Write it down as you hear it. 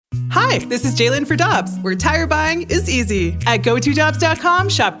Hi, this is Jalen for Dobbs, where tire buying is easy. At GoToDobbs.com,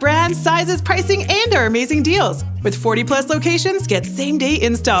 shop brands, sizes, pricing, and our amazing deals. With 40-plus locations, get same-day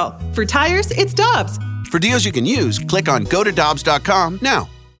install. For tires, it's Dobbs. For deals you can use, click on GoToDobbs.com now.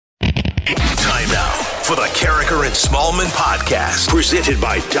 Time now for the Carricker and Smallman podcast, presented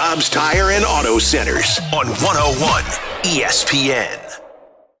by Dobbs Tire and Auto Centers on 101 ESPN.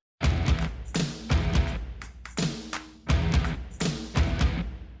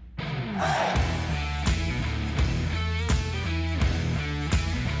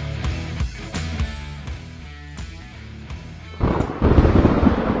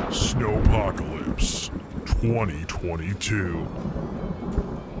 Snowpocalypse 2022.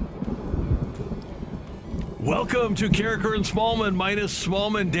 Welcome to Carricker and Smallman, minus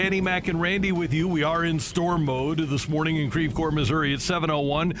Smallman, Danny, Mac, and Randy with you. We are in storm mode this morning in Creve Coeur, Missouri at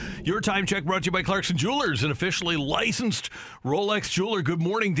 7:01. Your time check brought to you by Clarkson Jewelers, an officially licensed Rolex jeweler. Good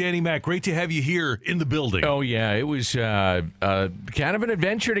morning, Danny, Mac. Great to have you here in the building. Oh, yeah. It was kind of an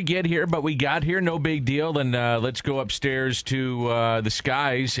adventure to get here, but we got here. No big deal. And let's go upstairs to the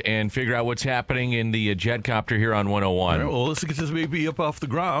skies and figure out what's happening in the jet copter here on 101. All right, well, let's get this baby up off the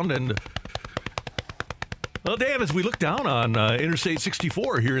ground and... Well, Dan, as we look down on Interstate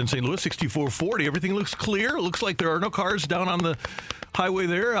 64 here in St. Louis, 6440, everything looks clear. It looks like there are no cars down on the highway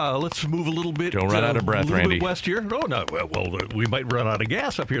there. Let's move a little bit. Don't run out of breath, Randy. A Randy. Bit west here. No, no. Well, we might run out of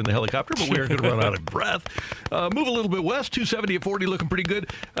gas up here in the helicopter, but we aren't going to run out of breath. Move a little bit west, 270 at 40, looking pretty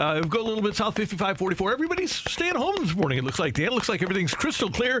good. Go a little bit south, 5544. Everybody's staying home this morning, it looks like, Dan. It looks like everything's crystal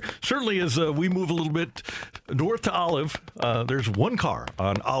clear. Certainly as we move a little bit north to Olive, there's one car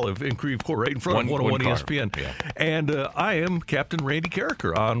on Olive in Creve Coeur, right in front of 101 ESPN. Yeah. And I am Captain Randy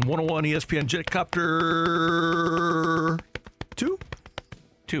Carricker on 101 ESPN Jetcopter 2.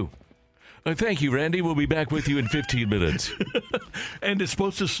 Thank you, Randy. We'll be back with you in 15 minutes. And it's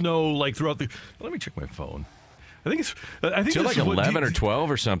supposed to snow like throughout the... Let me check my phone. I think it's like 11 or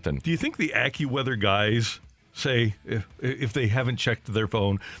 12 or something. Do you think the AccuWeather guys say, if they haven't checked their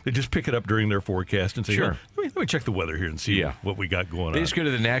phone, they just pick it up during their forecast and say, sure, let me check the weather here and see what we got going on. They just go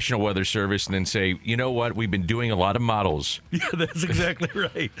to the National Weather Service and then say, you know what, we've been doing a lot of models. Yeah, that's exactly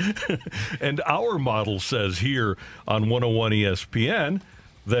right. And our model says here on 101 ESPN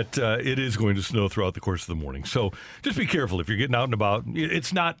that it is going to snow throughout the course of the morning. So just be careful if you're getting out and about.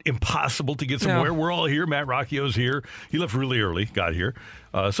 It's not impossible to get somewhere. No. We're all here. Matt Rocchio's here. He left really early, got here.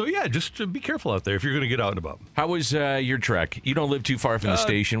 So, yeah, just be careful out there if you're going to get out and about. How was your trek? You don't live too far from the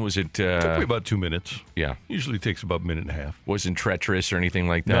station. Was it? Took me about 2 minutes. Yeah. Usually takes about a minute and a half. Wasn't treacherous or anything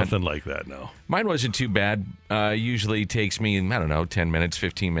like that? Nothing like that, no. Mine wasn't too bad. Usually takes me, 10 minutes,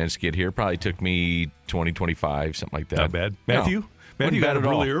 15 minutes to get here. Probably took me 20, 25, something like that. Not bad. Matthew? No. Man, you got it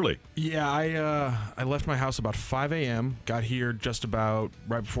really early. Yeah, I left my house about 5 a.m., got here just about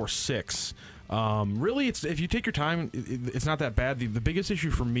right before 6. Really, if you take your time, it's not that bad. The biggest issue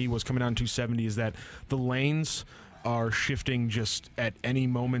for me was coming down 270 is that the lanes are shifting just at any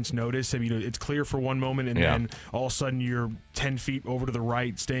moment's notice. I mean, it's clear for one moment, and then all of a sudden you're 10 feet over to the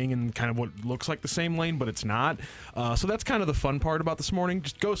right, staying in kind of what looks like the same lane, but it's not. So that's kind of the fun part about this morning.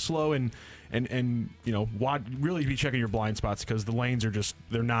 Just go slow and really be checking your blind spots because the lanes are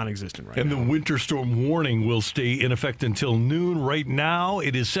they're non-existent right now. And the winter storm warning will stay in effect until noon. Right now,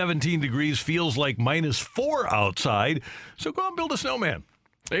 it is 17 degrees, feels like -4 outside. So go and build a snowman.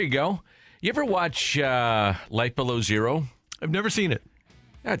 There you go. You ever watch Life Below Zero? I've never seen it.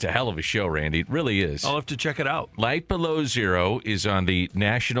 That's a hell of a show, Randy. It really is. I'll have to check it out. Life Below Zero is on the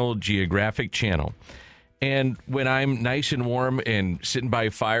National Geographic Channel. And when I'm nice and warm and sitting by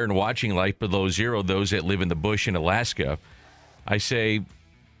a fire and watching Life Below Zero, those that live in the bush in Alaska, I say,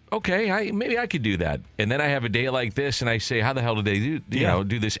 okay, maybe I could do that. And then I have a day like this, and I say, how the hell do they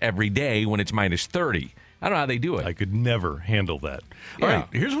do this every day when it's -30? I don't know how they do it. I could never handle that. All right,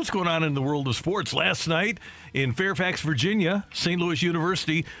 here's what's going on in the world of sports. Last night in Fairfax, Virginia, St. Louis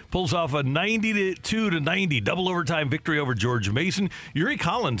University pulls off a 92-90 double overtime victory over George Mason. Yuri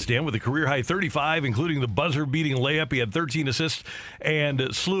Collins, Dan, with a career-high 35, including the buzzer-beating layup. He had 13 assists, and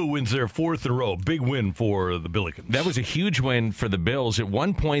SLU wins their 4th in a row. Big win for the Billikens. That was a huge win for the Bills. At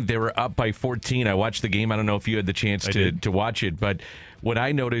one point, they were up by 14. I watched the game. I don't know if you had the chance to watch it, but what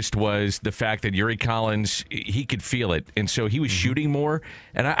I noticed was the fact that Yuri Collins, he could feel it, and so he was shooting more,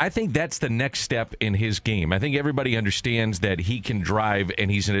 and I think that's the next step in his game. I think everybody understands that he can drive,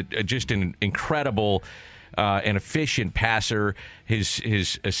 and he's just an incredible and efficient passer.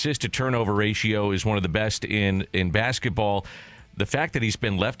 His assist-to-turnover ratio is one of the best in basketball. The fact that he's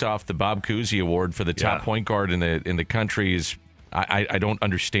been left off the Bob Cousy Award for the top point guard in the country is I don't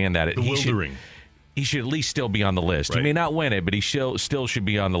understand that. Bewildering. he should at least still be on the list. Right. He may not win it, but he still should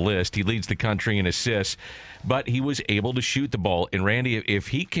be on the list. He leads the country in assists, but he was able to shoot the ball. And Randy, if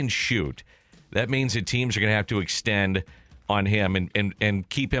he can shoot, that means that teams are going to have to extend on him and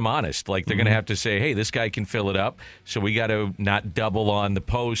keep him honest. Like they're going to have to say, hey, this guy can fill it up, so we got to not double on the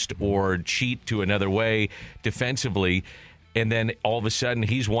post or cheat to another way defensively. And then all of a sudden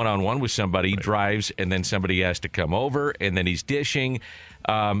he's one-on-one with somebody, drives, and then somebody has to come over, and then he's dishing.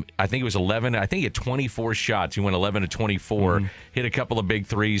 I think it was 11. I think he had 24 shots. He went 11 to 24, hit a couple of big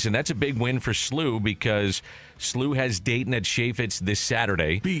threes, and that's a big win for SLU because SLU has Dayton at Chaffetz this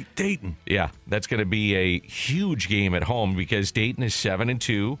Saturday. Beat Dayton. Yeah, that's going to be a huge game at home because Dayton is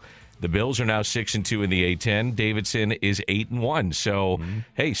 7-2. The Bills are now 6-2 in the A10. Davidson is 8-1. So,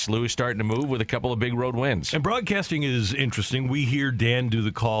 hey, SLU is starting to move with a couple of big road wins. And broadcasting is interesting. We hear Dan do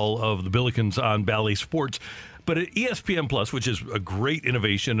the call of the Billikens on Bally Sports. But at ESPN Plus, which is a great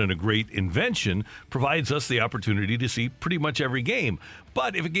innovation and a great invention, provides us the opportunity to see pretty much every game.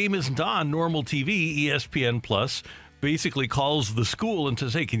 But if a game isn't on normal TV, ESPN Plus basically calls the school and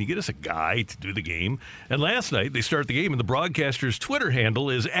says, hey, can you get us a guy to do the game? And last night they start the game, and the broadcaster's Twitter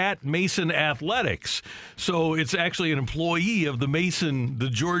handle is @Mason Athletics. So it's actually an employee of the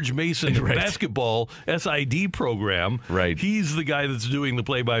George Mason Right. basketball SID program. Right. He's the guy that's doing the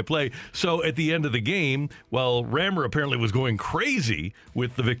play-by-play. So at the end of the game, while Rammer apparently was going crazy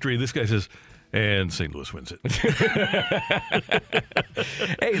with the victory, this guy says, and St. Louis wins it.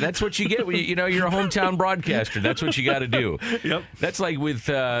 Hey, that's what you get when you're a hometown broadcaster. That's what you got to do. Yep. That's like with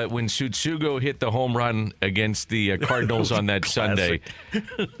when Tsutsugo hit the home run against the Cardinals on that Sunday.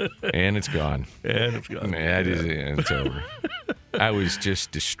 And it's gone. And it's gone. It's over. I was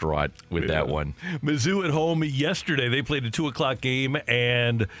just distraught with that one. Mizzou at home yesterday. They played a 2 o'clock game,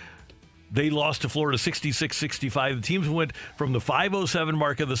 and they lost to Florida 66-65. The teams went from the 5:07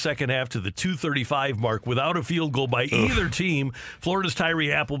 mark of the second half to the 2:35 mark without a field goal by either team. Florida's Tyree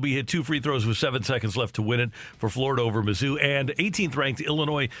Appleby hit 2 free throws with 7 seconds left to win it for Florida over Mizzou. And 18th-ranked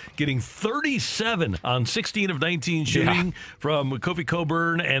Illinois getting 37 on 16 of 19 shooting from Kofi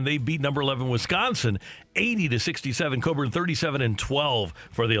Coburn, and they beat number 11 Wisconsin 80-67. Coburn 37-12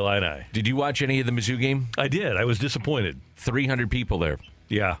 for the Illini. Did you watch any of the Mizzou game? I did. I was disappointed. 300 people there.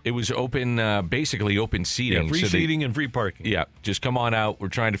 Yeah. It was open, basically open seating. Yeah, free seating and free parking. Yeah, just come on out. We're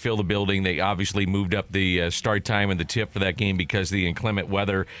trying to fill the building. They obviously moved up the start time and the tip for that game because of the inclement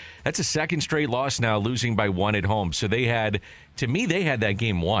weather. That's a second straight loss now, losing by 1 at home. So they had that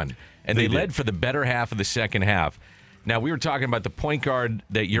game won. And they led for the better half of the second half. Now, we were talking about the point guard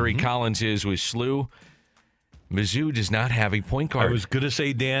that Yuri Collins is with SLU. Mizzou does not have a point guard. I was going to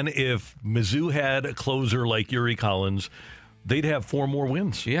say, Dan, if Mizzou had a closer like Yuri Collins, they'd have 4 more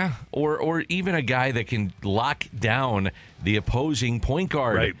wins. Yeah, or even a guy that can lock down the opposing point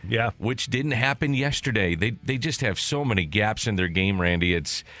guard. Right, yeah. Which didn't happen yesterday. They just have so many gaps in their game, Randy.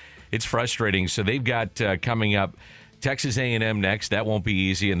 It's frustrating. So they've got coming up Texas A&M next. That won't be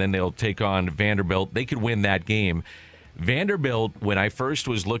easy, and then they'll take on Vanderbilt. They could win that game. Vanderbilt, when I first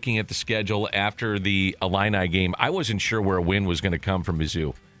was looking at the schedule after the Illini game, I wasn't sure where a win was going to come from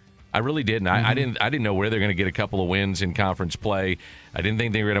Mizzou. I really didn't. I didn't know where they're going to get a couple of wins in conference play. I didn't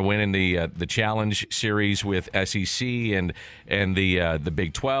think they were going to win in the Challenge Series with SEC and the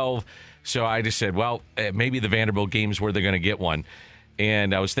Big 12. So I just said, well, maybe the Vanderbilt game's where they're going to get one.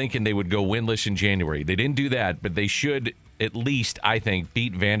 And I was thinking they would go winless in January. They didn't do that, but they should at least, I think,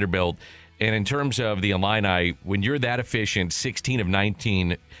 beat Vanderbilt. And in terms of the Illini, when you're that efficient, 16 of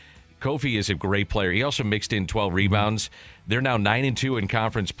 19, Kofi is a great player. He also mixed in 12 rebounds. They're now 9-2 in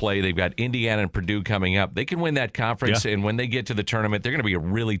conference play. They've got Indiana and Purdue coming up. They can win that conference, and when they get to the tournament, they're going to be a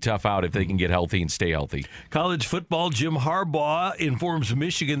really tough out if they can get healthy and stay healthy. College football, Jim Harbaugh informs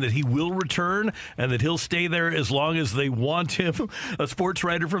Michigan that he will return and that he'll stay there as long as they want him. A sports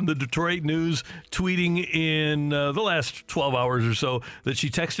writer from the Detroit News tweeting in the last 12 hours or so that she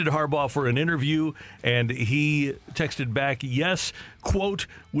texted Harbaugh for an interview, and he texted back, yes, quote,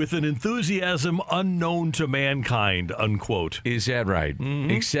 with an enthusiasm unknown to mankind, unquote. Is that right?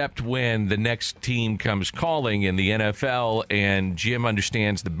 Except when the next team comes calling in the NFL and Jim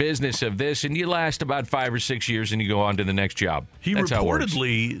understands the business of this, and you last about 5 or 6 years and you go on to the next job. He That's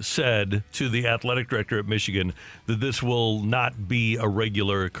reportedly said to the athletic director at Michigan that this will not be a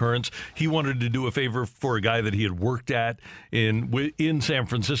regular occurrence. He wanted to do a favor for a guy that he had worked at in San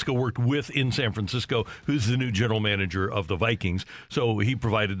Francisco, worked with in San Francisco, who's the new general manager of the Vikings. So he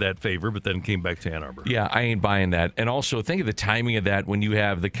provided that favor, but then came back to Ann Arbor. Yeah, I ain't buying that. And also, think of the timing of that when you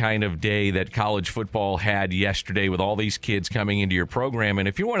have the kind of day that college football had yesterday with all these kids coming into your program. And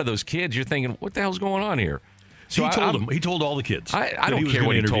if you're one of those kids, you're thinking, what the hell's going on here? So he told them. He told all the kids. I that don't he was care gonna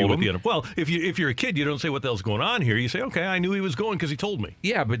what he interview told with them. the Well, if you're a kid, you don't say what the hell's going on here. You say, okay, I knew he was going because he told me.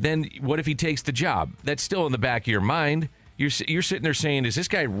 Yeah, but then what if he takes the job? That's still in the back of your mind. You're sitting there saying, is this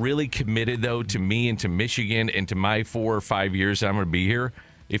guy really committed, though, to me and to Michigan and to my 4 or 5 years that I'm going to be here?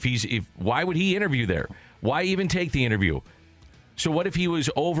 Why would he interview there? Why even take the interview? So what if he was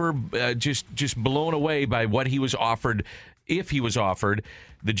just blown away by what he was offered, if he was offered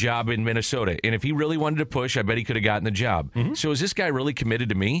the job in Minnesota? And if he really wanted to push, I bet he could have gotten the job. Mm-hmm. So is this guy really committed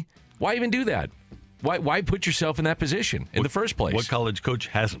to me? Why even do that? Why put yourself in that position in the first place? What college coach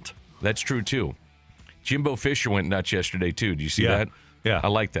hasn't? That's true, too. Jimbo Fisher went nuts yesterday, too. Do you see that? Yeah. I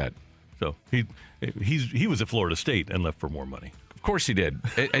like that. So he was at Florida State and left for more money. Of course he did.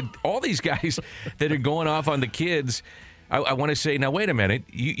 And all these guys that are going off on the kids, I want to say, now, wait a minute.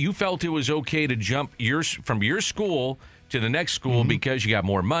 You felt it was okay to jump from your school to the next school because you got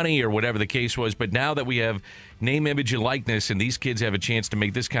more money or whatever the case was. But now that we have name, image, and likeness, and these kids have a chance to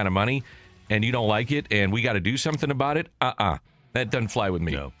make this kind of money, and you don't like it, and we got to do something about it, that doesn't fly with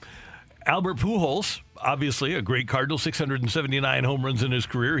me. No. Albert Pujols, obviously a great Cardinal, 679 home runs in his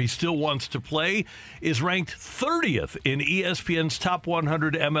career. He still wants to play, is ranked 30th in ESPN's top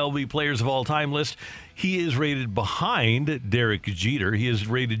 100 MLB players of all time list. He is rated behind Derek Jeter. He is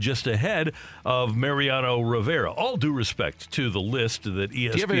rated just ahead of Mariano Rivera. All due respect to the list that ESPN. Do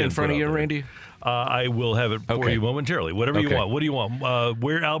you have it in front of you, Randy? I will have it for you momentarily. Whatever you want. What do you want?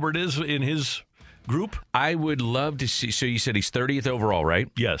 Where Albert is in his group? I would love to see. So you said he's 30th overall, right?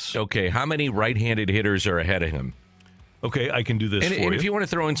 Yes. Okay. How many right-handed hitters are ahead of him? Okay, I can do this for you. And if you want to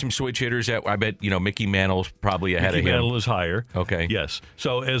throw in some switch hitters, I bet Mickey Mantle's probably ahead of him. Mickey Mantle is higher. Okay. Yes.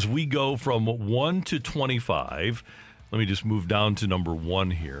 So as we go from 1 to 25, let me just move down to number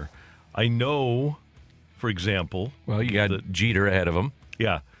 1 here. I know, for example. Well, you got Jeter ahead of him.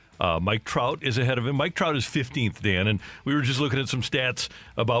 Yeah. Mike Trout is ahead of him. Mike Trout is 15th, Dan, and we were just looking at some stats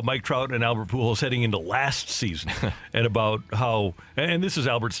about Mike Trout and Albert Pujols heading into last season and about how, and this is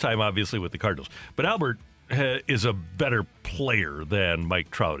Albert's time, obviously, with the Cardinals, but Albert is a better player than Mike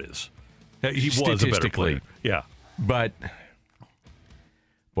Trout is. He was a better player. Yeah. But,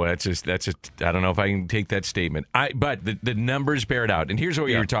 boy, I don't know if I can take that statement. But the numbers bear it out. And here's what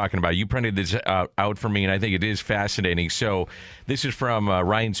you were talking about. You printed this out for me, and I think it is fascinating. So this is from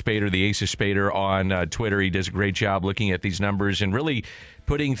Ryan Spader, the Ace of Spader, on Twitter. He does a great job looking at these numbers and really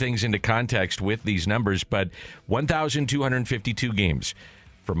putting things into context with these numbers. But 1,252 games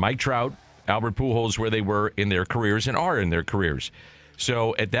for Mike Trout, Albert Pujols, where they were in their careers and are in their careers.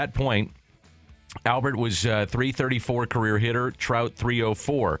 So at that point, Albert was 334 career hitter, Trout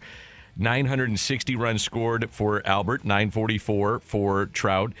 304. 960 runs scored for Albert, 944 for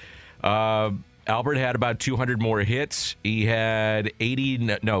Trout. Albert had about 200 more hits. He had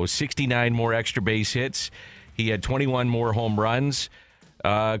 69 more extra base hits. He had 21 more home runs,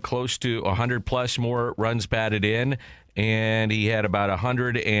 close to 100 plus more runs batted in, and he had about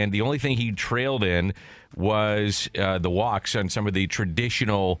 100. And the only thing he trailed in was the walks on some of the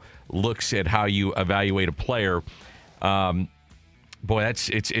traditional looks at how you evaluate a player. Boy,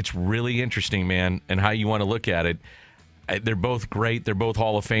 it's really interesting, man, and how you want to look at it. They're both great. They're both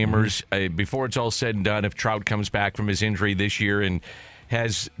Hall of Famers. Before it's all said and done, if Trout comes back from his injury this year and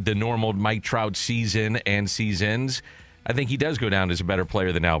has the normal Mike Trout season and seasons, I think he does go down as a better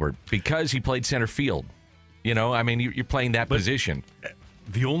player than Albert because he played center field. You're playing that position.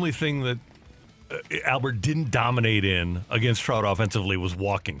 The only thing that Albert didn't dominate in against Trout offensively was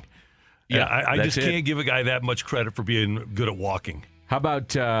walking. Yeah, I just can't give a guy that much credit for being good at walking. How about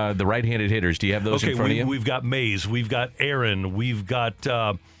the right-handed hitters? Do you have those in front of you? We've got Mays. We've got Aaron. We've got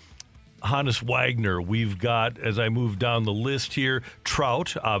Hannes Wagner. We've got, as I move down the list here,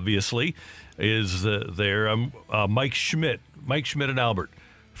 Trout, obviously, is there. Mike Schmidt. Mike Schmidt and Albert.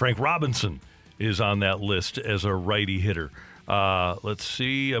 Frank Robinson is on that list as a righty hitter. Let's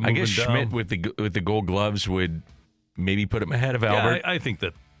see. I guess Schmidt with the Gold Gloves would maybe put him ahead of Albert. I think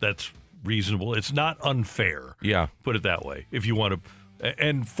that's reasonable. It's not unfair. Yeah, put it that way. If you want to,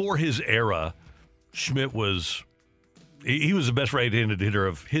 and for his era, Schmidt was he was the best right-handed hitter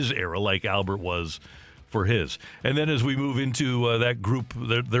of his era, like Albert was for his. And then as we move into that group,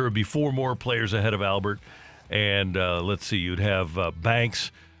 there would be 4 more players ahead of Albert. And let's see, you'd have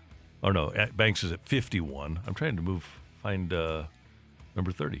Banks. Oh, no, Banks is at 51. I'm trying to find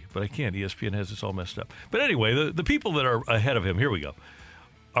number 30, but I can't. ESPN has this all messed up. But anyway, the people that are ahead of him, here we go,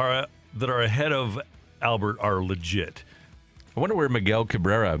 that are ahead of Albert are legit. I wonder where Miguel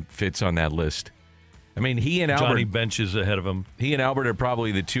Cabrera fits on that list. I mean, he and Albert... Johnny Bench is ahead of him. He and Albert are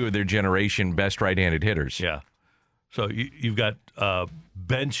probably the two of their generation best right-handed hitters. Yeah. So you've got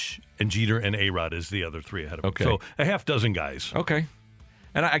Bench and Jeter and A-Rod as the other three ahead of him. Okay. So a half dozen guys. Okay.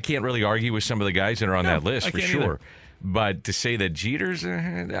 And I can't really argue with some of the guys that are on that list I for can't sure. either. But to say that Jeter's,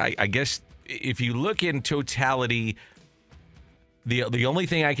 I guess if you look in totality, the only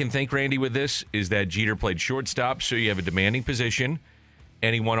thing I can think, Randy, with this is that Jeter played shortstop, so you have a demanding position,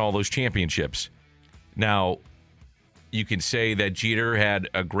 and he won all those championships. Now, you can say that Jeter had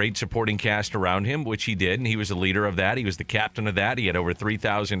a great supporting cast around him, which he did, and he was the leader of that. He was the captain of that. He had over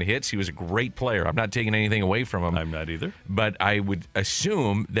 3,000 hits. He was a great player. I'm not taking anything away from him. I'm not either. But I would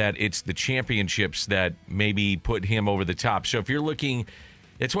assume that it's the championships that maybe put him over the top. So if you're looking,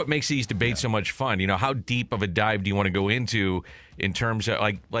 it's what makes these debates so much fun. You know, how deep of a dive do you want to go into in terms of,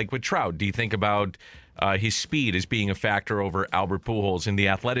 like with Trout? Do you think about his speed as being a factor over Albert Pujols and the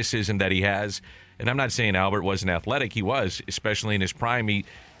athleticism that he has? And I'm not saying Albert wasn't athletic. He was, especially in his prime. He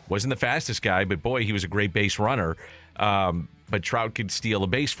wasn't the fastest guy, but boy, he was a great base runner. But Trout could steal a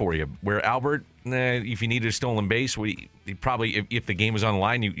base for you. Where Albert, if you needed a stolen base, he probably, if the game was on the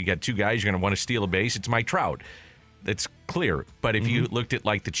line, you got two guys, you're going to want to steal a base. It's Mike Trout. That's clear. But if you looked at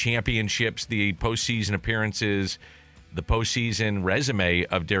like the championships, the postseason appearances, the postseason resume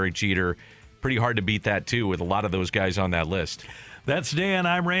of Derek Jeter, pretty hard to beat that too with a lot of those guys on that list. That's Dan.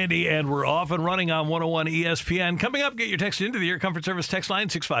 I'm Randy, and we're off and running on 101 ESPN. Coming up, get your text into the Air Comfort Service text line,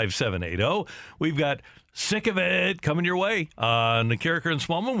 65780. We've got Sick of It coming your way on the Carricker and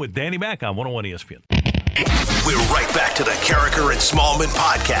Smallman with Danny Mac on 101 ESPN. We're right back to the Carricker and Smallman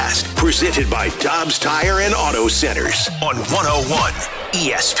podcast, presented by Dobbs Tire and Auto Centers on 101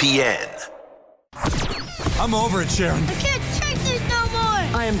 ESPN. I'm over it, Sharon. I can't take this no more.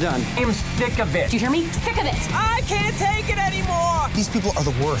 I am done. I'm sick of it. Do you hear me? Sick of it. I can't take it anymore. These people are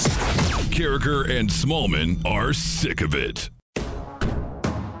the worst. Carricker and Smallman are sick of it.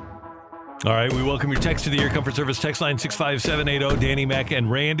 All right, we welcome your text to the Air Comfort Service text line, 65780, Danny, Mac, and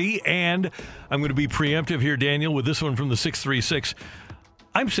Randy. And I'm going to be preemptive here, Daniel, with this one from the 636.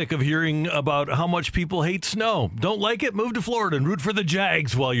 I'm sick of hearing about how much people hate snow. Don't like it? Move to Florida and root for the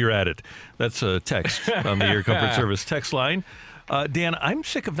Jags while you're at it. That's a text on the Air Comfort Service text line. Dan, I'm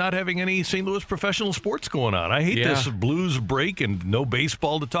sick of not having any St. Louis professional sports going on. I hate this Blues break and no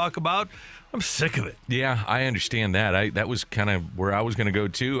baseball to talk about. I'm sick of it. Yeah, I understand that. That was kind of where I was going to go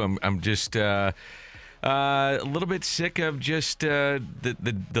too. I'm just a little bit sick of just the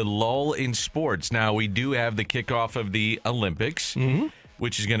lull in sports. Now we do have the kickoff of the Olympics,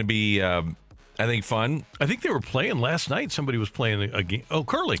 which is going to be, I think, fun. I think they were playing last night. Somebody was playing a game. Oh,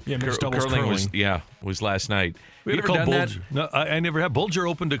 curling. Yeah, mixed doubles curling. Was last night. We You have to ever call done Bulger. that? No, I never have. Bulger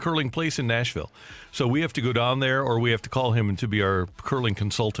opened a curling place in Nashville. So we have to go down there or we have to call him to be our curling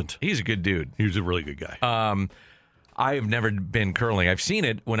consultant. He's a good dude. He's a really good guy. I have never been curling. I've seen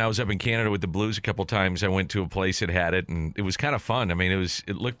it when I was up in Canada with the Blues a couple times. I went to a place that had it, and it was kind of fun. I mean,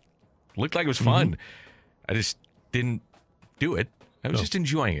 it looked like it was fun. I just didn't do it. I was just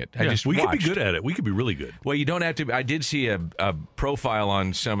enjoying it. I just we watched. could be good at it. We could be really good. Well, you don't have to. I did see a profile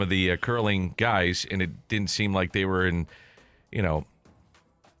on some of the curling guys, and it didn't seem like they were in,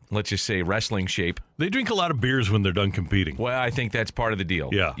 let's just say wrestling shape. They drink a lot of beers when they're done competing. Well, I think that's part of the deal.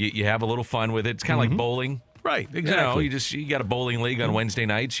 Yeah. You have a little fun with it. It's kind of like bowling. Right, exactly. You got a bowling league on Wednesday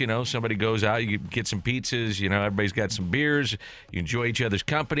nights. Somebody goes out, you get some pizzas. Everybody's got some beers. You enjoy each other's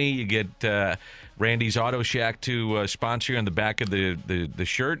company. You get Randy's Auto Shack to sponsor you on the back of the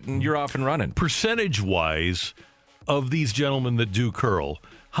shirt, and you're off and running. Percentage-wise, of these gentlemen that do curl,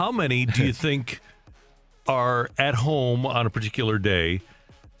 how many do you think are at home on a particular day,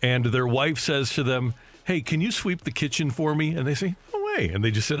 and their wife says to them, "Hey, can you sweep the kitchen for me?" And they say, and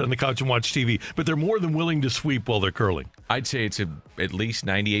they just sit on the couch and watch TV. But they're more than willing to sweep while they're curling. I'd say it's at least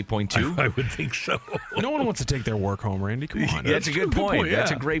 98.2. I would think so. No one wants to take their work home, Randy. Come on. That's a good point. Yeah.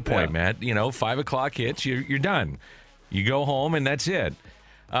 That's a great point, Matt. 5 o'clock hits, you're done. You go home, and that's it.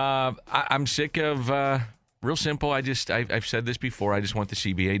 I'm sick of, real simple, I've said this before, I just want the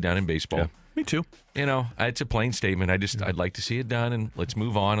CBA done in baseball. Yeah, me too. It's a plain statement. I'd like to see it done, and let's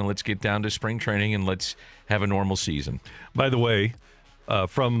move on, and let's get down to spring training, and let's have a normal season. By the way,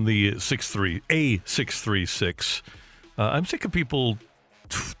 from the 636, I'm sick of people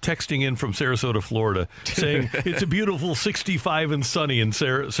texting in from Sarasota, Florida, saying it's a beautiful 65 and sunny in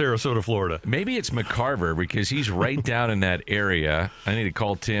Sarasota, Florida. Maybe it's McCarver because he's right down in that area. I need to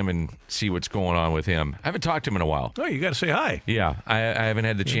call Tim and see what's going on with him. I haven't talked to him in a while. Oh, you got to say hi. Yeah, I haven't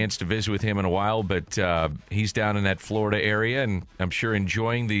had the chance to visit with him in a while, but he's down in that Florida area, and I'm sure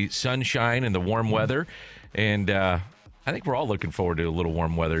enjoying the sunshine and the warm weather. And I think we're all looking forward to a little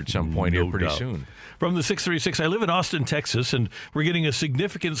warm weather at some point here pretty soon. From the 636, I live in Austin, Texas, and we're getting a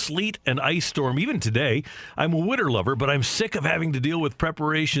significant sleet and ice storm even today. I'm a winter lover, but I'm sick of having to deal with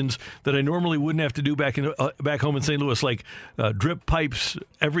preparations that I normally wouldn't have to do back home in St. Louis, like drip pipes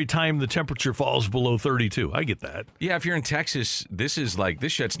every time the temperature falls below 32. I get that. Yeah, if you're in Texas, this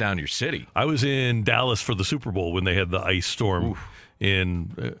shuts down your city. I was in Dallas for the Super Bowl when they had the ice storm. Oof.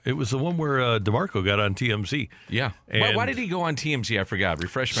 It was the one where DeMarco got on TMZ. Yeah. Why did he go on TMZ? I forgot.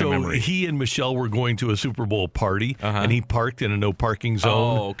 Refresh my memory. So he and Michelle were going to a Super Bowl party, and he parked in a no parking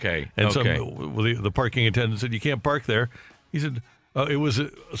zone. Oh, okay. And the parking attendant said, "You can't park there." He said, it was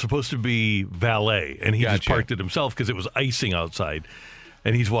supposed to be valet, and he just parked it himself because it was icing outside.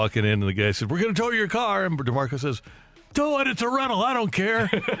 And he's walking in, and the guy said, "We're going to tow your car." And DeMarco says, "Tow it, it's a rental. I don't care."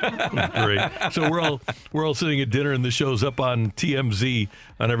 Great. So we're all sitting at dinner, and this show's up on TMZ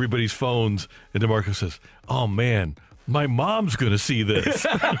on everybody's phones. And DeMarco says, "Oh man, my mom's going to see this."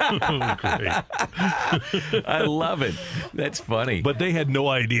 Great. I love it. That's funny. But they had no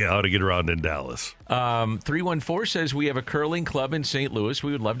idea how to get around in Dallas. 314 says we have a curling club in St. Louis.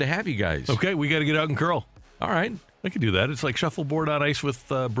 We would love to have you guys. Okay, we got to get out and curl. All right. I can do that. It's like shuffleboard on ice with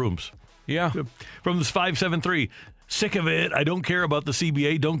brooms. Yeah. From this 573. Sick of it. I don't care about the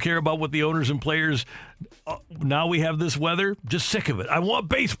CBA. Don't care about what the owners and players. Now we have this weather. Just sick of it. I want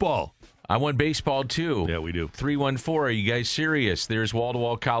baseball. I want baseball, too. Yeah, we do. 314, are you guys serious? There's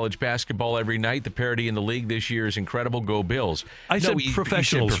wall-to-wall college basketball every night. The parity in the league this year is incredible. Go Bills. I said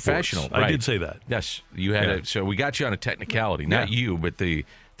professional professional. Right. I did say that. Yes. You had so we got you on a technicality. Not you, but the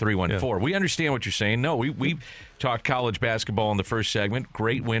 314. Yeah. We understand what you're saying. No, we talked college basketball in the first segment.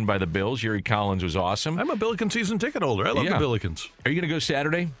 Great win by the Bills. Yuri Collins was awesome. I'm a Billiken season ticket holder. I love the Billikens. Are you going to go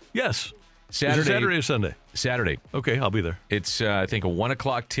Saturday? Yes. Saturday or Sunday? Saturday. Okay, I'll be there. It's, I think, a 1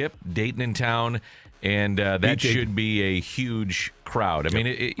 o'clock tip, Dayton in town, and that should be a huge crowd. I mean,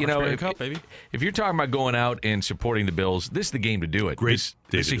 if you're talking about going out and supporting the Bills, this is the game to do it. This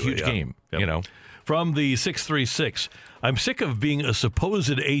is a huge game, you know. From the 636, I'm sick of being a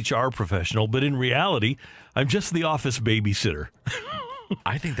supposed HR professional, but in reality, I'm just the office babysitter.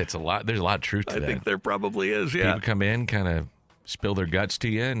 I think that's a lot. There's a lot of truth to that. I think there probably is, yeah. People come in, kind of spill their guts to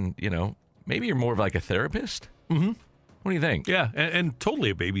you, and, you know, maybe you're more of like a therapist. Mm-hmm. What do you think? Yeah, and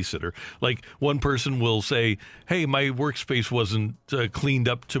totally a babysitter. Like one person will say, "Hey, my workspace wasn't cleaned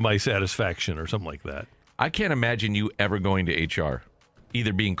up to my satisfaction," or something like that. I can't imagine you ever going to HR,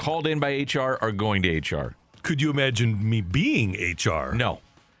 either being called in by HR or going to HR. Could you imagine me being HR? No,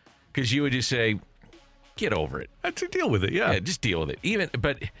 because you would just say, "Get over it." I'd say deal with it. Yeah, just deal with it.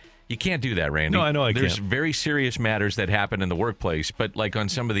 But you can't do that, Randy. No, I know I can't. There's very serious matters that happen in the workplace, but like on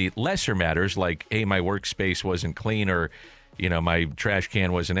some of the lesser matters, like, hey, my workspace wasn't clean, or, you know, my trash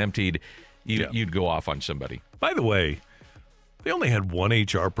can wasn't emptied, you'd go off on somebody. By the way, they only had one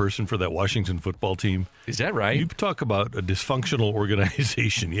HR person for that Washington football team. Is that right? You talk about a dysfunctional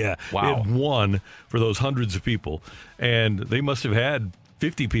organization. Yeah. Wow. They had one for those hundreds of people, and they must have had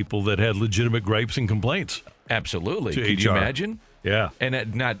 50 people that had legitimate gripes and complaints. Absolutely. Could you imagine? Yeah.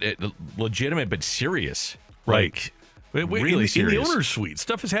 And not legitimate, but serious. Right. Like, really serious. In the owner's suite.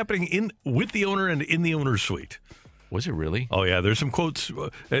 Stuff is happening with the owner and in the owner's suite. Was it really? Oh, yeah. There's some quotes.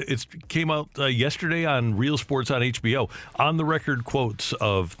 It came out yesterday on Real Sports on HBO. On the record quotes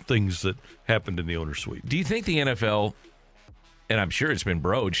of things that happened in the owner's suite. Do you think the NFL, and I'm sure it's been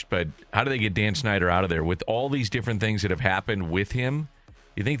broached, but how do they get Dan Snyder out of there with all these different things that have happened with him?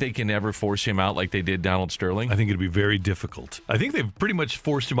 You think they can ever force him out like they did Donald Sterling? I think it'd be very difficult. I think they've pretty much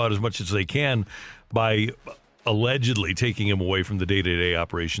forced him out as much as they can by allegedly taking him away from the day-to-day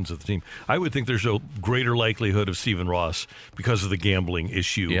operations of the team. I would think there's a greater likelihood of Stephen Ross, because of the gambling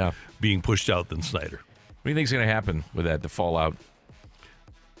issue, being pushed out than Snyder. What do you think is going to happen with that, the fallout?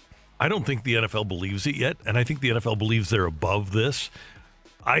 I don't think the NFL believes it yet, and I think the NFL believes they're above this.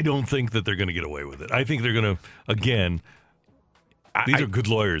 I don't think that they're going to get away with it. I think they're going to, again... These are good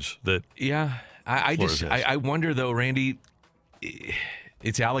lawyers. I wonder though, Randy.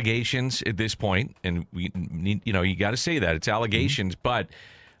 It's allegations at this point, and you got to say that it's allegations. But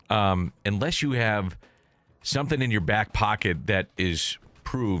unless you have something in your back pocket that is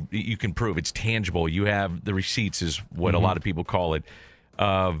proved, you can prove it's tangible. You have the receipts, is what a lot of people call it.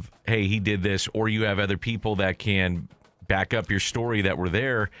 Of hey, he did this, or you have other people that can back up your story that were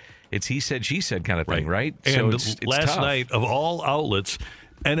there. It's he said, she said kind of thing, right? And so it's last tough. night, of all outlets,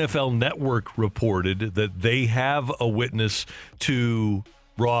 NFL Network reported that they have a witness to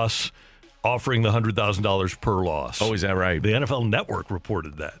Ross offering the $100,000 per loss. Oh, is that right? The NFL Network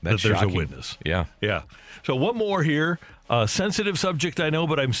reported that That's there's shocking. a witness. Yeah. Yeah. So one more here. Sensitive subject, I know,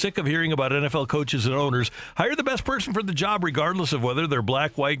 but I'm sick of hearing about NFL coaches and owners. Hire the best person for the job, regardless of whether they're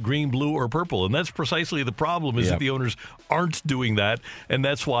black, white, green, blue, or purple. And that's precisely the problem, is that the owners aren't doing that, and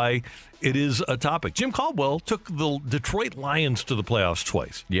that's why it is a topic. Jim Caldwell took the Detroit Lions to the playoffs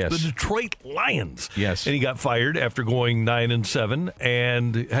twice. Yes. The Detroit Lions. Yes. And he got fired after going 9-7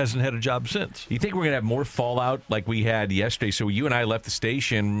 and hasn't had a job since. You think we're going to have more fallout like we had yesterday? So you and I left the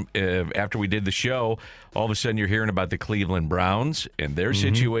station after we did the show. All of a sudden you're hearing about the Cleveland Browns and their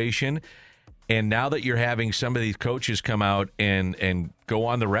situation. And now that you're having some of these coaches come out and go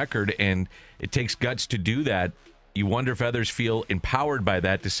on the record, and it takes guts to do that, you wonder if others feel empowered by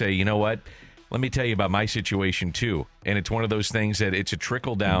that to say, you know what, let me tell you about my situation too. And it's one of those things that it's a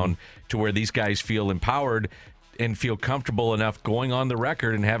trickle down to where these guys feel empowered and feel comfortable enough going on the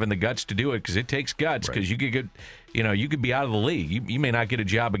record and having the guts to do it, because it takes guts, because you could get, you could be out of the league. You may not get a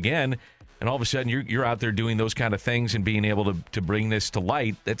job again, and all of a sudden you're out there doing those kind of things and being able to bring this to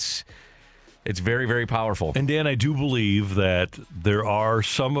light. It's very, very powerful. And Dan, I do believe that there are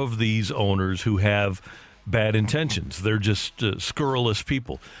some of these owners who have bad intentions. They're just scurrilous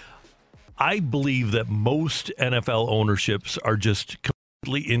people. I believe that most NFL ownerships are just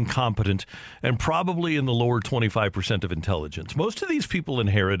completely incompetent and probably in the lower 25% of intelligence. Most of these people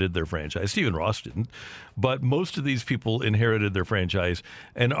inherited their franchise. Stephen Ross didn't, but most of these people inherited their franchise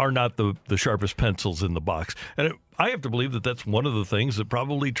and are not the sharpest pencils in the box. And I have to believe that that's one of the things that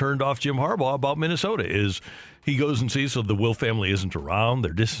probably turned off Jim Harbaugh about Minnesota, is he goes and sees, so the Will family isn't around.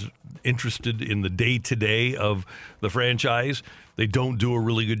 They're disinterested in the day-to-day of the franchise. They don't do a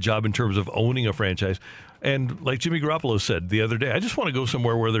really good job in terms of owning a franchise. And like Jimmy Garoppolo said the other day, I just want to go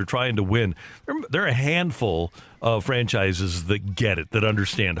somewhere where they're trying to win. There are a handful of franchises that get it, that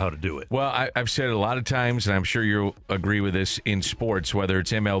understand how to do it. Well, I've said it a lot of times, and I'm sure you'll agree with this, in sports, whether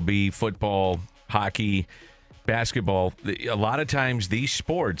it's MLB, football, hockey, basketball, a lot of times these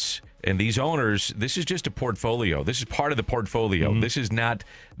sports and these owners, this is just a portfolio. This is part of the portfolio. This is not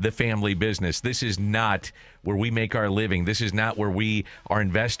the family business. This is not where we make our living. This is not where we are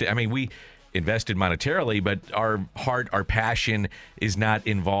invested. I mean, we invested monetarily, but our heart, our passion is not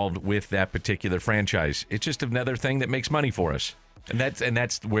involved with that particular franchise. It's just another thing that makes money for us. And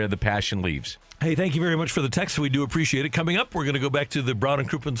that's where the passion leaves. Hey, thank you very much for the text. We do appreciate it. Coming up, we're going to go back to the Brown and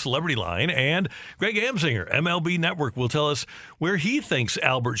Crouppen Celebrity Line, and Greg Amsinger, MLB Network, will tell us where he thinks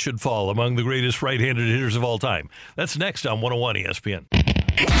Albert should fall among the greatest right-handed hitters of all time. That's next on 101 ESPN.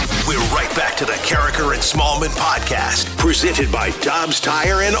 We're right back to the Carricker and Smallman podcast, presented by Dobbs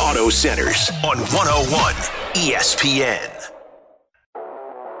Tire and Auto Centers on 101 ESPN.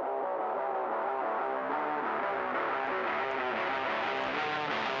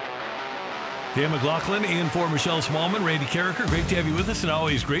 Dan McLaughlin in for Michelle Smallman, Randy Carricker. Great to have you with us, and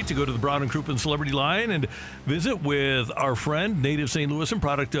always great to go to the Brown and Crouppen Celebrity Line and visit with our friend, native St. Louis and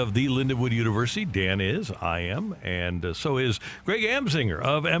product of the Lindenwood University. Dan is, I am, and so is Greg Amsinger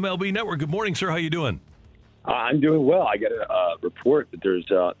of MLB Network. Good morning, sir. How you doing? I'm doing well. I got to report that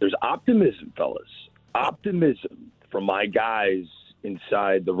there's optimism, fellas. Optimism from my guys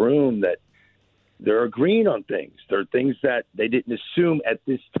inside the room that they're agreeing on things. There are things that they didn't assume at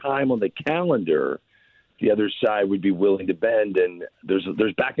this time on the calendar the other side would be willing to bend, and there's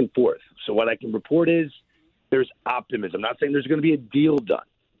back and forth. So what I can report is there's optimism. I'm not saying there's going to be a deal done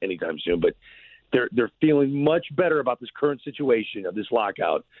anytime soon, but they're feeling much better about this current situation of this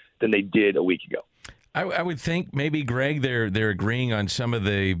lockout than they did a week ago. I would think maybe, Greg, they're agreeing on some of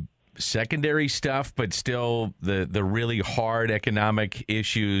the secondary stuff, but still the really hard economic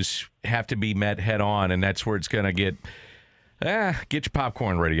issues have to be met head on, and that's where it's going to get your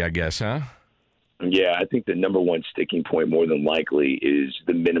popcorn ready, I guess, huh? Yeah, I think the number one sticking point more than likely is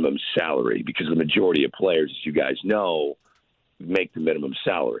the minimum salary, because the majority of players, as you guys know, make the minimum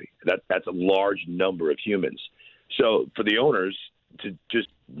salary. That's a large number of humans. So for the owners to just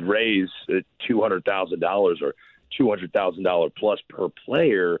raise $200,000 or $200,000 plus per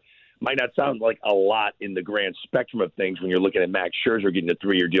player might not sound like a lot in the grand spectrum of things when you're looking at Max Scherzer getting a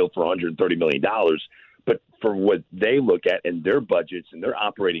 3-year deal for $130 million. But for what they look at and their budgets and their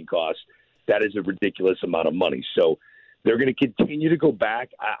operating costs, that is a ridiculous amount of money. So they're going to continue to go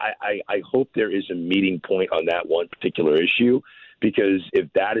back. I hope there is a meeting point on that one particular issue, because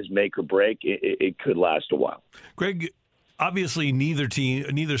if that is make or break, it could last a while. Greg, obviously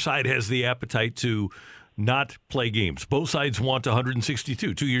neither side has the appetite to not play games. Both sides want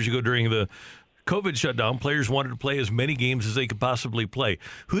 162. 2 years ago during the COVID shutdown, players wanted to play as many games as they could possibly play.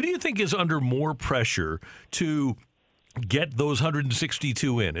 Who do you think is under more pressure to get those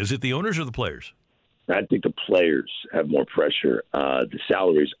 162 in? Is it the owners or the players? I think the players have more pressure. The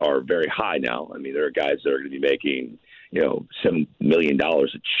salaries are very high now. I mean, there are guys that are going to be making, $7 million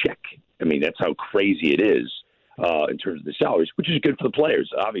a check. I mean, that's how crazy it is in terms of the salaries, which is good for the players.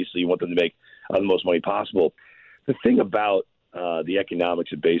 Obviously, you want them to make the most money possible. The thing about the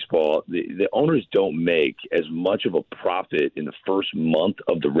economics of baseball, the owners don't make as much of a profit in the first month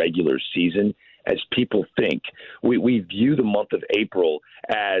of the regular season as people think. We view the month of April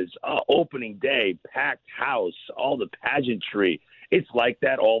as opening day, packed house, all the pageantry. It's like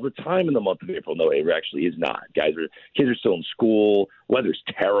that all the time in the month of April. No, it actually is not. Kids are still in school. Weather's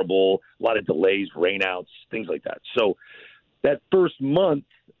terrible. A lot of delays, rainouts, things like that. So that first month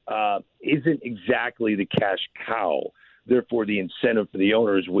isn't exactly the cash cow. Therefore, the incentive for the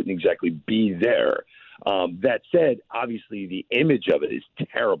owners wouldn't exactly be there. That said, obviously, the image of it is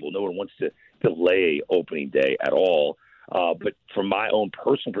terrible. No one wants to delay opening day at all. But from my own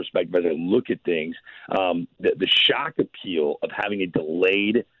personal perspective, as I look at things, the shock appeal of having a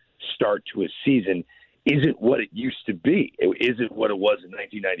delayed start to a season isn't what it used to be. It isn't what it was in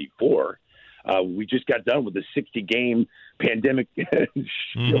 1994. We just got done with the 60-game pandemic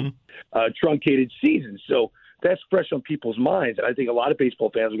truncated season. So that's fresh on people's minds. And I think a lot of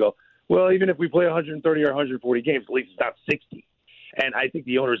baseball fans will go, well, even if we play 130 or 140 games, at least it's not 60. And I think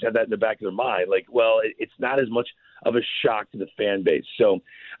the owners have that in the back of their mind. Like, well, it's not as much of a shock to the fan base. So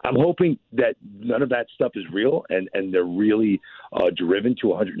I'm hoping that none of that stuff is real and they're really driven to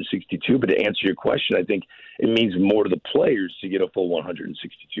 162. But to answer your question, I think it means more to the players to get a full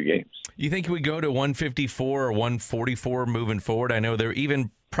 162 games. You think we go to 154 or 144 moving forward? I know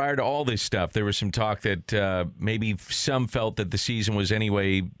even prior to all this stuff, there was some talk that maybe some felt that the season was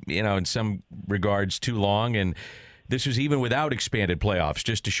anyway, in some regards too long. And this was even without expanded playoffs,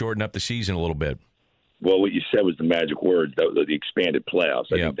 just to shorten up the season a little bit. Well, what you said was the magic word, the expanded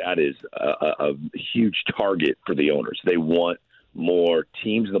playoffs. I think that is a huge target for the owners. They want more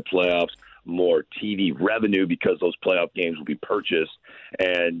teams in the playoffs, more TV revenue because those playoff games will be purchased.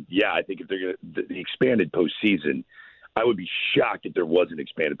 And, I think if they're going to the expanded postseason, I would be shocked if there wasn't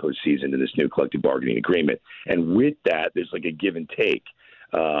expanded postseason in this new collective bargaining agreement. And with that, there's like a give and take.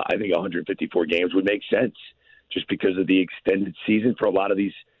 I think 154 games would make sense just because of the extended season for a lot of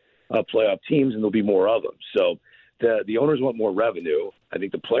these playoff teams, and there'll be more of them. So the owners want more revenue. I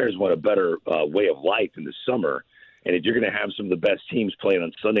think the players want a better way of life in the summer. And if you're going to have some of the best teams playing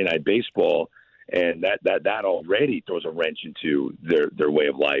on Sunday Night Baseball, and that already throws a wrench into their way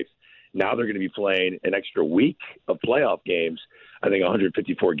of life, now they're going to be playing an extra week of playoff games. I think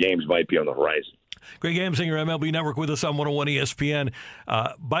 154 games might be on the horizon. Greg Amsinger, MLB Network, with us on 101 ESPN.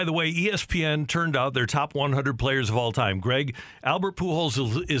 By the way, ESPN turned out their top 100 players of all time. Greg, Albert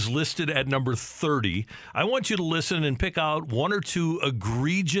Pujols is listed at number 30. I want you to listen and pick out one or two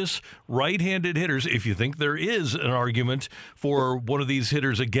egregious right-handed hitters, if you think there is an argument for one of these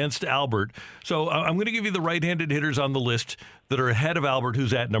hitters against Albert. So I'm going to give you the right-handed hitters on the list that are ahead of Albert,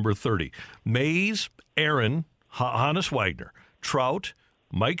 who's at number 30. Mays, Aaron, Hannes Wagner, Trout,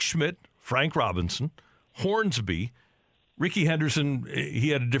 Mike Schmidt, Frank Robinson, Hornsby, Ricky Henderson. He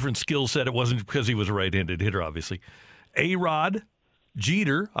had a different skill set. It wasn't because he was a right-handed hitter, obviously. A-Rod,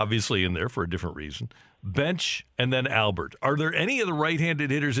 Jeter, obviously in there for a different reason. Bench, and then Albert. Are there any of the right-handed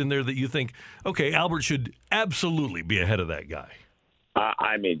hitters in there that you think, okay, Albert should absolutely be ahead of that guy?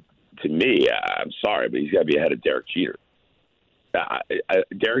 I mean, to me, I'm sorry, but he's got to be ahead of Derek Jeter.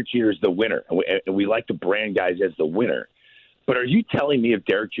 Derek Jeter is the winner, and we like to brand guys as the winner. But are you telling me if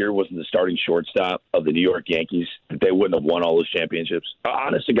Derek Jeter wasn't the starting shortstop of the New York Yankees, that they wouldn't have won all those championships?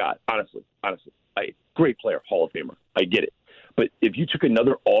 Honest to God, honestly. Great player, Hall of Famer. I get it. But if you took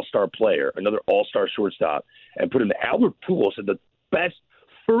another all-star player, another all-star shortstop, and put him to Albert Pujols in the best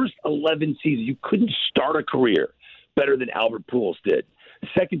first 11 seasons, you couldn't start a career better than Albert Pujols did.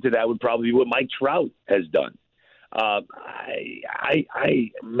 Second to that would probably be what Mike Trout has done.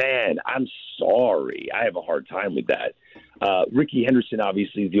 Man, I'm sorry. I have a hard time with that. Ricky Henderson,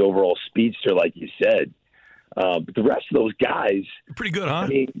 obviously, is the overall speedster, like you said. But the rest of those guys... Pretty good, huh? I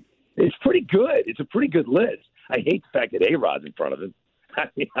mean, it's pretty good. It's a pretty good list. I hate the fact that A-Rod's in front of him. I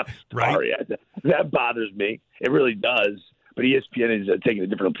mean, I'm sorry. Right. That bothers me. It really does. But ESPN is taking a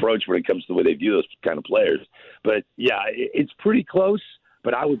different approach when it comes to the way they view those kind of players. But, it's pretty close.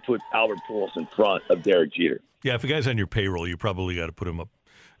 But I would put Albert Pujols in front of Derek Jeter. Yeah, if a guy's on your payroll, you probably got to put him up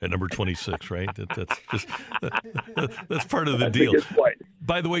at number 26, right? That's part of the deal.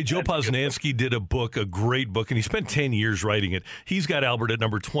 By the way, Joe Posnanski did a great book, and he spent 10 years writing it. He's got Albert at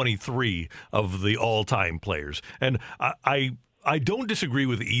number 23 of the all-time players. And I I don't disagree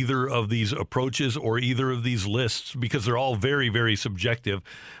with either of these approaches or either of these lists because they're all very, very subjective.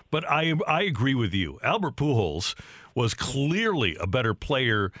 But I agree with you. Albert Pujols was clearly a better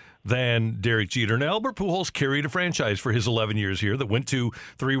player than Derek Jeter. And Albert Pujols carried a franchise for his 11 years here that went to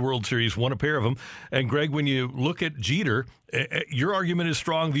 3 World Series, won a pair of them. And, Greg, when you look at Jeter, your argument is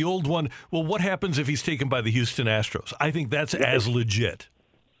strong. The old one, well, what happens if he's taken by the Houston Astros? I think that's as legit.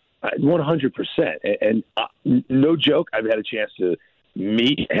 100%. And no joke, I've had a chance to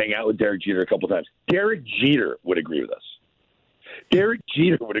hang out with Derek Jeter a couple times. Derek Jeter would agree with us. Derek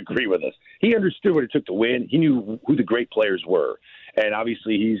Jeter would agree with us. He understood what it took to win. He knew who the great players were. And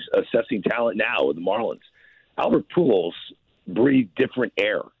obviously he's assessing talent now with the Marlins. Albert Pujols breathed different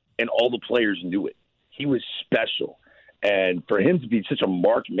air, and all the players knew it. He was special. And for him to be such a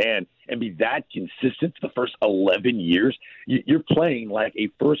marked man and be that consistent for the first 11 years, you're playing like a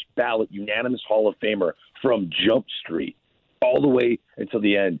first ballot unanimous Hall of Famer from Jump Street all the way until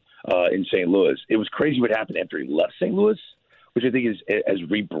the end in St. Louis. It was crazy what happened after he left St. Louis, which I think has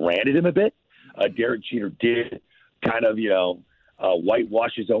rebranded him a bit. Derek Jeter did kind of,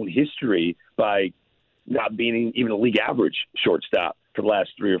 whitewash his own history by not being even a league average shortstop for the last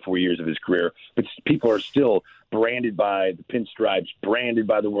 3 or 4 years of his career. But people are still branded by the pinstripes, branded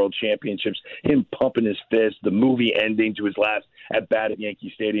by the world championships, him pumping his fist, the movie ending to his last at-bat at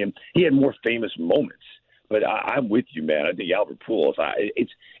Yankee Stadium. He had more famous moments. But I'm with you, man. I think Albert Pujols,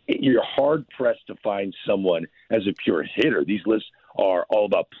 you're hard-pressed to find someone as a pure hitter. These lists are all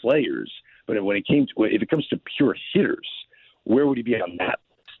about players. But if it comes to pure hitters, where would he be on that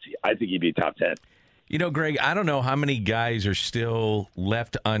list? I think he'd be top 10. You know, Greg, I don't know how many guys are still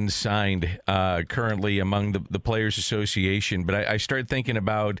left unsigned currently among the Players Association, but I started thinking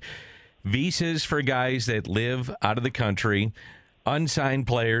about visas for guys that live out of the country, unsigned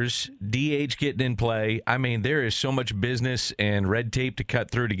players, DH getting in play. I mean, there is so much business and red tape to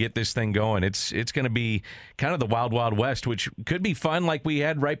cut through to get this thing going. It's going to be kind of the wild, wild west, which could be fun like we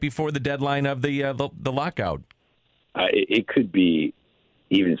had right before the deadline of the lockout. It could be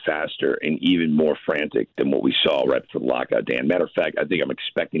even faster and even more frantic than what we saw right before the lockout, Dan. Matter of fact, I think I'm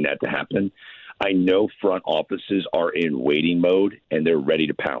expecting that to happen. I know front offices are in waiting mode, and they're ready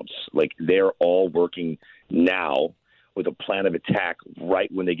to pounce. Like, they're all working now with a plan of attack right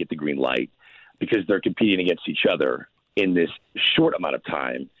when they get the green light, because they're competing against each other in this short amount of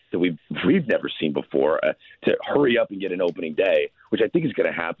time that we've never seen before to hurry up and get an opening day, which I think is going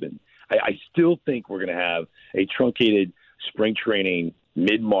to happen. I still think we're going to have a truncated spring training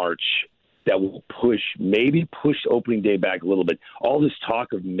mid-March that will maybe push opening day back a little bit. All this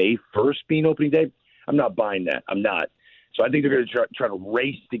talk of May 1st being opening day, I'm not buying that. I'm not. So I think they're going to try to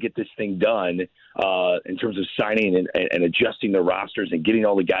race to get this thing done in terms of signing and adjusting the rosters and getting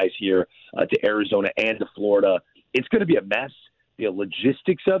all the guys here to Arizona and to Florida. It's going to be a mess. The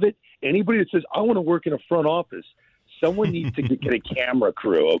logistics of it, anybody that says, I want to work in a front office, someone needs to get a camera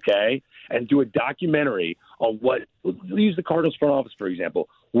crew, okay, and do a documentary on what – use the Cardinals front office, for example,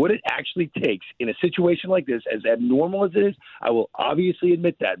 what it actually takes in a situation like this, as abnormal as it is. I will obviously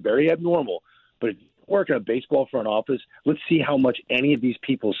admit that, very abnormal. But if you work in a baseball front office, let's see how much any of these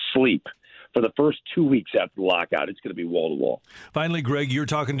people sleep for the first 2 weeks after the lockout. It's going to be wall-to-wall. Finally, Greg, you're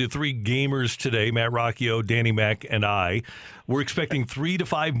talking to 3 gamers today, Matt Rocchio, Danny Mac, and I. We're expecting 3 to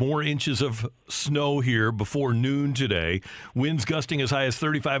 5 more inches of snow here before noon today. Winds gusting as high as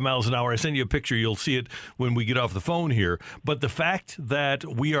 35 miles an hour. I sent you a picture. You'll see it when we get off the phone here. But the fact that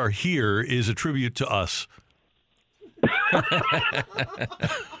we are here is a tribute to us.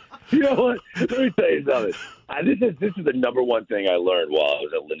 You know what? Let me tell you something. This is the number one thing I learned while I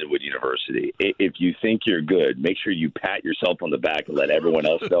was at Lindenwood University. If you think you're good, make sure you pat yourself on the back and let everyone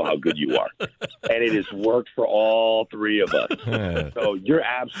else know how good you are. And it has worked for all 3 of us. So you're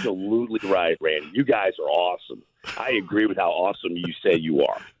absolutely right, Randy. You guys are awesome. I agree with how awesome you say you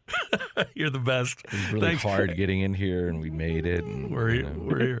are. You're the best. It was really hard getting in here, and we made it. And, we're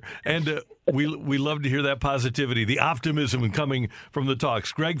here. And we love to hear that positivity, the optimism coming from the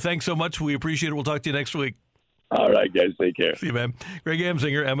talks. Greg, thanks so much. We appreciate it. We'll talk to you next week. All right, guys. Take care. See you, man. Greg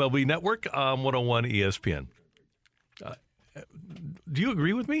Amsinger, MLB Network, 101 ESPN. Do you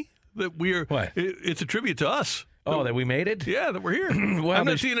agree with me that we are? What? It's a tribute to us. Oh, that we made it? Yeah, that we're here. Well, I'm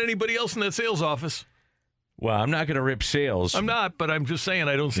not seeing anybody else in that sales office. Well, I'm not going to rip sales. I'm not, but I'm just saying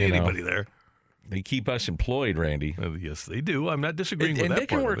I don't see anybody there. They keep us employed, Randy. Yes, they do. I'm not disagreeing with that. And they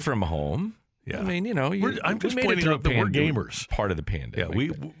can work from home. Yeah. I mean, I'm just pointing out that we're gamers. Part of the pandemic.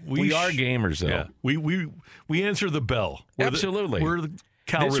 Yeah, we are gamers, though. Yeah. We answer the bell. Absolutely. We're the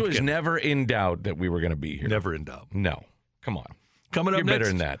Cal This Ripken. was never in doubt that we were going to be here. Never in doubt. No. Come on. Coming up You're next. better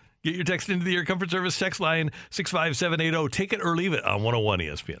than that. Get your text into the Air Comfort Service text line 65780. Take it or leave it on 101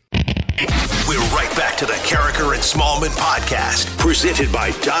 ESPN. We're right back to the Carricker and Smallman podcast, presented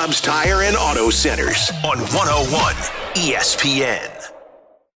by Dobbs Tire and Auto Centers on 101 ESPN.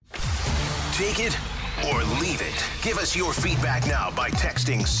 Take it or leave it. Give us your feedback now by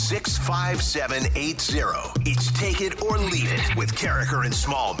texting 65780. It's Take It or Leave It with Carricker and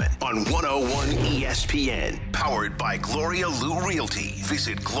Smallman on 101 ESPN. Powered by Gloria Lou Realty.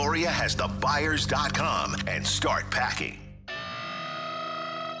 Visit GloriaHasTheBuyers.com and start packing.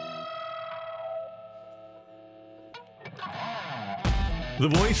 The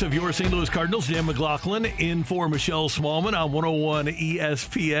voice of your St. Louis Cardinals, Dan McLaughlin, in for Michelle Smallman on 101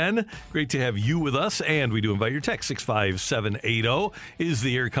 ESPN. Great to have you with us, and we do invite your text. 65780 is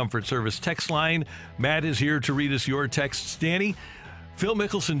the Air Comfort Service text line. Matt is here to read us your texts. Danny, Phil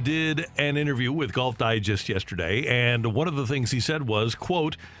Mickelson did an interview with Golf Digest yesterday, and one of the things he said was,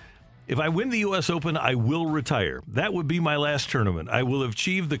 quote, "If I win the U.S. Open, I will retire. That would be my last tournament. I will have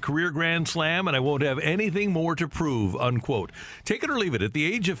achieved the career Grand Slam, and I won't have anything more to prove," unquote. Take it or leave it. At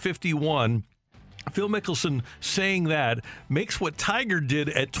the age of 51, Phil Mickelson saying that makes what Tiger did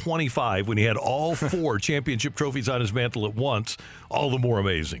at 25 when he had all 4 championship trophies on his mantle at once all the more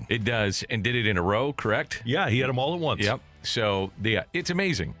amazing. It does, and did it in a row, correct? Yeah, he had them all at once. Yep. So, yeah, it's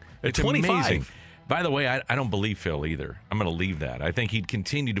amazing. At 25. Amazing. By the way, I don't believe Phil either. I'm going to leave that. I think he'd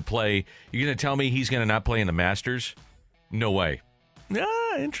continue to play. You're going to tell me he's going to not play in the Masters? No way.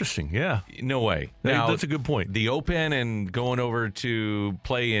 Ah, interesting. Yeah. No way. Now, that's a good point. The Open and going over to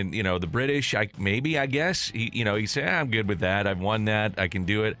play in, the British, I guess. He said, I'm good with that. I've won that. I can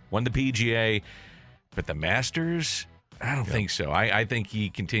do it. Won the PGA. But the Masters? I don't think so. I think he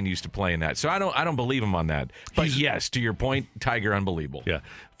continues to play in that. So I don't believe him on that. But yes, to your point, Tiger, unbelievable. Yeah.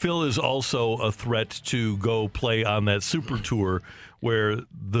 Phil is also a threat to go play on that Super Tour where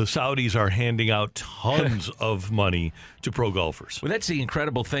the Saudis are handing out tons of money to pro golfers. Well, that's the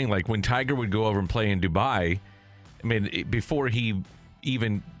incredible thing. Like when Tiger would go over and play in Dubai, I mean, before he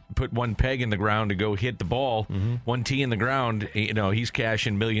even put one peg in the ground to go hit the ball, one tee in the ground, he's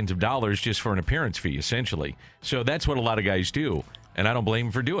cashing millions of dollars just for an appearance fee, essentially. So that's what a lot of guys do, and I don't blame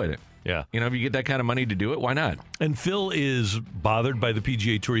him for doing it. Yeah. If you get that kind of money to do it, why not? And Phil is bothered by the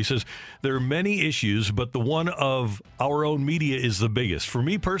PGA Tour. He says, there are many issues, but the one of our own media is the biggest. For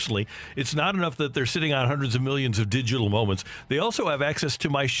me personally, it's not enough that they're sitting on hundreds of millions of digital moments. They also have access to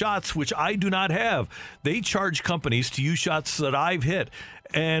my shots, which I do not have. They charge companies to use shots that I've hit.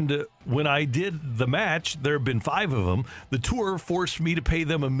 And when I did the match, there have been 5 of them, the tour forced me to pay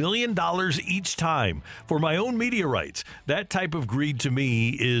them $1 million each time for my own media rights. That type of greed to me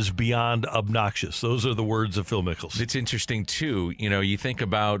is beyond obnoxious. Those are the words of Phil Mickelson. It's interesting, too. You think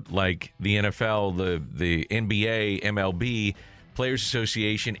about like the NFL, the NBA, MLB, Players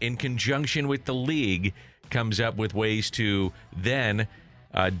Association, in conjunction with the league, comes up with ways to then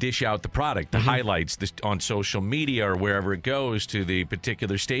dish out the product, the highlights on social media or wherever it goes to the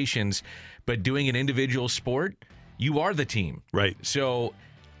particular stations. But doing an individual sport, you are the team. Right. So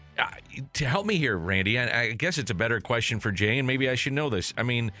to help me here, Randy, I guess it's a better question for Jay, and maybe I should know this. I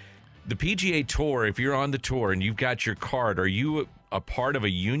mean, the PGA Tour, if you're on the tour and you've got your card, are you a part of a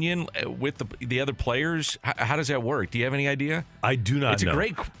union with the other players? How does that work? Do you have any idea? I do not know. It's a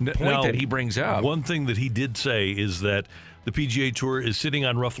great point that he brings up. One thing that he did say is that the PGA Tour is sitting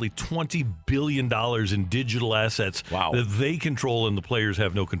on roughly $20 billion in digital assets that they control and the players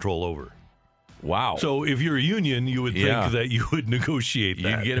have no control over. Wow. So if you're a union, you would think that you would negotiate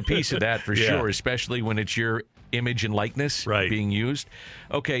that. You'd get a piece of that for sure, especially when it's your image and likeness being used.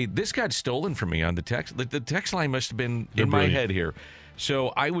 Okay, this got stolen from me on the text. The text line must have been my head here.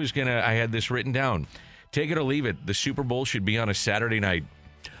 So I had this written down. Take it or leave it. The Super Bowl should be on a Saturday night.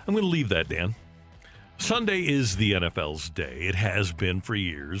 I'm going to leave that, Dan. Sunday is the NFL's day. It has been for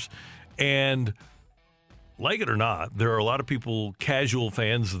years. And like it or not, there are a lot of people, casual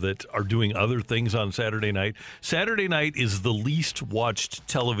fans, that are doing other things on Saturday night. Saturday night is the least watched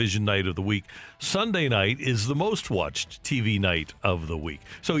television night of the week. Sunday night is the most watched TV night of the week.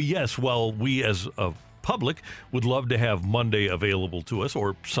 So yes, while we as a public would love to have Monday available to us,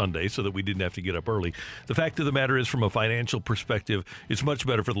 or Sunday, so that we didn't have to get up early, the fact of the matter is, from a financial perspective, it's much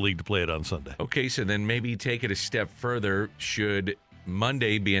better for the league to play it on Sunday. Okay, so then maybe take it a step further. Should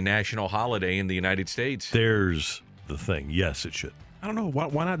Monday be a national holiday in the United States? There's the thing. Yes, it should. I don't know.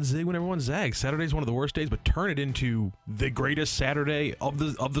 Why not zig when everyone zags? Saturday's one of the worst days, but turn it into the greatest Saturday of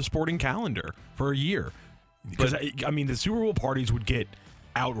the sporting calendar for a year. Because, I mean, the Super Bowl parties would get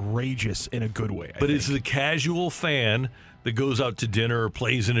outrageous in a good way. But it's the casual fan that goes out to dinner or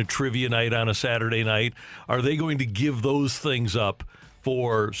plays in a trivia night on a Saturday night. Are they going to give those things up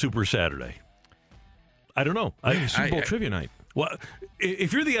for Super Saturday? I don't know. Super Bowl trivia night. Well,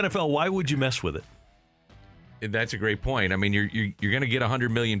 if you're the NFL, why would you mess with it? That's a great point. I mean, you're going to get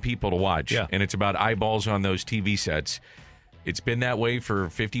 100 million people to watch, and it's about eyeballs on those TV sets. It's been that way for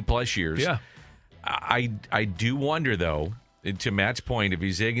 50-plus years. Yeah. I do wonder, though, to Matt's point, if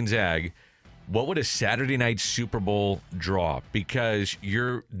you zig and zag, what would a Saturday night Super Bowl draw? Because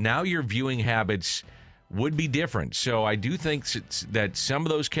your viewing habits would be different. So I do think that some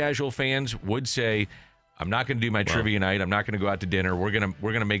of those casual fans would say, I'm not going to do my trivia night. I'm not going to go out to dinner. We're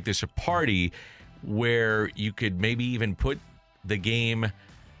gonna make this a party where you could maybe even put the game,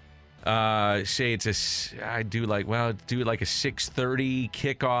 say do like a 6:30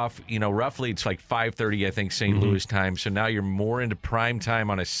 kickoff. Roughly it's like 5:30, I think, St. Louis time. So now you're more into prime time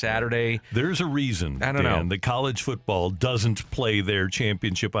on a Saturday. There's a reason, I don't know. that college football doesn't play their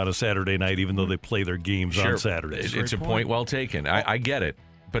championship on a Saturday night, even though they play their games on Saturdays. It's a point well taken. I get it.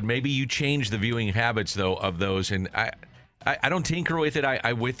 But maybe you change the viewing habits, though, of those. And I don't tinker with it.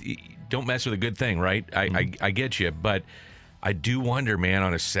 Don't mess with a good thing, right? I get you. But I do wonder, man,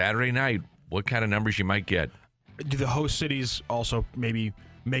 on a Saturday night, what kind of numbers you might get. Do the host cities also maybe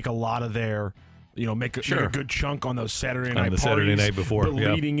make a lot of their, make a good chunk on those Saturday night parties? Saturday night before. But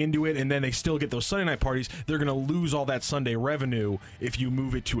leading into it, and then they still get those Sunday night parties. They're going to lose all that Sunday revenue if you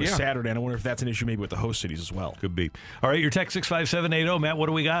move it to a Saturday. And I wonder if that's an issue maybe with the host cities as well. Could be. All right, your text 65780. Matt, what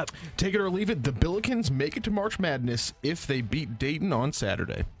do we got? Take it or leave it. The Billikens make it to March Madness if they beat Dayton on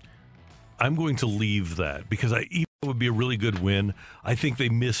Saturday. I'm going to leave that because even it would be a really good win. I think they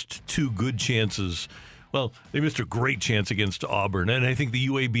missed two good chances. Well, they missed a great chance against Auburn, and I think the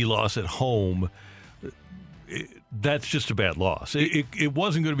UAB loss at home, that's just a bad loss. It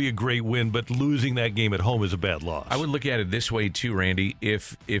wasn't going to be a great win, but losing that game at home is a bad loss. I would look at it this way too, Randy.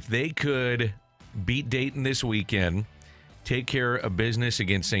 If they could beat Dayton this weekend, take care of business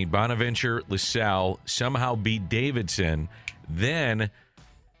against St. Bonaventure, LaSalle, somehow beat Davidson, then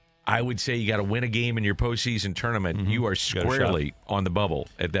I would say you got to win a game in your postseason tournament. You are squarely on the bubble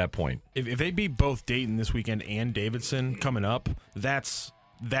at that point. If they beat both Dayton this weekend and Davidson coming up, that's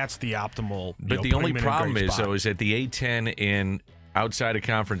the optimal. But the only problem is that the A-10 in outside of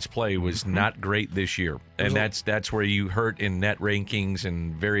conference play was not great this year, and that's where you hurt in net rankings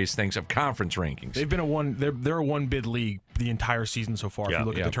and various things of conference rankings. They've been they're a one bid league the entire season so far. If you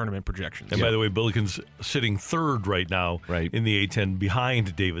look at the tournament projections. And by the way, Billikens sitting third right now in the A-10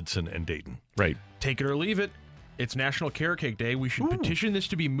 behind Davidson and Dayton. Right. Take it or leave it. It's National Carrot Cake Day. We should petition this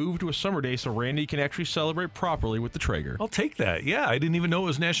to be moved to a summer day so Randy can actually celebrate properly with the Traeger. I'll take that. Yeah, I didn't even know it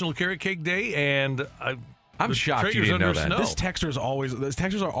was National Carrot Cake Day, and I'm shocked you didn't know that. These texters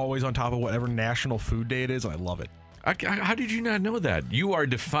are always on top of whatever National Food Day it is, and I love it. How did you not know that? You are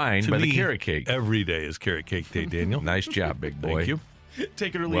defined by the carrot cake. Every day is Carrot Cake Day, Daniel. Nice job, big boy. Thank you.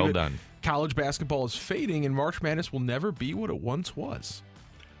 Take it or leave it. Well done. College basketball is fading, and March Madness will never be what it once was.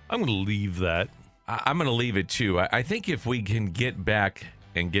 I'm going to leave that. I'm going to leave it, too. I think if we can get back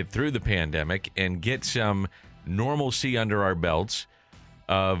and get through the pandemic and get some normalcy under our belts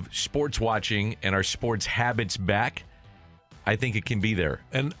of sports watching and our sports habits back, I think it can be there.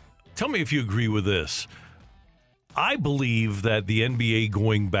 And tell me if you agree with this. I believe that the NBA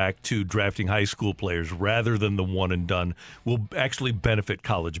going back to drafting high school players rather than the one and done will actually benefit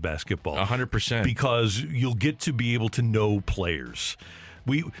college basketball. 100%. Because you'll get to be able to know players.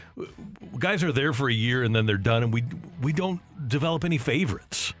 Guys are there for a year and then they're done, and we don't develop any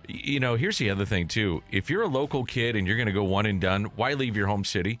favorites. Here's the other thing too. If you're a local kid and you're going to go one and done, why leave your home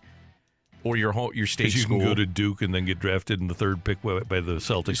city or your state school? You can go to Duke and then get drafted in the third pick by the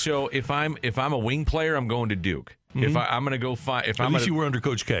Celtics. So if I'm a wing player, I'm going to Duke. If I'm going to go find, at least you were under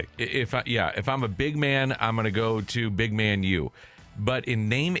Coach K. If I'm a big man, I'm going to go to Big Man U. But in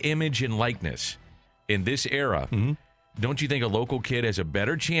name, image, and likeness, in this era. Don't you think a local kid has a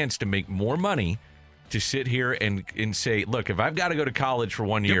better chance to make more money to sit here and say, look, if I've got to go to college for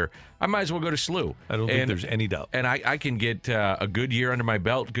 1 year, I might as well go to SLU. I don't think there's any doubt. And I can get a good year under my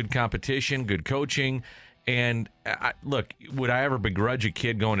belt, good competition, good coaching. And look, would I ever begrudge a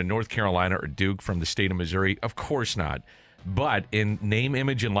kid going to North Carolina or Duke from the state of Missouri? Of course not. But in name,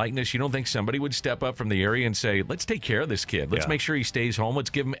 image, and likeness, you don't think somebody would step up from the area and say, let's take care of this kid. Let's make sure he stays home.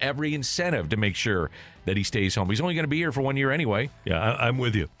 Let's give him every incentive to make sure that he stays home. He's only going to be here for 1 year anyway. Yeah, I'm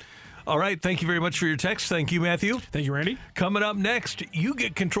with you. All right, thank you very much for your text. Thank you, Matthew. Thank you, Randy. Coming up next, you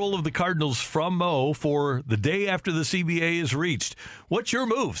get control of the Cardinals from Mo for the day after the CBA is reached. What's your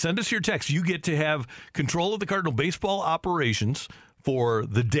move? Send us your text. You get to have control of the Cardinal baseball operations for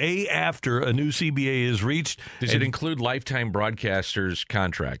the day after a new CBA is reached. Does it include lifetime broadcasters'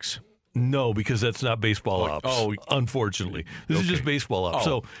 contracts? No, because that's not baseball ops. Oh, unfortunately. This is just baseball ops.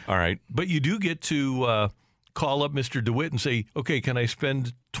 So, all right. But you do get to call up Mr. DeWitt and say, okay, can I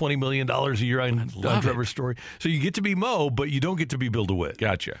spend $20 million a year on Trevor Story? So you get to be Mo, but you don't get to be Bill DeWitt.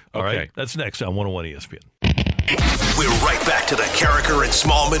 Gotcha. All right. That's next on 101 ESPN. We're right back to the Carricker and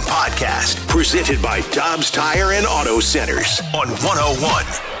Smallman podcast, presented by Dobbs Tire and Auto Centers on 101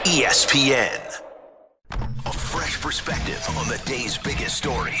 ESPN. A fresh perspective on the day's biggest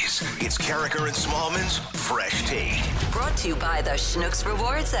stories. It's Carricker and Smallman's Fresh Take. Brought to you by the Schnucks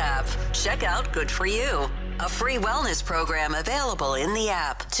Rewards app. Check out Good For You, a free wellness program available in the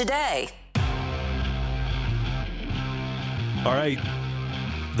app today. All right.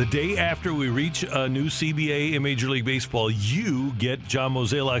 The day after we reach a new CBA in Major League Baseball, you get John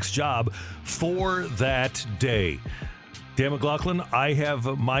Mozeliak's job for that day. Dan McLaughlin, I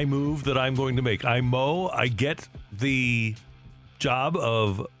have my move that I'm going to make. I'm Mo. I get the job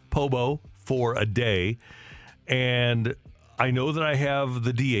of Pobo for a day, and I know that I have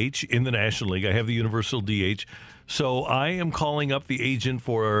the DH in the National League. I have the universal DH. So I am calling up the agent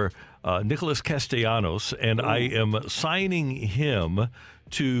for Nicholas Castellanos, and I am signing him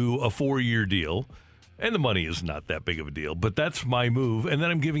to a 4-year deal. And the money is not that big of a deal, but that's my move. And then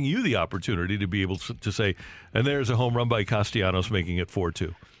I'm giving you the opportunity to be able to say, and there's a home run by Castellanos, making it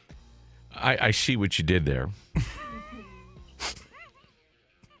 4-2. I see what you did there.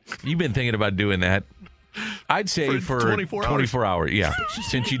 You've been thinking about doing that. I'd say for 24 hours. Yeah,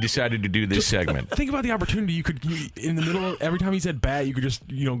 since you decided to do this segment. Think about the opportunity. You could, in the middle, every time he said bat, you could just,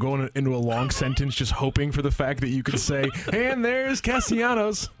 go into a long sentence, just hoping for the fact that you could say, and there's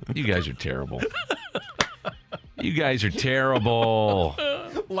Castellanos. You guys are terrible. You guys are terrible.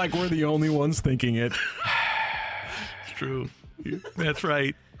 Like we're the only ones thinking it. It's true. That's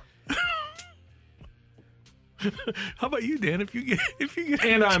right. How about you, Dan? If you get,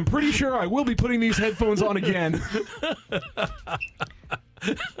 and I'm pretty sure I will be putting these headphones on again.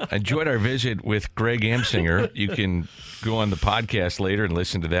 Enjoyed our visit with Greg Amsinger. You can go on the podcast later and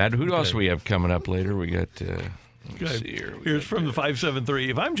listen to that. Who else do we have coming up later? We got. Let's see here. Here's from the 573.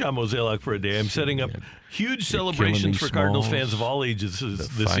 If I'm John Mozeliak for a day, I'm setting up huge celebrations for Cardinals fans of all ages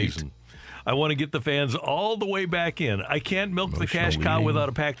this season. I want to get the fans all the way back in. I can't milk the cash cow without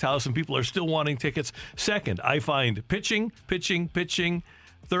a packed house, and people are still wanting tickets. Second, I find pitching.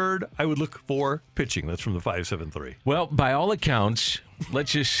 Third, I would look for pitching. That's from the 573. Well, by all accounts,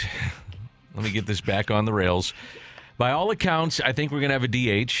 let me get this back on the rails. By all accounts, I think we're going to have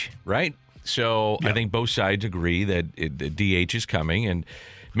a DH, right? So I think both sides agree that the DH is coming and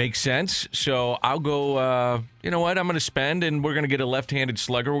makes sense. So I'll go, you know what, I'm going to spend, and we're going to get a left-handed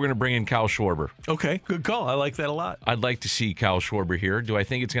slugger. We're going to bring in Kyle Schwarber. Okay, good call. I like that a lot. I'd like to see Kyle Schwarber here. Do I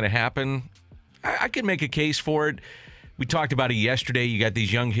think it's going to happen? I can make a case for it. We talked about it yesterday. You got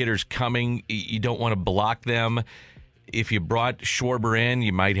these young hitters coming. You don't want to block them. If you brought Schwarber in,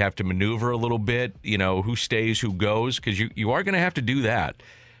 you might have to maneuver a little bit, who stays, who goes, because you are going to have to do that.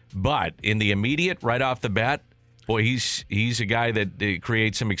 But in the immediate, right off the bat, boy, he's a guy that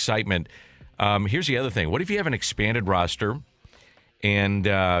creates some excitement. Here's the other thing. What if you have an expanded roster? And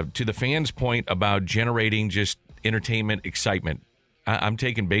to the fans' point about generating just entertainment, excitement, I'm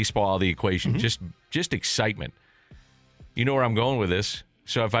taking baseball out of the equation. Just excitement. You know where I'm going with this.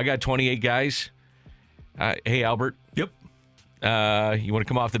 So if I got 28 guys, hey, Albert. Yep. You want to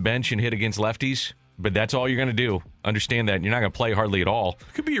come off the bench and hit against lefties? But that's all you're going to do. Understand that. You're not going to play hardly at all.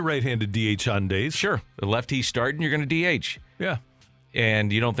 Could be a right-handed DH on days. Sure. The lefty's starting, you're going to DH. Yeah.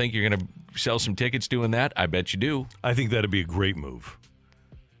 And you don't think you're going to sell some tickets doing that? I bet you do. I think that'd be a great move.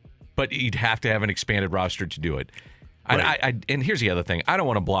 But you'd have to have an expanded roster to do it. Right. And here's the other thing. I don't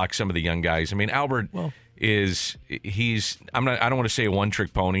want to block some of the young guys. I mean, Albert I don't want to say a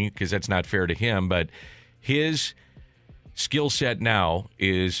one-trick pony because that's not fair to him, but his skill set now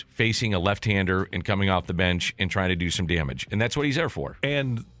is facing a left-hander and coming off the bench and trying to do some damage. And that's what he's there for.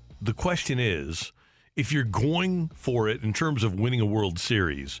 And the question is, if you're going for it in terms of winning a World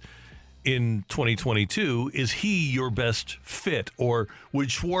Series in 2022, is he your best fit, or would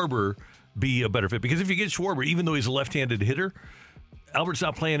Schwarber be a better fit? Because if you get Schwarber, even though he's a left-handed hitter, Albert's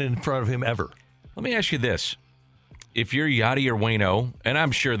not playing in front of him ever. Let me ask you this. If you're Yachty or Waino, and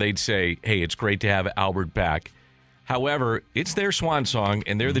I'm sure they'd say, hey, it's great to have Albert back. However, it's their swan song,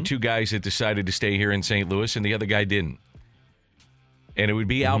 and they're the two guys that decided to stay here in St. Louis, and the other guy didn't. And it would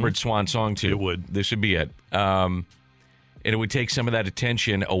be Albert's swan song, too. It would. This would be it. And it would take some of that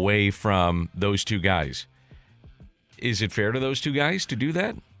attention away from those two guys. Is it fair to those two guys to do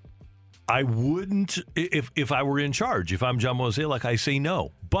that? I wouldn't if I were in charge. If I'm John Mozeliak, I say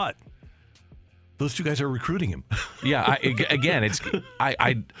no. But those two guys are recruiting him. Yeah,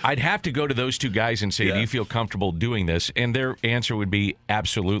 I'd have to go to those two guys and say, do you feel comfortable doing this? And their answer would be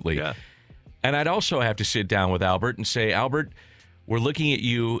absolutely. Yeah. And I'd also have to sit down with Albert and say, Albert, we're looking at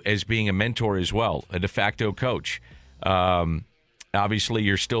you as being a mentor as well, a de facto coach. Obviously,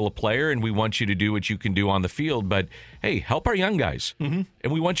 you're still a player, and we want you to do what you can do on the field. But, hey, help our young guys. Mm-hmm.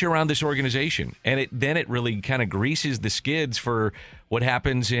 And we want you around this organization. And then it really kind of greases the skids for what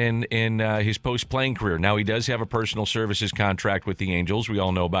happens in his post-playing career. Now, he does have a personal services contract with the Angels. We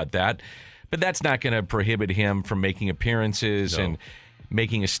all know about that. But that's not going to prohibit him from making appearances and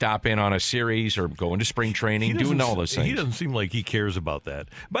making a stop in on a series or going to spring training, doing all those things. He doesn't seem like he cares about that.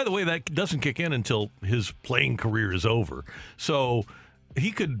 By the way, that doesn't kick in until his playing career is over. So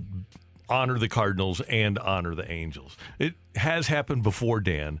he could honor the Cardinals and honor the Angels. It has happened before,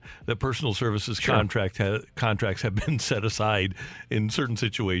 Dan, that personal services contracts have been set aside in certain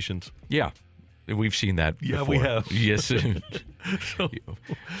situations. Yeah. We've seen that before. We have. Yes.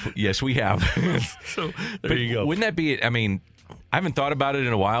 Yes, we have. So there you go. Wouldn't that be it? I mean, I haven't thought about it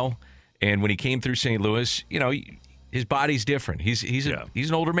in a while, and when he came through St. Louis, his body's different. He's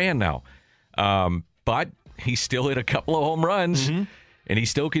an older man now, but he still hit a couple of home runs, and he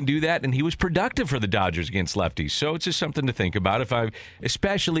still can do that. And he was productive for the Dodgers against lefties, so it's just something to think about.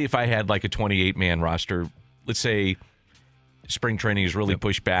 Especially if I had like a 28-man roster, let's say spring training is really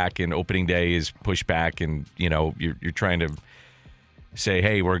pushed back, and opening day is pushed back, and you're trying to say,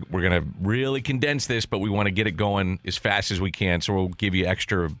 hey, we're going to really condense this, but we want to get it going as fast as we can. So we'll give you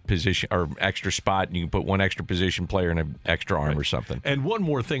extra position or extra spot, and you can put one extra position player in an extra arm or something. And one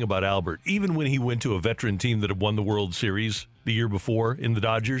more thing about Albert, even when he went to a veteran team that had won the World Series the year before in the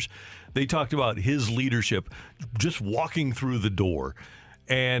Dodgers, they talked about his leadership just walking through the door.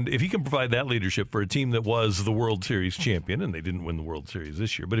 And if he can provide that leadership for a team that was the World Series champion, and they didn't win the World Series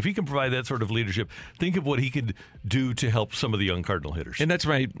this year, but if he can provide that sort of leadership, think of what he could do to help some of the young Cardinal hitters. And that's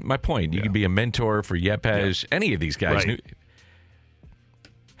my point. You could be a mentor for Yepes, any of these guys. Right.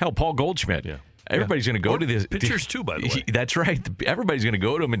 Hell, Paul Goldschmidt. Yeah. Everybody's going to go to this. Pitchers, too, by the way. That's right. Everybody's going to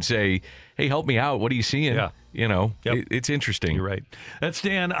go to him and say, hey, help me out. What are you seeing? Yeah. It's interesting. You're right. That's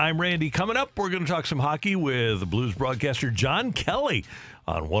Dan. I'm Randy. Coming up, we're going to talk some hockey with the Blues broadcaster John Kelly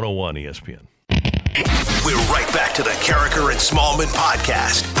on 101 ESPN. We're right back to the Carricker and Smallman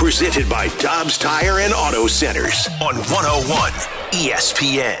podcast, presented by Dobbs Tire and Auto Centers on 101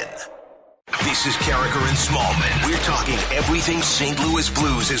 ESPN. This is Carricker and Smallman. We're talking everything St. Louis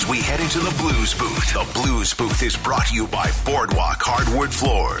Blues as we head into the Blues Booth. The Blues Booth is brought to you by Boardwalk Hardwood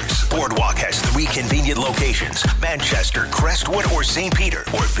Floors. Boardwalk has 3 convenient locations: Manchester, Crestwood, or St. Peter.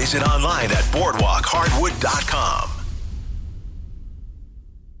 Or visit online at boardwalkhardwood.com.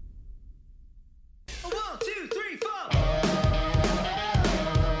 1, 2, 3, 4.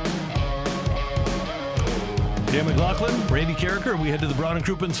 Dan McLaughlin, Randy Carricker, and we head to the Brown and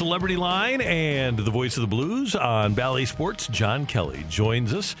Crouppen Celebrity Line, and the voice of the Blues on Bally Sports, John Kelly,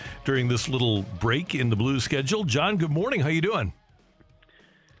 joins us during this little break in the Blues schedule. John, good morning. How you doing?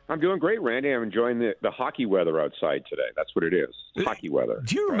 I'm doing great, Randy. I'm enjoying the hockey weather outside today. That's what it is. Hockey weather.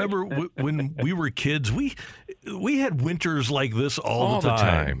 Do you remember when we were kids, we had winters like this all the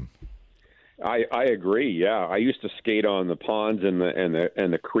time. I agree. Yeah, I used to skate on the ponds and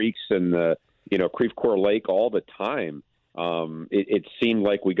the creeks and the Creve Coeur Lake all the time. It seemed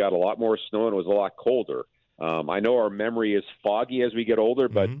like we got a lot more snow and it was a lot colder. I know our memory is foggy as we get older,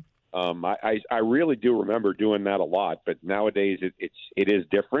 but I really do remember doing that a lot. But nowadays it is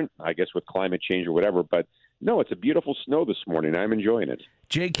different, I guess, with climate change or whatever. But no, it's a beautiful snow this morning. I'm enjoying it.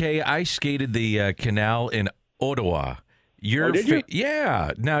 JK, I skated the canal in Ottawa. Did you?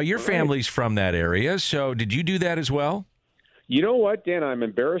 Yeah. Now, your family's from that area, so did you do that as well? You know what, Dan? I'm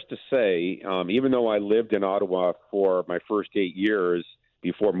embarrassed to say, even though I lived in Ottawa for my first 8 years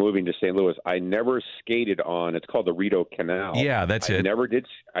before moving to St. Louis, I never skated on. It's called the Rideau Canal. Yeah, that's it. I never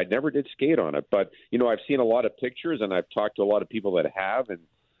did skate on it, but I've seen a lot of pictures and I've talked to a lot of people that have, and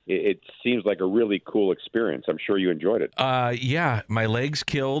it seems like a really cool experience. I'm sure you enjoyed it. Yeah, my legs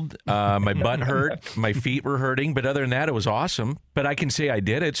killed, my butt hurt, my feet were hurting, but other than that, it was awesome. But I can say I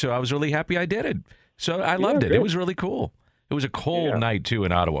did it, so I was really happy I did it. So I loved it. Good. It was really cool. It was a cold night too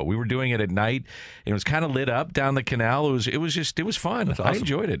in Ottawa. We were doing it at night. It was kind of lit up down the canal. It was fun. Awesome. I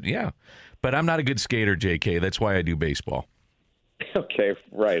enjoyed it. Yeah, but I'm not a good skater, JK. That's why I do baseball. Okay,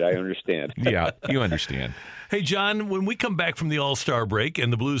 right. I understand. Yeah, you understand. Hey, John, when we come back from the All-Star break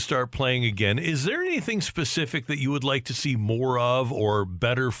and the Blues start playing again, is there anything specific that you would like to see more of or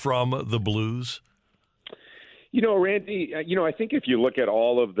better from the Blues? Randy, I think if you look at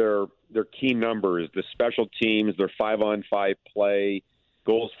all of their key numbers, the special teams, their 5-on-5 play,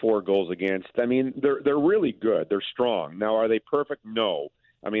 goals for, goals against, I mean, they're really good. They're strong. Now, are they perfect? No.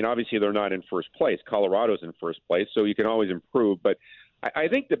 I mean, obviously they're not in first place. Colorado's in first place, so you can always improve. But I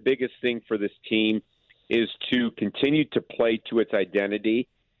think the biggest thing for this team is to continue to play to its identity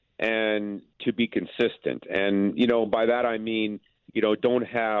and to be consistent. And, by that I mean, don't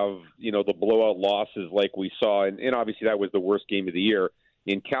have, the blowout losses like we saw. And obviously that was the worst game of the year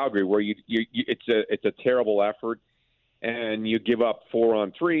in Calgary, where it's a terrible effort. And you give up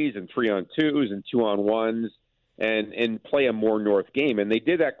 4-on-3s and 3-on-2s and 2-on-1s and play a more North game. And they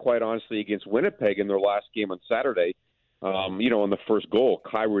did that, quite honestly, against Winnipeg in their last game on Saturday. On the first goal,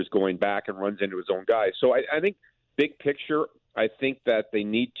 Kyrou is going back and runs into his own guy. So I think big picture, I think that they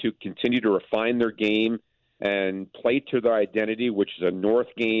need to continue to refine their game and play to their identity, which is a North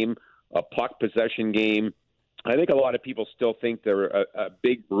game, a puck possession game. I think a lot of people still think they're a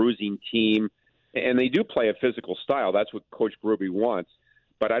big bruising team, and they do play a physical style. That's what Coach Berube wants.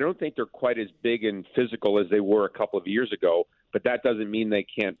 But I don't think they're quite as big and physical as they were a couple of years ago. But that doesn't mean they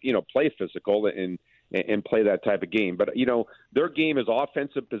can't, play physical and play that type of game. But, their game is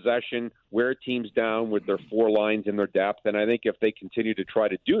offensive possession, wear teams down with their four lines and their depth. And I think if they continue to try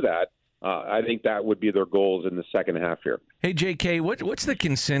to do that, I think that would be their goals in the second half here. Hey, JK, what's the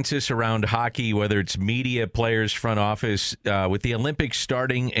consensus around hockey, whether it's media, players, front office, with the Olympics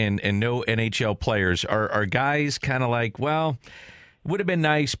starting and no NHL players? Are guys kind of like, well, it would have been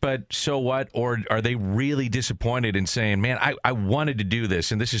nice, but so what? Or are they really disappointed in saying, man, I wanted to do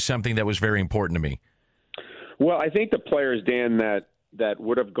this, and this is something that was very important to me? Well, I think the players, Dan, that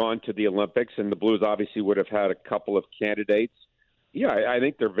would have gone to the Olympics, and the Blues obviously would have had a couple of candidates. Yeah, I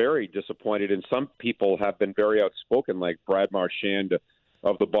think they're very disappointed, and some people have been very outspoken, like Brad Marchand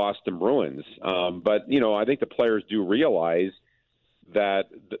of the Boston Bruins. But, I think the players do realize that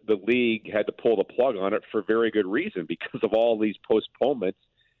the league had to pull the plug on it for very good reason because of all these postponements,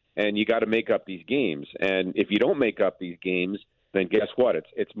 and you got to make up these games. And if you don't make up these games, then guess what?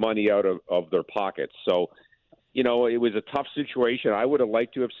 It's money out of their pockets. So, it was a tough situation. I would have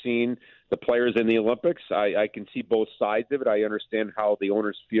liked to have seen the players in the Olympics. I can see both sides of it. I understand how the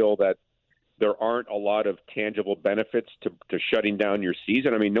owners feel that there aren't a lot of tangible benefits to shutting down your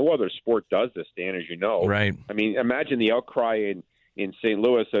season. I mean, no other sport does this, Dan, as you know. Right. I mean, imagine the outcry in St.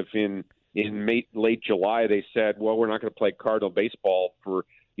 Louis if in late July they said, well, we're not going to play Cardinal baseball for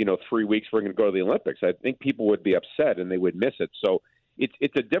 3 weeks. We're going to go to the Olympics. I think people would be upset and they would miss it. So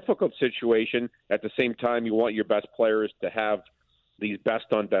it's a difficult situation. At the same time, you want your best players to have these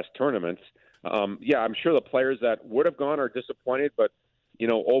best-on-best tournaments. I'm sure the players that would have gone are disappointed, but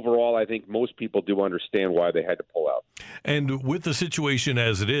overall, I think most people do understand why they had to pull out. And with the situation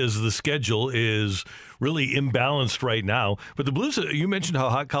as it is, the schedule is really imbalanced right now. But the Blues, you mentioned how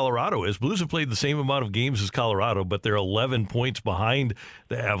hot Colorado is. Blues have played the same amount of games as Colorado, but they're 11 points behind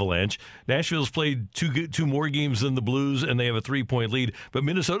the Avalanche. Nashville's played two more games than the Blues, and they have a 3-point lead. But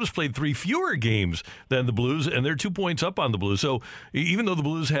Minnesota's played 3 fewer games than the Blues, and they're 2 points up on the Blues. So even though the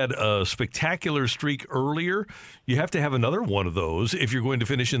Blues had a spectacular streak earlier, you have to have another one of those if you're going to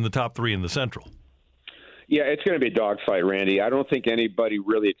finish in the top 3 in the Central. Yeah, it's going to be a dogfight, Randy. I don't think anybody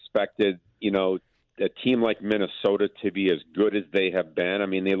really expected, a team like Minnesota to be as good as they have been. I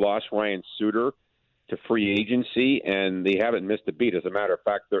mean, they lost Ryan Suter to free agency, and they haven't missed a beat. As a matter of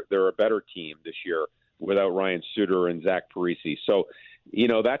fact, they're a better team this year without Ryan Suter and Zach Parise. So,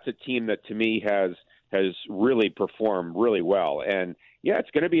 that's a team that to me has really performed really well. And yeah, it's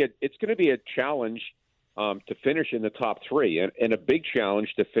going to be a challenge to finish in the top 3, and a big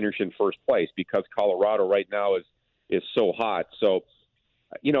challenge to finish in first place because Colorado right now is so hot. So,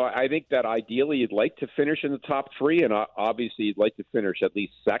 I think that ideally you'd like to finish in the top 3, and obviously you'd like to finish at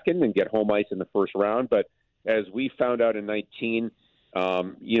least second and get home ice in the first round. But as we found out in 19,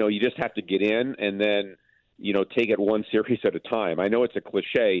 you just have to get in and then, take it one series at a time. I know it's a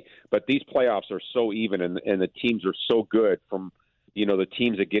cliche, but these playoffs are so even, and the teams are so good from – the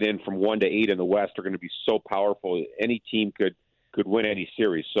teams that get in from 1 to 8 in the West are going to be so powerful. Any team could win any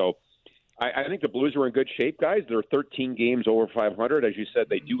series. So I think the Blues are in good shape, guys. They're 13 games over 500. As you said,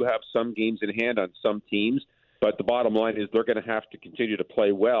 they do have some games in hand on some teams. But the bottom line is they're going to have to continue to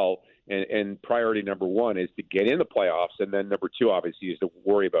play well. And priority number 1 is to get in the playoffs. And then number 2, obviously, is to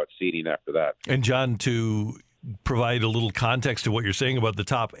worry about seeding after that. And, John, to provide a little context to what you're saying about the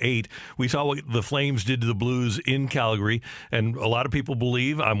top 8. We saw what the Flames did to the Blues in Calgary, and a lot of people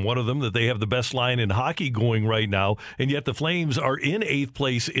believe, I'm one of them, that they have the best line in hockey going right now, and yet the Flames are in 8th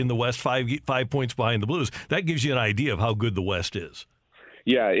place in the West, 5 points behind the Blues. That gives you an idea of how good the West is.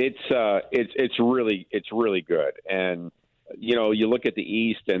 Yeah, it's really good. And you look at the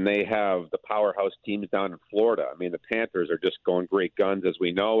East, and they have the powerhouse teams down in Florida. I mean, the Panthers are just going great guns, as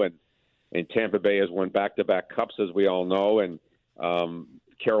we know, and Tampa Bay has won back-to-back cups, as we all know, and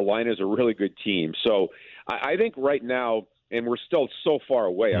Carolina's a really good team. So I think right now, and we're still so far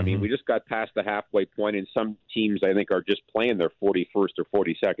away. I mean, we just got past the halfway point, and some teams, I think, are just playing their 41st or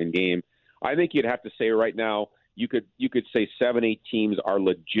 42nd game. I think you'd have to say right now, you could say 7-8 teams are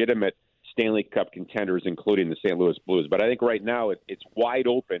legitimate Stanley Cup contenders, including the St. Louis Blues. But I think right now it's wide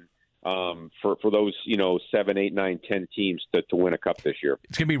open for those 7, 8, 9, 10 teams to win a cup this year.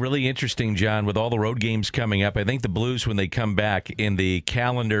 It's going to be really interesting, John, with all the road games coming up. I think the Blues, when they come back in the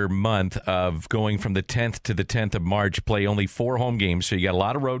calendar month of going from the 10th to the 10th of March, play only 4 home games. So you got a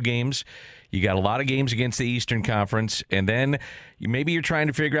lot of road games. You got a lot of games against the Eastern Conference, and then maybe you're trying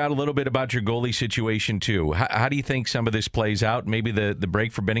to figure out a little bit about your goalie situation too. How do you think some of this plays out? Maybe the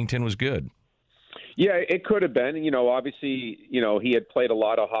break for Binnington was good. Yeah, it could have been. Obviously, he had played a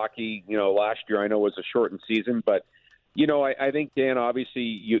lot of hockey, last year. I know it was a shortened season, but, I think, Dan, obviously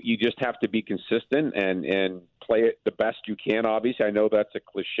you just have to be consistent and play it the best you can, obviously. I know that's a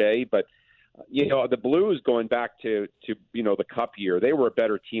cliche, but, the Blues going back to the Cup year, they were a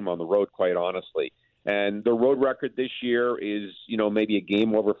better team on the road, quite honestly. And the road record this year is, maybe a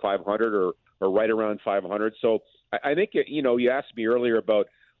game over 500 or right around 500. So I think, you asked me earlier about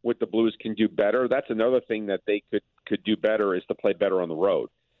what the Blues can do better. That's another thing that they could do better, is to play better on the road.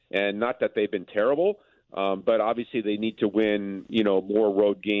 And not that they've been terrible, but obviously they need to win, more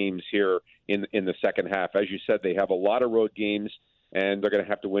road games here in the second half. As you said, they have a lot of road games, and they're going to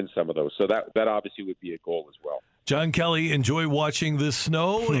have to win some of those. So that obviously would be a goal as well. John Kelly, enjoy watching this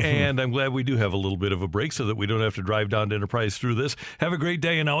snow, and I'm glad we do have a little bit of a break so that we don't have to drive down to Enterprise through this. Have a great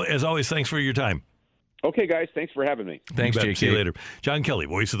day, and as always, thanks for your time. Okay, guys, thanks for having me. Thanks, Jake. See you later. John Kelly,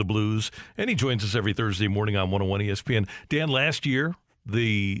 voice of the Blues, and he joins us every Thursday morning on 101 ESPN. Dan, last year,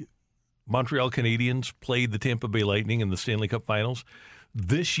 the Montreal Canadiens played the Tampa Bay Lightning in the Stanley Cup Finals.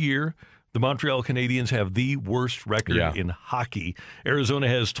 This year, the Montreal Canadiens have the worst record in hockey. Arizona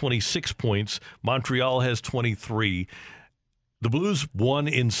has 26 points. Montreal has 23. The Blues won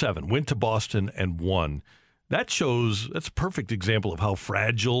in 7, went to Boston and won. That's a perfect example of how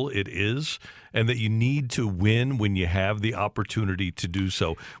fragile it is, and that you need to win when you have the opportunity to do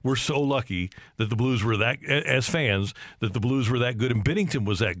so. We're so lucky that the Blues were as fans, that the Blues were that good, and Binnington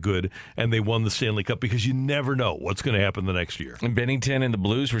was that good, and they won the Stanley Cup, because you never know what's going to happen the next year. And Binnington and the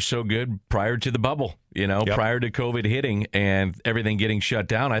Blues were so good prior to the bubble, prior to COVID hitting and everything getting shut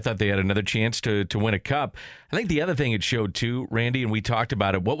down. I thought they had another chance to win a cup. I think the other thing it showed too, Randy, and we talked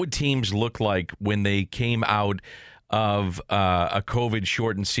about it, what would teams look like when they came out of a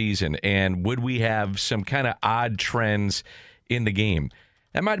COVID-shortened season, and would we have some kind of odd trends in the game?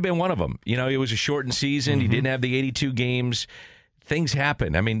 That might have been one of them. It was a shortened season. You didn't have the 82 games. Things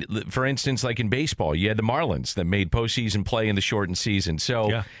happen. I mean, for instance, like in baseball, you had the Marlins that made postseason play in the shortened season.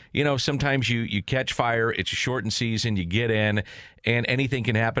 So, sometimes you catch fire. It's a shortened season. You get in, and anything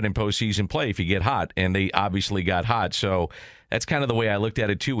can happen in postseason play if you get hot, and they obviously got hot. So that's kind of the way I looked at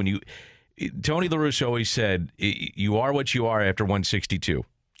it, too. Tony La Russa always said, you are what you are after 162,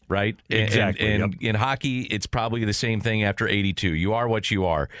 right? Exactly. And in hockey, it's probably the same thing after 82. You are what you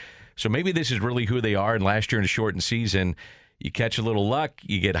are. So maybe this is really who they are. And last year in a shortened season, you catch a little luck,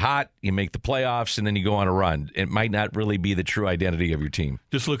 you get hot, you make the playoffs, and then you go on a run. It might not really be the true identity of your team.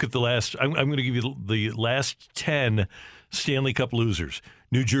 Just look at I'm going to give you the last 10 Stanley Cup losers.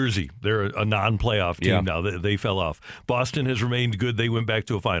 New Jersey, they're a non-playoff team now. They fell off. Boston has remained good. They went back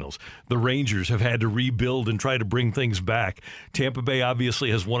to a finals. The Rangers have had to rebuild and try to bring things back. Tampa Bay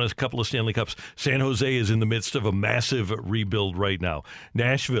obviously has won a couple of Stanley Cups. San Jose is in the midst of a massive rebuild right now.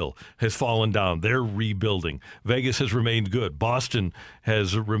 Nashville has fallen down. They're rebuilding. Vegas has remained good. Boston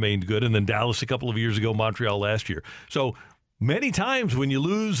has remained good. And then Dallas a couple of years ago, Montreal last year. So many times when you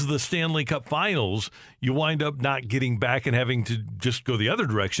lose the Stanley Cup Finals, you wind up not getting back and having to just go the other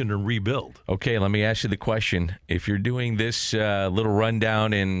direction and rebuild. Okay, let me ask you the question. If you're doing this little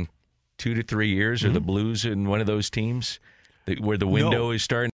rundown in 2 to 3 years, are the Blues in one of those teams where the window is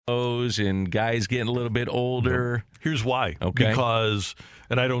starting to close and guys getting a little bit older? Here's why. Okay. Because,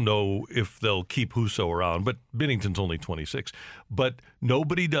 and I don't know if they'll keep Husso around, but Binnington's only 26. But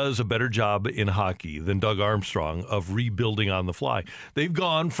nobody does a better job in hockey than Doug Armstrong of rebuilding on the fly. They've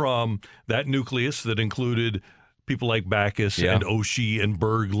gone from that nucleus that included people like Backes and Oshie and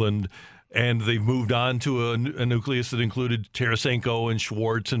Berglund, and they've moved on to a nucleus that included Tarasenko and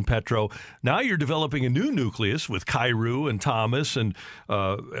Schwartz and Petro. Now you're developing a new nucleus with Kyrou and Thomas and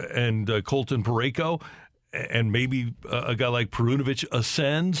Colton Parayko. and maybe a guy like Perunovic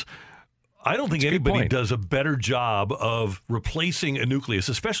ascends, I don't think That's a good anybody point. does a better job of replacing a nucleus,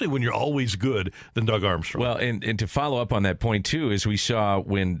 especially when you're always good, than Doug Armstrong. Well, and to follow up on that point, too, as we saw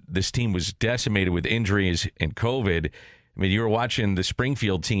when this team was decimated with injuries and COVID, I mean, you were watching the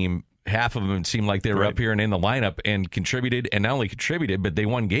Springfield team. Half of them seemed like they were up here and in the lineup and contributed, and not only contributed, but they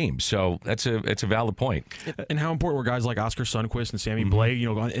won games. So that's a valid point. And how important were guys like Oscar Sundquist and Sammy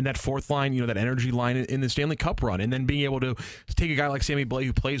Blais, in that fourth line, that energy line in the Stanley Cup run, and then being able to take a guy like Sammy Blais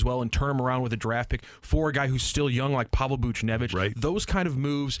who plays well and turn him around with a draft pick for a guy who's still young like Pavel Buchnevich. Right. Those kind of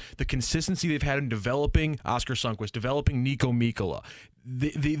moves, the consistency they've had in developing Oscar Sundquist, developing Nico Mikkola,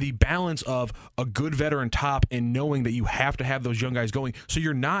 the balance of a good veteran top and knowing that you have to have those young guys going so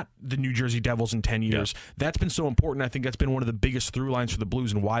you're not the New Jersey Devils in 10 years. Yeah. That's been so important. I think that's been one of the biggest through lines for the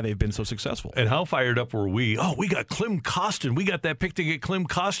Blues and why they've been so successful. And how fired up were we? Oh, we got Klim Kostin. We got that pick to get Klim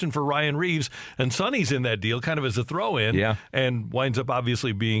Kostin for Ryan Reeves. And Sonny's in that deal kind of as a throw-in. Yeah. And winds up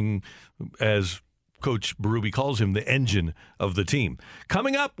obviously being, as Coach Berube calls him, the engine of the team.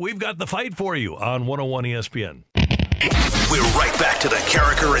 Coming up, we've got the fight for you on 101 ESPN. We're right back to the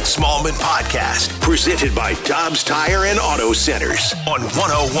Carricker and Smallman podcast, presented by Dobbs Tire and Auto Centers on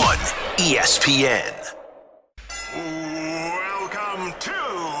 101 ESPN. Welcome to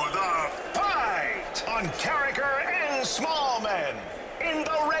the fight on Carricker and Smallman. In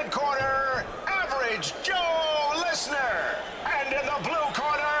the red corner, Average Joe Listener. And in the blue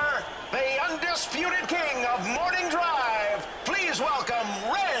corner, the undisputed king of morning drive. Please welcome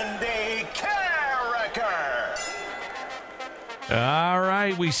Randy Carricker. All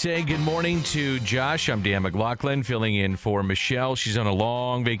right, we say good morning to Josh. I'm Dan McLaughlin, filling in for Michelle. She's on a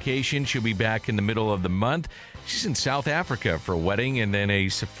long vacation. She'll be back in the middle of the month. She's in South Africa for a wedding and then a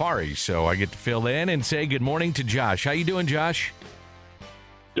safari, so I get to fill in and say good morning to Josh. How you doing, Josh?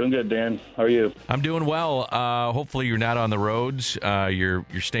 Doing good, Dan. How are you? I'm doing well. Hopefully you're not on the roads. You're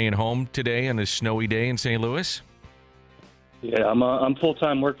staying home today on this snowy day in St. Louis? Yeah, I'm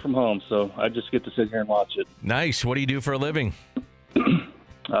full-time work from home, so I just get to sit here and watch it. Nice. What do you do for a living?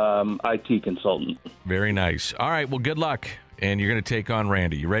 IT consultant. Very nice. All right, well, good luck. And you're going to take on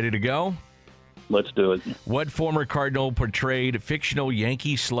Randy. You ready to go? Let's do it. What former Cardinal portrayed fictional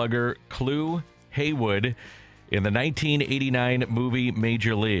Yankee slugger Clu Haywood in the 1989 movie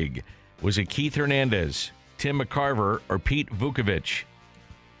Major League? Was it Keith Hernandez, Tim McCarver, or Pete Vukovich?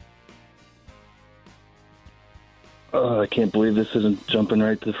 I can't believe this isn't jumping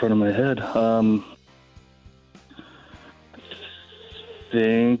right to the front of my head.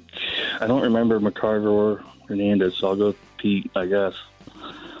 I don't remember McCarver or Hernandez, so I'll go with Pete, I guess.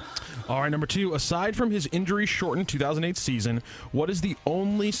 All right, number 2. Aside from his injury-shortened 2008 season, what is the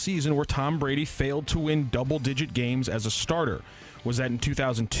only season where Tom Brady failed to win double-digit games as a starter? Was that in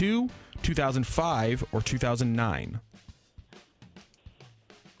 2002, 2005, or 2009?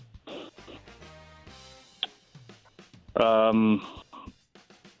 I'm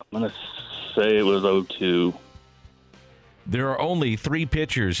going to say it was 2002. There are only 3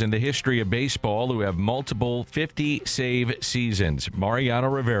 pitchers in the history of baseball who have multiple 50-save seasons. Mariano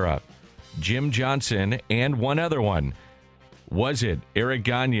Rivera, Jim Johnson, and one other one. Was it Eric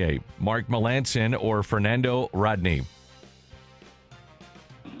Gagne, Mark Melancon, or Fernando Rodney?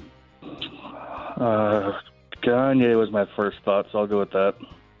 Gagne was my first thought, so I'll go with that.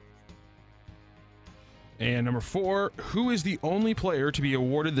 And number 4, who is the only player to be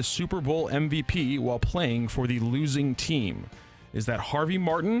awarded the Super Bowl MVP while playing for the losing team? Is that Harvey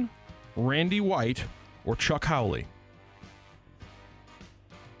Martin, Randy White, or Chuck Howley?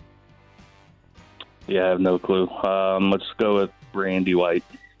 Yeah, I have no clue. Let's go with Randy White.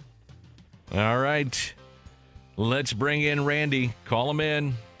 All right. Let's bring in Randy. Call him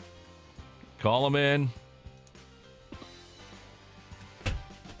in. Call him in.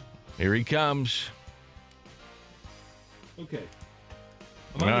 Here he comes. Okay.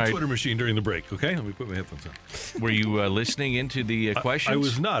 I'm on the Twitter machine during the break, okay? Let me put my headphones on. Were you listening into the questions? I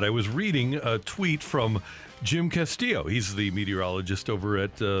was not. I was reading a tweet from Jim Castillo. He's the meteorologist over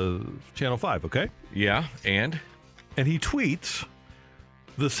at Channel 5, okay? Yeah, and he tweets,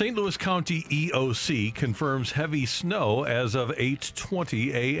 the St. Louis County EOC confirms heavy snow as of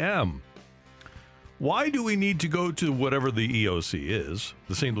 8:20 a.m. Why do we need to go to whatever the EOC is,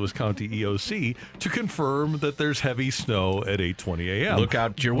 the St. Louis County EOC, to confirm that there's heavy snow at 8:20 a.m.? Look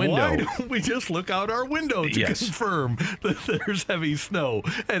out your window. Why don't we just look out our window to confirm that there's heavy snow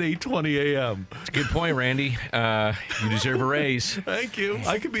at 8:20 a.m.? It's a good point, Randy. You deserve a raise. Thank you.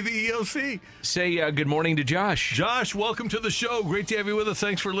 I could be the EOC. Say good morning to Josh. Josh, welcome to the show. Great to have you with us.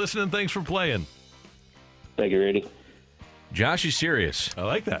 Thanks for listening. Thanks for playing. Thank you, Randy. Josh is serious. I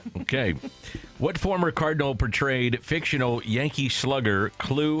like that. Okay. What former Cardinal portrayed fictional Yankee slugger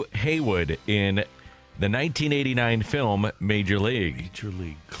Clu Haywood in the 1989 film Major League? Major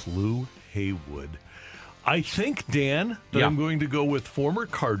League, Clu Haywood. I think, Dan, that Yeah. I'm going to go with former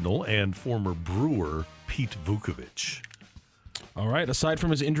Cardinal and former Brewer Pete Vukovich. All right. Aside from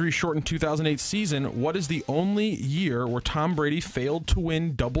his injury-shortened 2008 season, what is the only year where Tom Brady failed to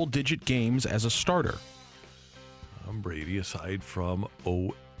win double-digit games as a starter? Tom Brady, aside from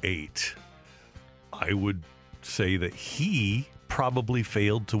 2008, I would say that he probably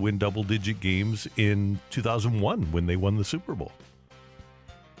failed to win double-digit games in 2001 when they won the Super Bowl.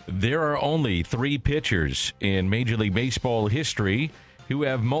 There are only 3 pitchers in Major League Baseball history who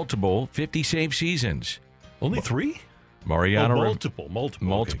have multiple 50-save seasons. Only 3? Mariano. Multiple.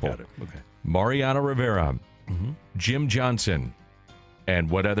 Multiple. Okay, got it. Okay. Mariano Rivera, Jim Johnson, and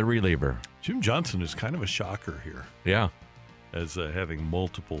what other reliever? Jim Johnson is kind of a shocker here. Yeah. As having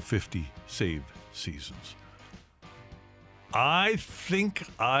multiple 50-save seasons. I think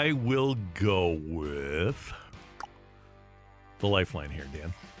I will go with the lifeline here,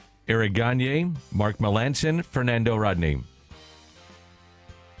 Dan. Eric Gagne, Mark Melancon, Fernando Rodney.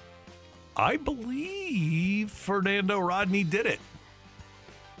 I believe Fernando Rodney did it.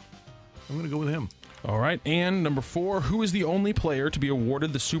 I'm going to go with him. All right. And number 4, who is the only player to be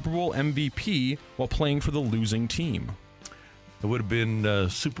awarded the Super Bowl MVP while playing for the losing team? It would have been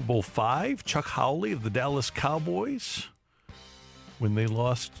Super Bowl V, Chuck Howley of the Dallas Cowboys, when they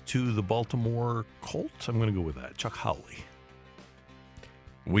lost to the Baltimore Colts. I'm going to go with that, Chuck Howley.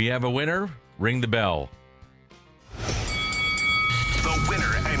 We have a winner. Ring the bell. The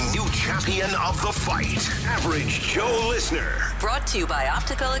winner and new champion of the fight, Average Joe Listener. Brought to you by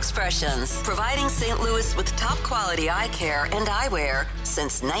Optical Expressions, providing St. Louis with top quality eye care and eyewear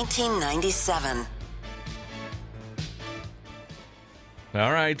since 1997.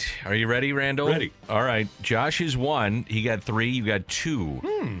 All right. Are you ready, Randall? Ready. All right. Josh is 1. He got 3. You got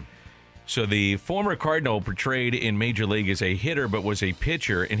 2. So the former Cardinal portrayed in Major League as a hitter but was a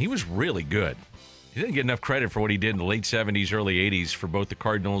pitcher, and he was really good. He didn't get enough credit for what he did in the late 70s, early 80s for both the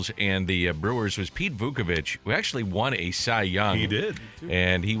Cardinals and the Brewers. Was Pete Vukovich, who actually won a Cy Young. He did.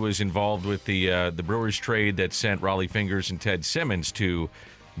 And he was involved with the Brewers trade that sent Raleigh Fingers and Ted Simmons to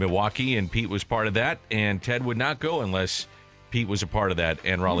Milwaukee, and Pete was part of that, and Ted would not go unless Pete was a part of that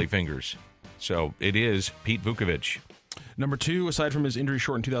and Raleigh Fingers. So it is Pete Vukovich. Number 2, aside from his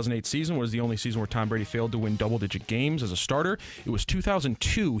injury-shortened 2008 season, was the only season where Tom Brady failed to win double-digit games as a starter. It was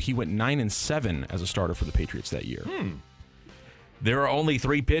 2002. He went 9-7 as a starter for the Patriots that year. There are only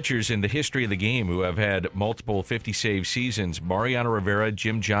 3 pitchers in the history of the game who have had multiple 50-save seasons. Mariano Rivera,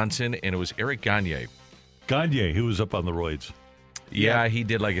 Jim Johnson, and it was Eric Gagne. Gagne, who was up on the roids. Yeah, he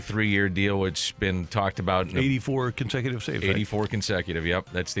did like a 3-year deal. It's been talked about. 84 consecutive saves. 84 consecutive, yep.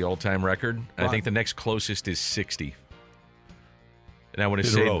 That's the all-time record. And I think the next closest is 60. And I want to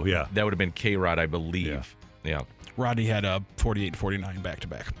say that would have been K-Rod, I believe. Yeah. Rodney had 48-49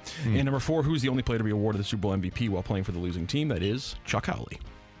 back-to-back. And number 4, who's the only player to be awarded the Super Bowl MVP while playing for the losing team? That is Chuck Howley.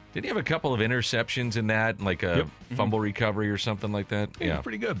 Did he have a couple of interceptions in that, like a fumble recovery or something like that? Yeah,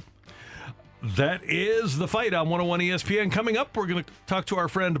 pretty good. That is the fight on 101 ESPN. Coming up, we're going to talk to our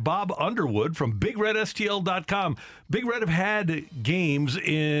friend Bob Underwood from BigRedSTL.com. Big Red have had games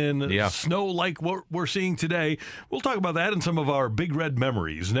in snow like what we're seeing today. We'll talk about that and some of our Big Red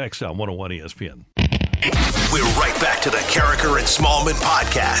memories next on 101 ESPN. We're right back to the Carricker and Smallman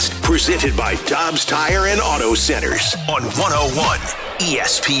podcast, presented by Dobbs Tire and Auto Centers on 101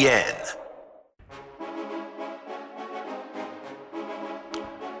 ESPN.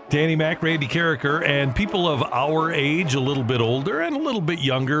 Danny Mac, Randy Carricker, and people of our age, a little bit older and a little bit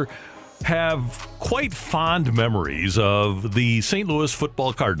younger, have quite fond memories of the St. Louis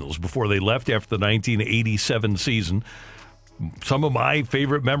Football Cardinals before they left after the 1987 season. Some of my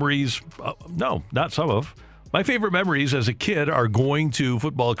favorite memories, my favorite memories as a kid are going to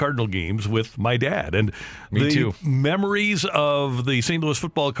football Cardinal games with my dad. And Me too. Memories of the St. Louis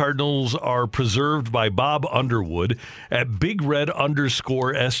Football Cardinals are preserved by Bob Underwood at BigRed_STL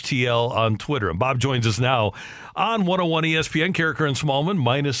on Twitter. And Bob joins us now on 101 ESPN, Carricker and Smallman,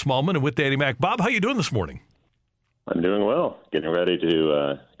 minus Smallman, and with Danny Mac. Bob, how you doing this morning? I'm doing well. Getting ready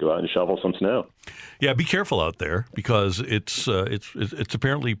to go out and shovel some snow. Yeah, be careful out there because it's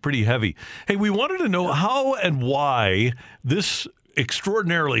apparently pretty heavy. Hey, we wanted to know how and why this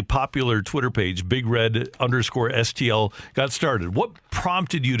extraordinarily popular Twitter page, BigRed_STL, got started. What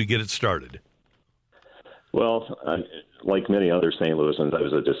prompted you to get it started? Well, like many other St. Louisans, I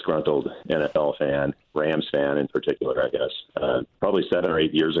was a disgruntled NFL fan, Rams fan in particular, I guess. Probably 7 or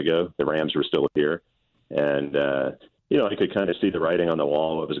 8 years ago, the Rams were still here. And I could kind of see the writing on the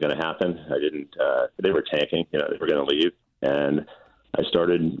wall, what was going to happen. They were tanking, they were going to leave. And I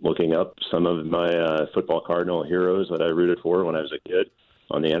started looking up some of my football Cardinal heroes that I rooted for when I was a kid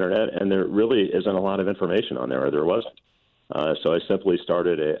on the internet, and there really isn't a lot of information on there, or there wasn't. So I simply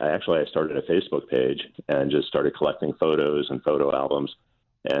started I started a Facebook page and just started collecting photos and photo albums,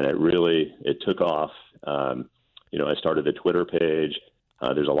 and it took off. I started the Twitter page.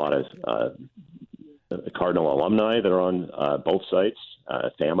 There's a lot of Cardinal alumni that are on both sites,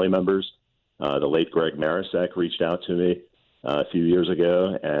 family members. The late Greg Marisek reached out to me a few years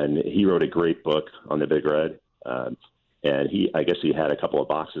ago, and he wrote a great book on the Big Red. And I guess he had a couple of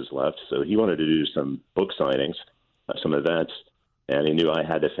boxes left, so he wanted to do some book signings, some events, and he knew I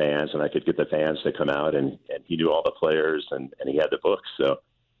had the fans, and I could get the fans to come out, and he knew all the players, and he had the books. So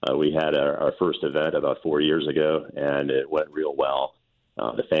we had our first event about 4 years ago, and it went real well.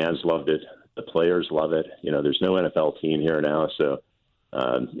 The fans loved it. The players love it. There's no NFL team here now, so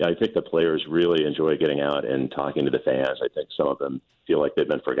I think the players really enjoy getting out and talking to the fans. I think some of them feel like they've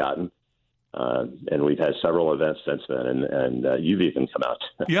been forgotten. And we've had several events since then, and you've even come out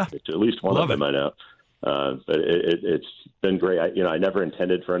to at least one of them, I know. But it's been great. I never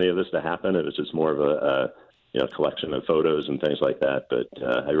intended for any of this to happen. It was just more of a collection of photos and things like that. But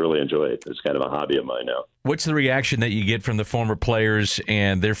I really enjoy it. It's kind of a hobby of mine now. What's the reaction that you get from the former players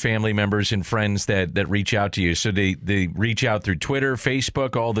and their family members and friends that reach out to you? So they reach out through Twitter,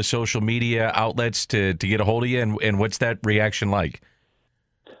 Facebook, all the social media outlets to get a hold of you, and what's that reaction like?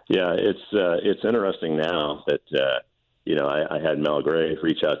 Yeah, it's interesting now that I had Mel Gray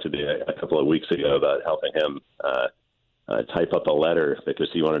reach out to me a couple of weeks ago about helping him type up a letter because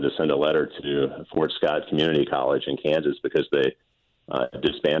he wanted to send a letter to Fort Scott Community College in Kansas because they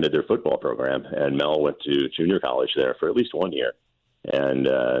disbanded their football program, and Mel went to junior college there for at least 1 year. And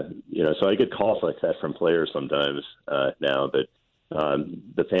so I get calls like that from players sometimes now, but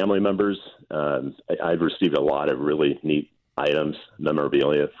the family members, I've received a lot of really neat items,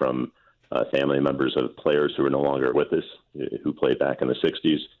 memorabilia from family members of players who are no longer with us, who played back in the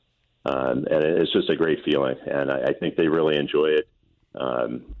 60s. And it's just a great feeling. And I think they really enjoy it.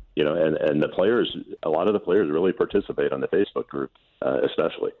 And the players, a lot of the players really participate on the Facebook group,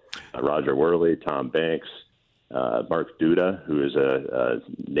 especially Roger Worley, Tom Banks, Mark Duda, who is a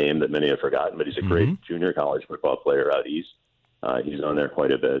name that many have forgotten, but he's a great junior college football player out east. He's on there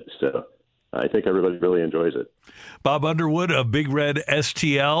quite a bit. So I think everybody really enjoys it. Bob Underwood of Big Red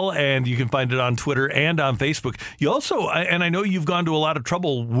STL, and you can find it on Twitter and on Facebook. You also, and I know you've gone to a lot of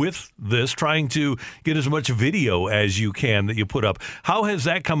trouble with this, trying to get as much video as you can that you put up. How has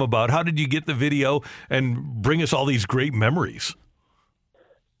that come about? How did you get the video and bring us all these great memories?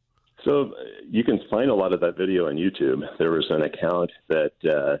 So you can find a lot of that video on YouTube. There was an account that,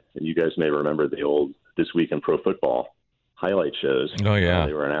 and you guys may remember the old This Week in Pro Football highlight shows. Oh, yeah.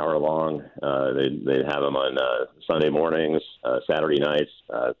 They were an hour long. They'd have them on Sunday mornings, Saturday nights,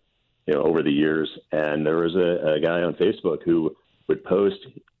 over the years. And there was a guy on Facebook who would post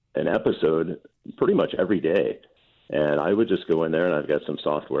an episode pretty much every day. And I would just go in there, and I've got some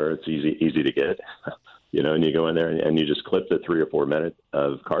software. It's easy to get, and you go in there and you just clip the 3 or 4 minutes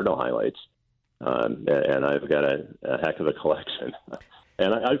of Cardinal highlights. And I've got a heck of a collection.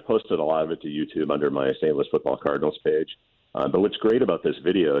 And I've posted a lot of it to YouTube under my St. Louis Football Cardinals page. But what's great about this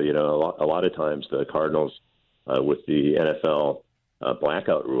video, a lot of times the Cardinals, with the NFL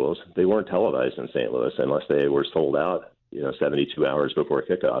blackout rules, they weren't televised in St. Louis unless they were sold out, 72 hours before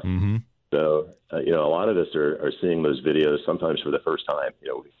kickoff. Mm-hmm. So, a lot of us are seeing those videos sometimes for the first time.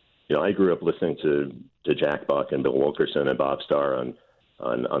 I grew up listening to Jack Buck and Bill Wilkerson and Bob Starr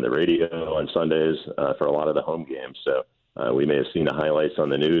on the radio on Sundays for a lot of the home games. So we may have seen the highlights on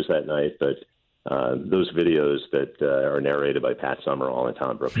the news that night, but those videos that are narrated by Pat Summerall and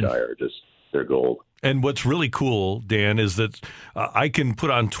Tom Brookshire are they're gold. And what's really cool, Dan, is that I can put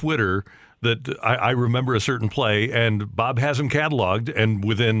on Twitter that I remember a certain play, and Bob has them cataloged, and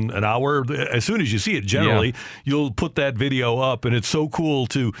within an hour, as soon as you see it, generally, you'll put that video up, and it's so cool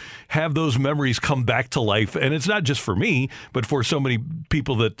to have those memories come back to life. And it's not just for me, but for so many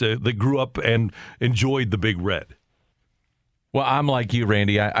people that grew up and enjoyed the Big Red. Well, I'm like you,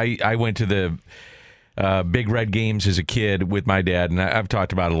 Randy. I went to the Big Red games as a kid with my dad, and I've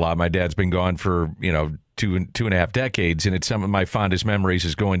talked about it a lot. My dad's been gone for, 2.5 decades, and it's some of my fondest memories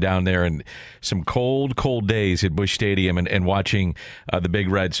is going down there and some cold days at Busch Stadium and watching the Big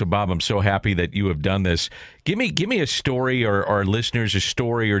Red. So, Bob, I'm so happy that you have done this. Give me a story, or our listeners a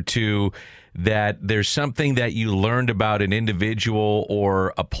story or two, that there's something that you learned about an individual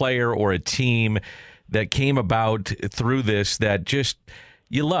or a player or a team that came about through this that just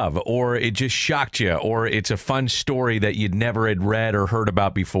you love, or it just shocked you, or it's a fun story that you'd never had read or heard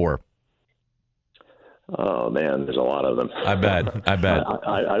about before? Oh man, there's a lot of them. I bet.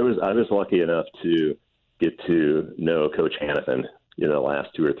 I was lucky enough to get to know Coach Hannafin, the last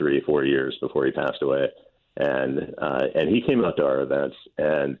 2 or 3 or 4 years before he passed away, and he came out to our events,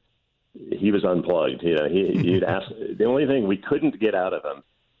 and he was unplugged. He'd ask. The only thing we couldn't get out of him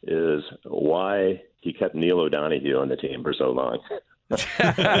is why he kept Neil O'Donoghue on the team for so long.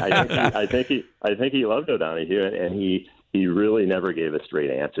 I think he loved O'Donoghue, and he really never gave a straight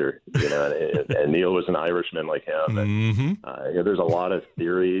answer. And Neil was an Irishman like him. And, there's a lot of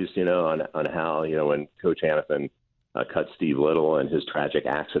theories, on how when Coach Hannafin cut Steve Little in his tragic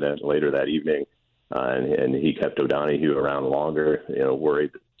accident later that evening, and he kept O'Donoghue around longer,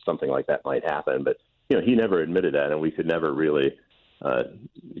 worried that something like that might happen. But he never admitted that, and we could never really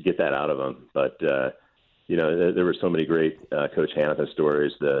get that out of him. But there were so many great Coach Hannafin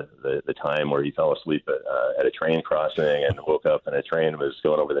stories. The time where he fell asleep at a train crossing and woke up and a train was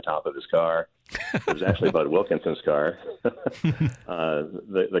going over the top of his car. It was actually Bud Wilkinson's car.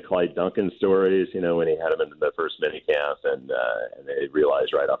 The Clyde Duncan stories, when he had him in the first mini camp and they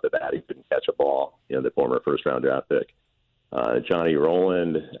realized right off the bat he couldn't catch a ball, the former first-round draft pick. Johnny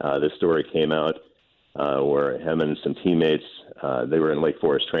Rowland, this story came out where him and some teammates, they were in Lake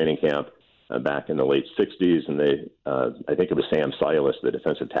Forest training camp back in the late 60s, and I think it was Sam Silas, the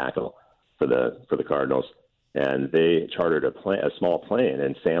defensive tackle for the Cardinals, and they chartered a small plane,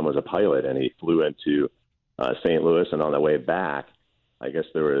 and Sam was a pilot, and he flew into St. Louis, and on the way back, I guess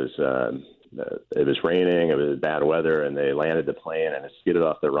it was raining, it was bad weather, and they landed the plane, and it skidded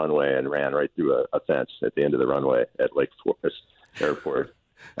off the runway and ran right through a fence at the end of the runway at Lake Forest Airport.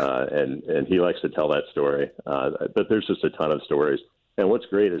 And he likes to tell that story. But there's just a ton of stories. And what's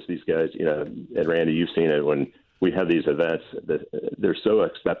great is these guys, and Randy, you've seen it when we have these events, they're so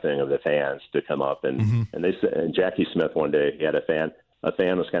accepting of the fans to come up. And and Jackie Smith one day, he had a fan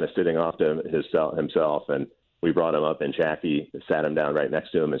was kind of sitting off to himself, and we brought him up, and Jackie sat him down right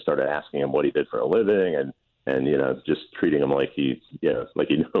next to him and started asking him what he did for a living, and just treating him like he knew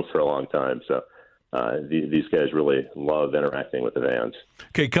him for a long time. So these guys really love interacting with the fans.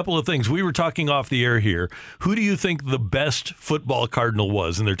 Okay, a couple of things. We were talking off the air here. Who do you think the best football Cardinal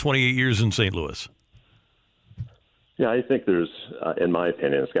was in their 28 years in St. Louis? Yeah, I think there's, in my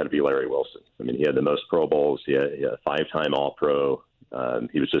opinion, it's got to be Larry Wilson. I mean, he had the most Pro Bowls. He had a 5-time All-Pro.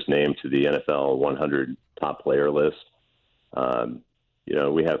 He was just named to the NFL 100 top player list.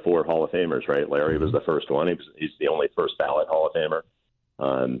 We have 4 Hall of Famers, right? Larry was the first one. He's the only first ballot Hall of Famer.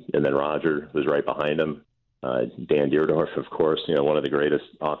 And then Roger was right behind him. Dan Dierdorf, of course, one of the greatest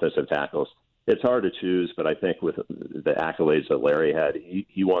offensive tackles. It's hard to choose, but I think with the accolades that Larry had,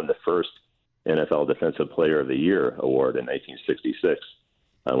 he won the first NFL Defensive Player of the Year award in 1966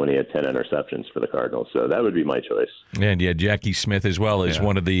 when he had 10 interceptions for the Cardinals. So that would be my choice. And you had Jackie Smith as well as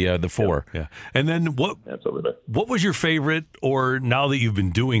one of the 4. Yeah. And then what was your favorite, or now that you've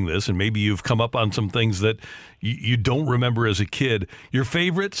been doing this and maybe you've come up on some things that you don't remember as a kid, your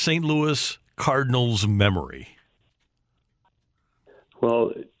favorite St. Louis Cardinals memory?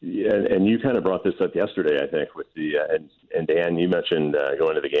 Well, and you kind of brought this up yesterday, I think, with the and Dan, you mentioned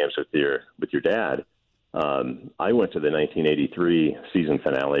going to the games with your dad. I went to the 1983 season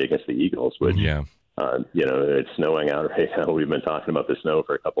finale against the Eagles, which, it's snowing out right now. We've been talking about the snow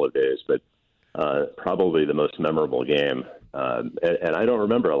for a couple of days, but probably the most memorable game. And I don't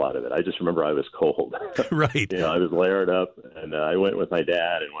remember a lot of it. I just remember I was cold. Right. I was layered up, and I went with my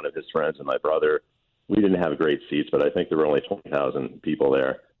dad and one of his friends and my brother. We didn't have great seats, but I think there were only 20,000 people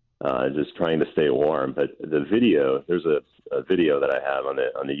there, just trying to stay warm. But the video, there's a video that I have on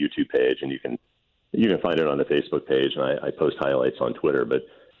the YouTube page, and you can find it on the Facebook page, and I post highlights on Twitter. But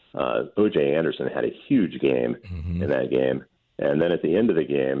O.J. Anderson had a huge game in that game. And then at the end of the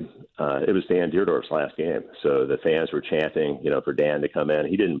game, it was Dan Dierdorf's last game. So the fans were chanting, for Dan to come in.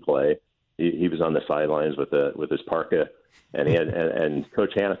 He didn't play. He was on the sidelines with his parka. And and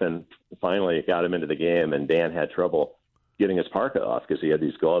Coach Hannafin finally got him into the game, and Dan had trouble getting his parka off because he had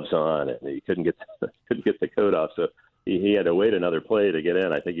these gloves on, and he couldn't get the coat off. So he had to wait another play to get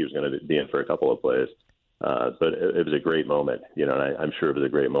in. I think he was going to be in for a couple of plays. But it was a great moment, and I'm sure it was a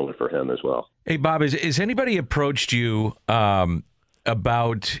great moment for him as well. Hey, Bob, has anybody approached you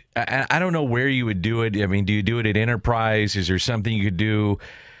about, I don't know where you would do it. I mean, do you do it at Enterprise? Is there something you could do?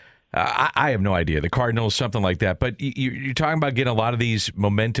 I have no idea. The Cardinals, something like that. But you're talking about getting a lot of these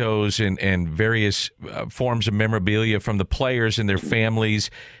mementos and various forms of memorabilia from the players and their families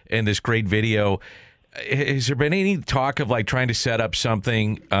and this great video. Has there been any talk of trying to set up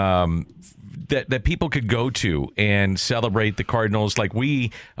something that people could go to and celebrate the Cardinals like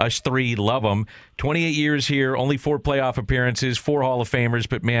us three love them. 28 years here, only 4 playoff appearances, 4 Hall of Famers,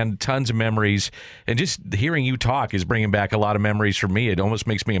 but man, tons of memories. And just hearing you talk is bringing back a lot of memories for me. It almost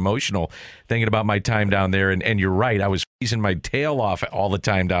makes me emotional thinking about my time down there. And you're right, I was freezing my tail off all the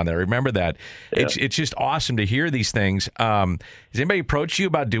time down there. Remember that? Yeah. It's just awesome to hear these things. Has anybody approached you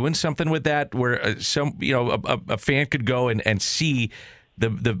about doing something with that, where a fan could go and see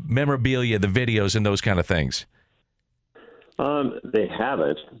the memorabilia, the videos, and those kind of things? They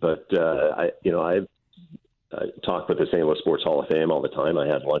haven't, but I talk with the St. Louis Sports Hall of Fame all the time. I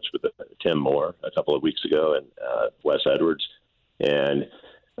had lunch with Tim Moore a couple of weeks ago, and Wes Edwards, and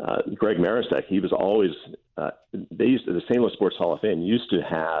Greg Maristek. He was always the St. Louis Sports Hall of Fame used to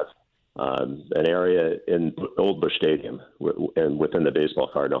have an area in Old Busch Stadium and within the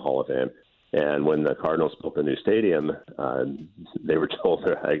Baseball Cardinal Hall of Fame. And when the Cardinals built the new stadium, they were told,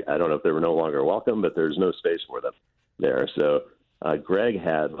 I don't know if they were no longer welcome, but there's no space for them there. So Greg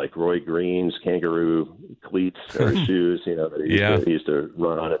had like Roy Green's kangaroo cleats or shoes, that he used to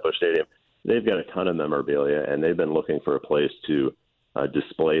run on at Busch Stadium. They've got a ton of memorabilia, and they've been looking for a place to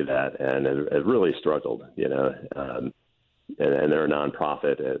display that, and it really struggled, and they're a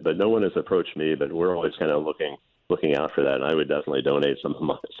nonprofit, but no one has approached me, but we're always kind of looking out for that. And I would definitely donate some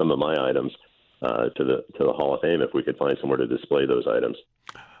of my items to the Hall of Fame if we could find somewhere to display those items.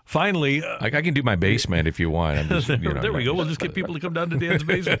 Finally, I can do my basement if you want. I'm just, there we go. We'll just get people to come down to Dan's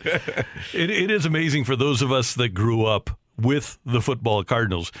basement. It is amazing for those of us that grew up with the football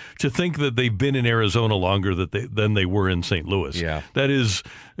Cardinals to think that they've been in Arizona longer than they were in St. Louis. Yeah. That is,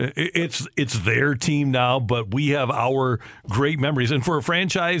 it's their team now, but we have our great memories. And for a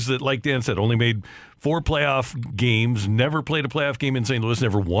franchise that, like Dan said, only made 4 playoff games, never played a playoff game in St. Louis,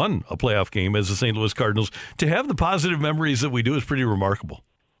 never won a playoff game as the St. Louis Cardinals, to have the positive memories that we do is pretty remarkable.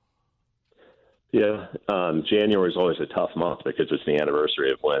 Yeah, January is always a tough month because it's the anniversary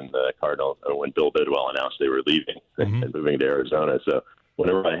of when when Bill Bidwell announced they were leaving and moving to Arizona. So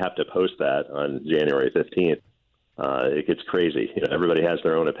whenever I have to post that on January 15th, it gets crazy. Everybody has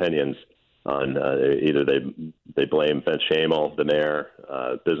their own opinions on either they blame Vince Shamel, the mayor,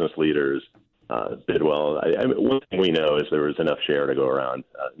 business leaders, Bidwell. One thing we know is there was enough share to go around,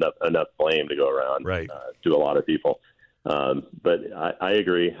 enough blame to go around, right, to a lot of people. But I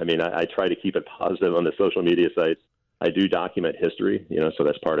agree. I mean, I try to keep it positive on the social media sites. I do document history, so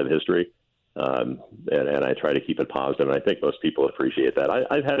that's part of history. And I try to keep it positive. And I think most people appreciate that.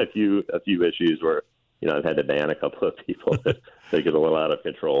 I've had a few issues where, I've had to ban a couple of people that get a little out of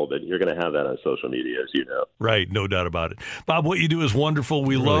control, but you're going to have that on social media, as you know. Right. No doubt about it. Bob, what you do is wonderful.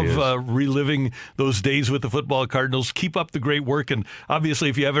 We love reliving those days with the football Cardinals. Keep up the great work. And obviously,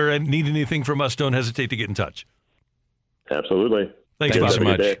 if you ever need anything from us, don't hesitate to get in touch. Absolutely. Thanks, Bob. so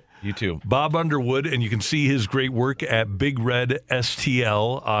much. You too. Bob Underwood, and you can see his great work at Big Red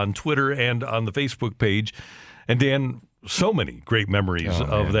STL on Twitter and on the Facebook page. And Dan, so many great memories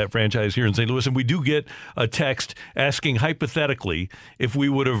of that franchise here in St. Louis. And we do get a text asking hypothetically if we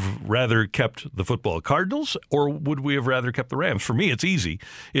would have rather kept the football Cardinals or would we have rather kept the Rams. For me, it's easy.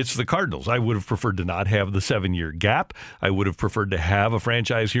 It's the Cardinals. I would have preferred to not have the 7-year gap. I would have preferred to have a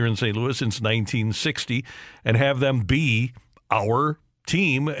franchise here in St. Louis since 1960 and have them be our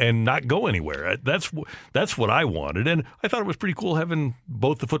team and not go anywhere. That's what I wanted. And I thought it was pretty cool having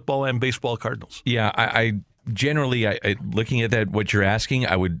both the football and baseball Cardinals. Yeah, I generally, looking at that, what you're asking,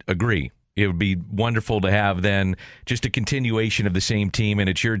 I would agree. It would be wonderful to have then just a continuation of the same team, and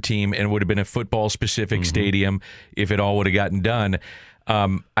it's your team, and it would have been a football-specific stadium if it all would have gotten done.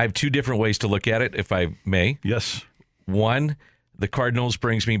 I have 2 different ways to look at it, if I may. Yes. One, the Cardinals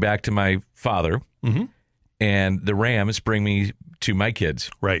brings me back to my father, and the Rams bring me to my kids.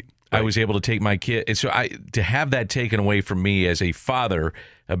 Right. I was able to take my kid, and so to have that taken away from me as a father,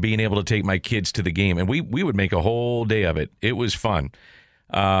 of being able to take my kids to the game, and we would make a whole day of it. It was fun.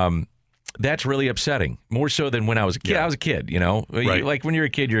 That's really upsetting, more so than when I was a kid. I was a kid, Right. Like when you're a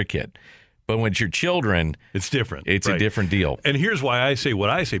kid, you're a kid. But when it's your children, it's different. It's a different deal. And here's why I say what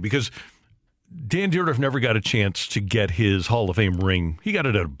I say, because Dan Dierdorf never got a chance to get his Hall of Fame ring. He got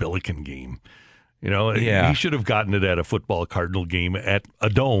it at a Billiken game. He should have gotten it at a football Cardinal game at a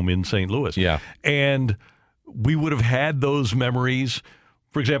dome in St. Louis. Yeah. And we would have had those memories.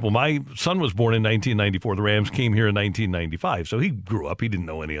 For example, my son was born in 1994. The Rams came here in 1995. So he grew up. He didn't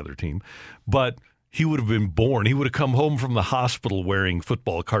know any other team. But he would have been born. He would have come home from the hospital wearing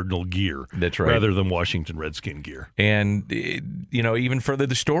football Cardinal gear. That's right. Rather than Washington Redskin gear. And, even further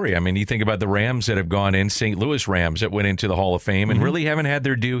the story. I mean, you think about the Rams that have gone in, St. Louis Rams that went into the Hall of Fame and really haven't had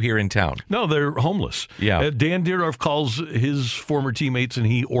their due here in town. No, they're homeless. Yeah. Dan Dierdorf calls his former teammates and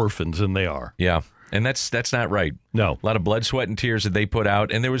he orphans, and they are. Yeah. And that's not right. No. A lot of blood, sweat, and tears that they put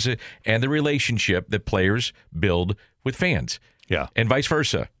out. And the relationship that players build with fans. Yeah. And vice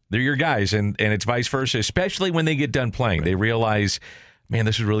versa. They're your guys, and it's vice versa, especially when they get done playing. Right. They realize, man,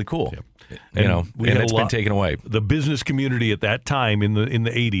 this is really cool. Yeah. And it's been taken away. The business community at that time in the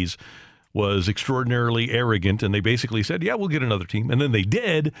 80s was extraordinarily arrogant, and they basically said, yeah, we'll get another team. And then they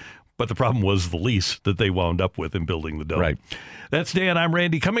did, but the problem was the lease that they wound up with in building the dome. Right. That's Dan. I'm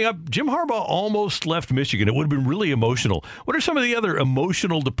Randy. Coming up, Jim Harbaugh almost left Michigan. It would have been really emotional. What are some of the other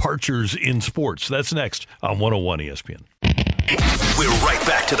emotional departures in sports? That's next on 101 ESPN. We're right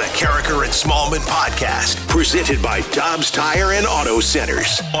back to the Carricker and Smallman podcast, presented by Dobbs Tire and Auto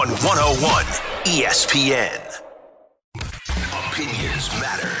Centers on 101 ESPN. Opinions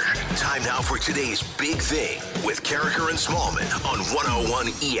matter. Time now for today's big thing with Carricker and Smallman on 101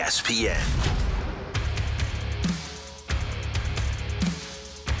 ESPN.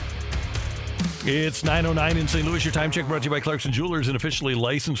 It's 9:09 in St. Louis. Your time check brought to you by Clarkson Jewelers, an officially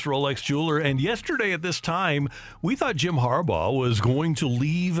licensed Rolex jeweler. And yesterday at this time, we thought Jim Harbaugh was going to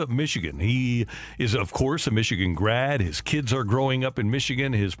leave Michigan. He is, of course, a Michigan grad. His kids are growing up in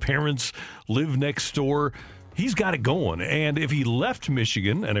Michigan. His parents live next door. He's got it going. And if he left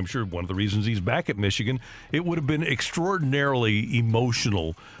Michigan, and I'm sure one of the reasons he's back at Michigan, it would have been extraordinarily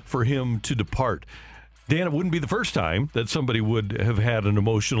emotional for him to depart. Dan, it wouldn't be the first time that somebody would have had an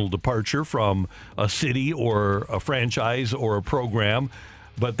emotional departure from a city or a franchise or a program,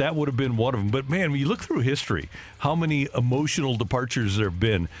 but that would have been one of them. But, man, when you look through history, how many emotional departures there have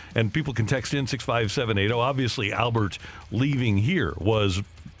been, and people can text in 65780. Obviously, Albert leaving here was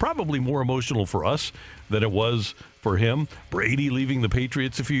probably more emotional for us than it was for him. Brady leaving the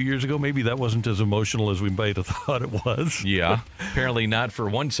Patriots a few years ago, maybe that wasn't as emotional as we might have thought it was. Yeah, apparently not for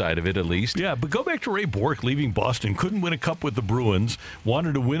one side of it, at least. Yeah, but go back to Ray Bork leaving Boston. Couldn't win a cup with the Bruins,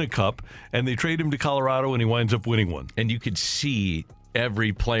 wanted to win a cup, and they trade him to Colorado, and he winds up winning one. And you could see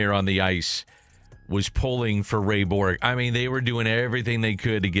every player on the ice was pulling for Ray Bork. I mean, they were doing everything they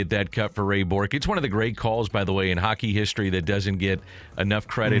could to get that cup for Ray Bork. It's one of the great calls, by the way, in hockey history that doesn't get enough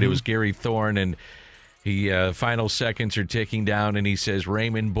credit. Mm-hmm. It was Gary Thorne, and he final seconds are ticking down, and he says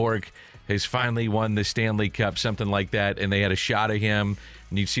Raymond Bork has finally won the Stanley Cup, something like that, and they had a shot of him,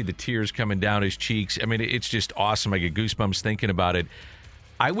 and you'd see the tears coming down his cheeks. I mean, it's just awesome. I get goosebumps thinking about it.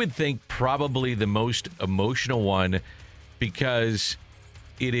 I would think probably the most emotional one, because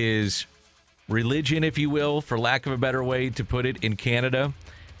it is religion, if you will, for lack of a better way to put it, in Canada,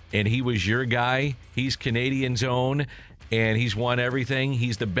 and he was your guy. He's Canadian's own, and he's won everything.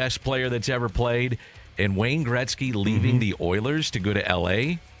 He's the best player that's ever played. And Wayne Gretzky leaving the Oilers to go to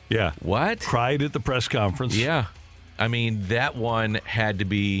L.A.? Yeah. What? Cried at the press conference. Yeah. I mean, that one had to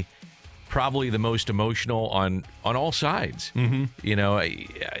be probably the most emotional on all sides. Mm-hmm. You know,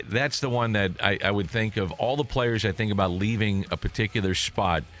 that's the one that I would think of. All the players I think about leaving a particular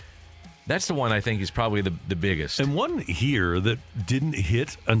spot, that's the one I think is probably the biggest. And one here that didn't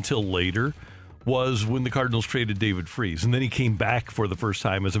hit until later was when the Cardinals traded David Freese. And then he came back for the first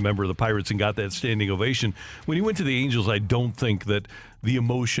time as a member of the Pirates and got that standing ovation. When he went to the Angels, I don't think that the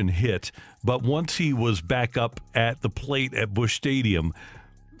emotion hit. But once he was back up at the plate at Busch Stadium,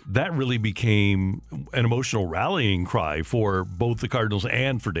 that really became an emotional rallying cry for both the Cardinals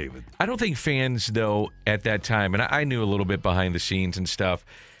and for David. I don't think fans, though, at that time, and I knew a little bit behind the scenes and stuff,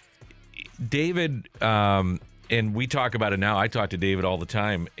 David, and we talk about it now, I talk to David all the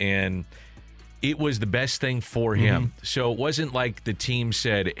time, and it was the best thing for him. Mm-hmm. So it wasn't like the team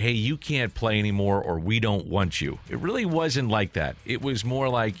said, hey, you can't play anymore or we don't want you. It really wasn't like that. It was more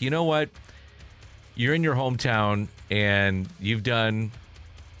like, you know what? You're in your hometown and you've done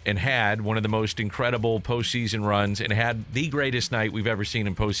and had one of the most incredible postseason runs and had the greatest night we've ever seen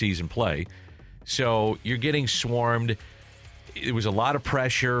in postseason play. So you're getting swarmed. It was a lot of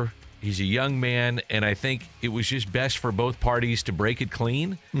pressure. He's a young man, and I think it was just best for both parties to break it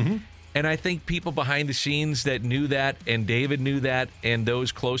clean. Mm-hmm. And I think people behind the scenes that knew that, and David knew that, and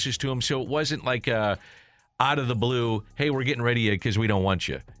those closest to him. So it wasn't like out of the blue, hey, we're getting rid of you because we don't want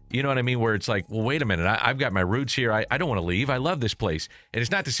you. You know what I mean? Where it's like, well, wait a minute. I've got my roots here. I don't want to leave. I love this place. And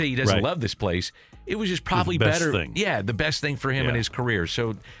it's not to say he doesn't love this place. It was just probably better. Thing. Yeah, the best thing for him in his career.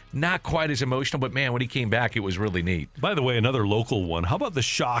 So not quite as emotional, but, man, when he came back, it was really neat. By the way, another local one. How about the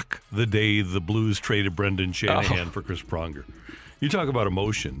shock the day the Blues traded Brendan Shanahan for Chris Pronger? You talk about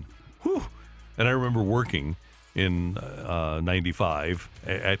emotion. Whew. And I remember working in 95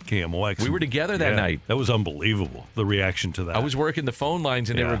 at KMOX. We were together that night. That was unbelievable, the reaction to that. I was working the phone lines,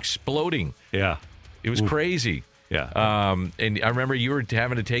 and they were exploding. Yeah. It was crazy. Yeah. And I remember you were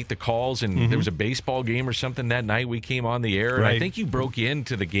having to take the calls, and there was a baseball game or something that night. We came on the air, and I think you broke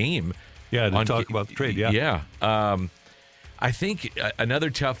into the game. Yeah, to talk about the trade, Yeah. I think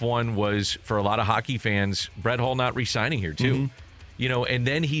another tough one was, for a lot of hockey fans, Brett Hull not re-signing here, too. And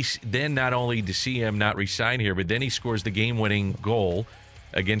then not only to see him not re-sign here, but then he scores the game-winning goal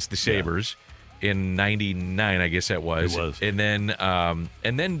against the Sabres in '99, I guess that was. It was. And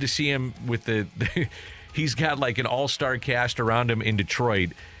then to see him with the he's got like an all-star cast around him in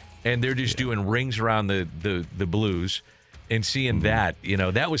Detroit, and they're just doing rings around the Blues. And seeing that,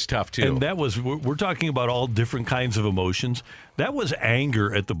 that was tough, too. And that was, we're talking about all different kinds of emotions. That was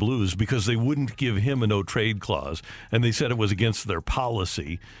anger at the Blues because they wouldn't give him a no-trade clause. And they said it was against their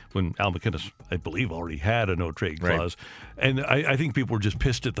policy when Al MacInnis, I believe, already had a no-trade clause. Right. And I think people were just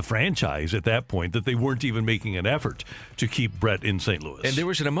pissed at the franchise at that point that they weren't even making an effort to keep Brett in St. Louis. And there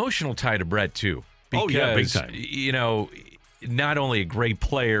was an emotional tie to Brett, too. Because, big time. Not only a great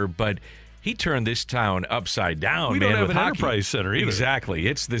player, but he turned this town upside down. We don't have with an hockey. enterprise center either. Exactly.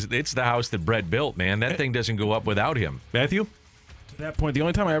 It's the house that Brett built, man. That thing doesn't go up without him. Matthew? To that point, the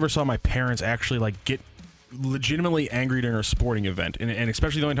only time I ever saw my parents actually get legitimately angry during a sporting event, and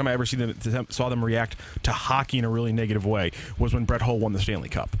especially the only time I ever saw them react to hockey in a really negative way was when Brett Hull won the Stanley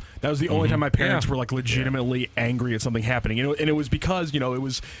Cup. That was the only time my parents were legitimately angry at something happening, and it was because it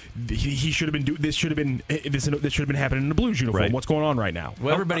was he should have been this should have been happening in a Blues uniform. Right. What's going on right now?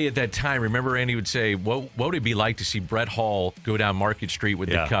 Well, everybody at that time, remember, Andy would say, "What would it be like to see Brett Hull go down Market Street with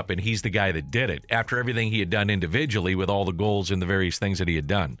the cup?" And he's the guy that did it after everything he had done individually with all the goals and the various things that he had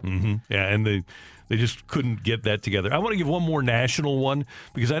done. Mm-hmm. Yeah, and they just couldn't get that together. I want to give one more national one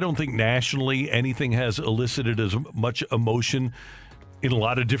because I don't think nationally anything has elicited as much emotion in a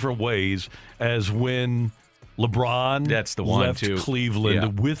lot of different ways as when LeBron left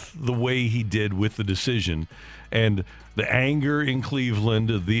Cleveland with the way he did with the decision. And the anger in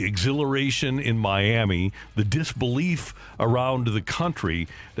Cleveland, the exhilaration in Miami, the disbelief around the country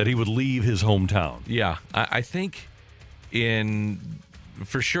that he would leave his hometown. Yeah, I think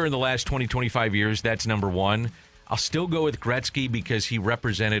for sure in the last 20, 25 years, that's number one. I'll still go with Gretzky because he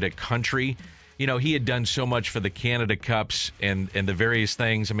represented a country. He had done so much for the Canada Cups and the various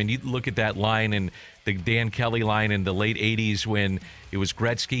things. I mean, you look at that line and the Dan Kelly line in the late 80s when it was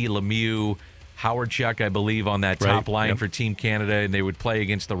Gretzky, Lemieux, Howard Chuck, I believe, on that top line for Team Canada, and they would play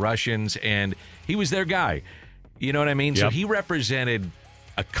against the Russians, and he was their guy. You know what I mean? Yep. So he represented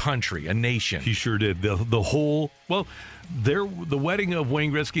a country, a nation. He sure did. The whole, the wedding of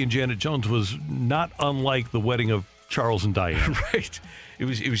Wayne Gretzky and Janet Jones was not unlike the wedding of Charles and Diana. Right. It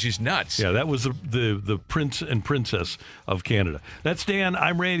was just nuts. Yeah, that was the prince and princess of Canada. That's Dan.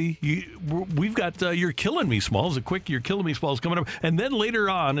 I'm Randy. We've got You're Killing Me, Smalls. A quick You're Killing Me, Smalls coming up. And then later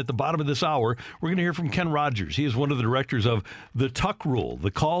on, at the bottom of this hour, we're going to hear from Ken Rogers. He is one of the directors of The Tuck Rule,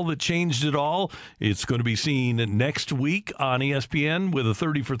 the call that changed it all. It's going to be seen next week on ESPN with a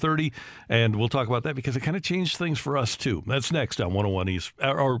 30 for 30. And we'll talk about that because it kind of changed things for us, too. That's next on 101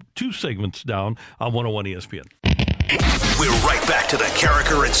 ESPN, or 2 segments down on 101 ESPN. We're right back to the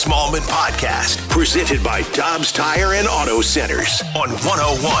Carricker and Smallman podcast, presented by Dobbs Tire and Auto Centers on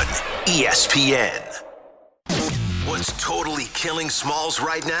 101 ESPN. What's totally killing Smalls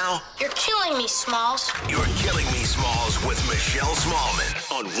right now? You're killing me, Smalls. You're Killing Me, Smalls with Michelle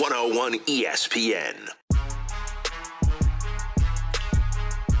Smallman on 101 ESPN.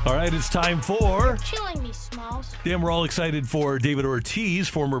 All right, it's time for... You're killing me, Smalls. Dan, we're all excited for David Ortiz,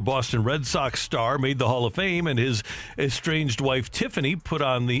 former Boston Red Sox star, made the Hall of Fame, and his estranged wife, Tiffany, put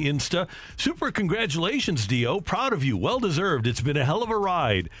on the Insta. Super congratulations, Dio. Proud of you. Well-deserved. It's been a hell of a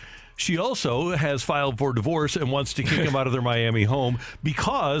ride. She also has filed for divorce and wants to kick him out of their Miami home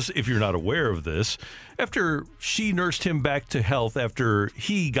because, if you're not aware of this, after she nursed him back to health after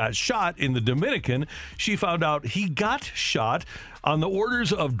he got shot in the Dominican, she found out he got shot on the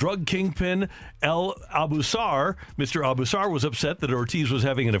orders of drug kingpin El Abusar. Mr. Abusar was upset that Ortiz was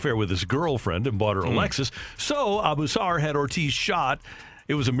having an affair with his girlfriend and bought her a Lexus. So Abusar had Ortiz shot.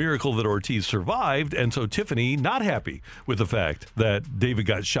 It was a miracle that Ortiz survived, and so Tiffany not happy with the fact that David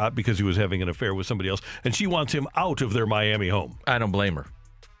got shot because he was having an affair with somebody else, and she wants him out of their Miami home. I don't blame her.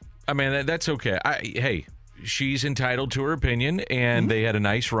 I mean, that's okay. Hey, she's entitled to her opinion, and they had a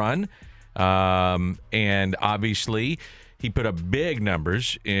nice run, and obviously he put up big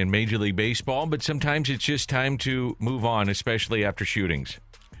numbers in Major League Baseball, but sometimes it's just time to move on, especially after shootings.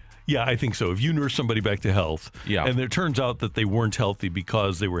 Yeah, I think so. If you nurse somebody back to health, and it turns out that they weren't healthy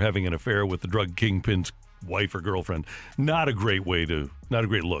because they were having an affair with the drug kingpin's wife or girlfriend, not a great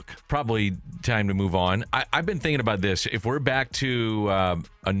look. Probably time to move on. I've been thinking about this. If we're back to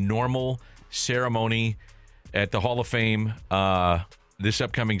a normal ceremony at the Hall of Fame this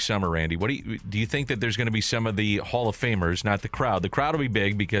upcoming summer, Randy, do you think that there's going to be some of the Hall of Famers, not the crowd? The crowd will be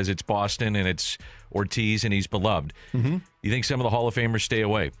big because it's Boston and it's Ortiz and he's beloved. Mm-hmm. You think some of the Hall of Famers stay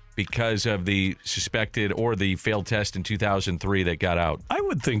away because of the suspected or the failed test in 2003 that got out? I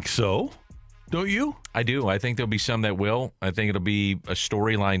would think so. Don't you? I do. I think there'll be some that will. I think it'll be a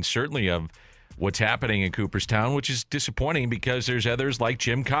storyline, certainly, of what's happening in Cooperstown, which is disappointing because there's others like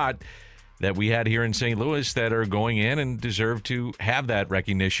Jim Cott that we had here in St. Louis that are going in and deserve to have that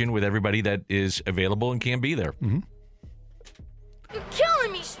recognition with everybody that is available and can be there. Mm-hmm. You're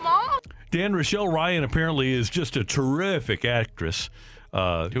killing me, Small. Dan, Rochelle Ryan apparently is just a terrific actress.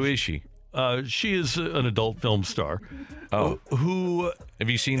 Who is she? She is an adult film star. Who have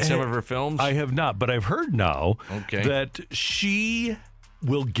you seen some of her films? I have not, but I've heard now that she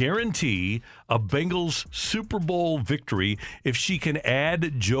will guarantee a Bengals Super Bowl victory if she can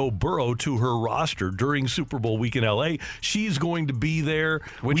add Joe Burrow to her roster during Super Bowl week in L.A. She's going to be there.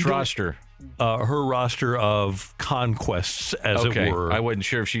 Which roster? Her roster of conquests, as it were. I wasn't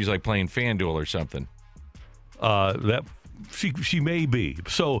sure if she's like playing FanDuel or something. That she may be.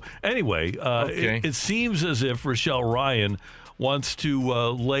 So anyway, it seems as if Rochelle Ryan wants to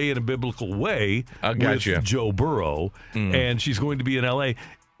lay in a biblical way with Joe Burrow, and she's going to be in L.A.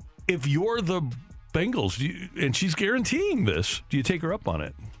 If you're the Bengals, and she's guaranteeing this, do you take her up on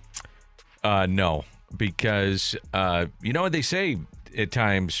it? No, because you know what they say at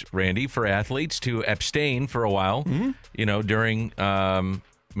times, Randy, for athletes to abstain for a while, during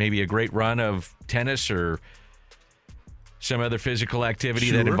maybe a great run of tennis or some other physical activity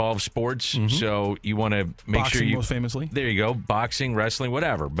that involves sports. Mm-hmm. So you want to make boxing, sure you... most famously. There you go. Boxing, wrestling,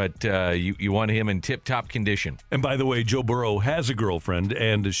 whatever. But you want him in tip-top condition. And by the way, Joe Burrow has a girlfriend,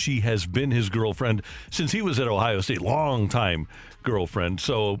 and she has been his girlfriend since he was at Ohio State. Long time girlfriend.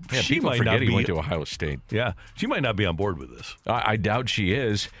 So she might not be... he went to Ohio State. Yeah. She might not be on board with this. I doubt she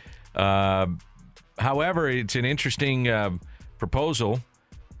is. However, it's an interesting proposal,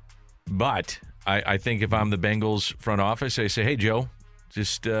 but... I think if I'm the Bengals front office, I say, hey, Joe,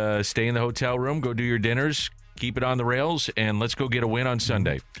 just stay in the hotel room, go do your dinners, keep it on the rails, and let's go get a win on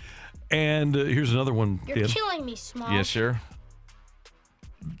Sunday. And here's another one. You're killing me, Small. Yes, sir.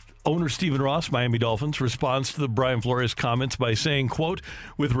 Owner Stephen Ross, Miami Dolphins, responds to the Brian Flores comments by saying, quote,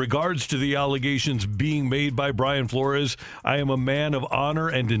 with regards to the allegations being made by Brian Flores, I am a man of honor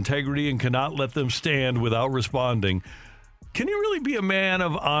and integrity and cannot let them stand without responding. Can he really be a man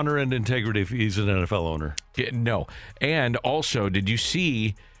of honor and integrity if he's an NFL owner? Yeah, no. And also, did you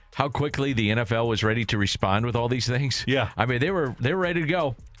see how quickly the NFL was ready to respond with all these things? Yeah. I mean, they were ready to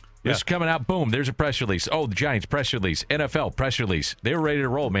go. This is coming out. Boom. There's a press release. Oh, the Giants press release. NFL press release. They were ready to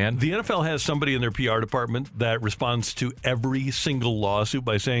roll, man. The NFL has somebody in their PR department that responds to every single lawsuit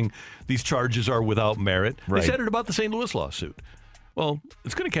by saying these charges are without merit. Right. They said it about the St. Louis lawsuit. Well,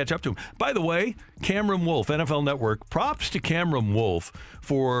 it's going to catch up to him. By the way, Cameron Wolf, NFL Network, props to Cameron Wolf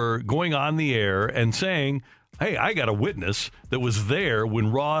for going on the air and saying, hey, I got a witness that was there when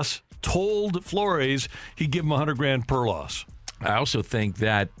Ross told Flores he'd give him $100,000 per loss. I also think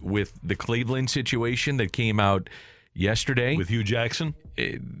that with the Cleveland situation that came out yesterday with Hugh Jackson,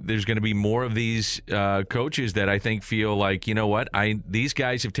 there's going to be more of these coaches that I think feel like, you know what, these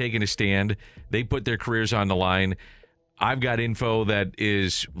guys have taken a stand. They put their careers on the line. I've got info that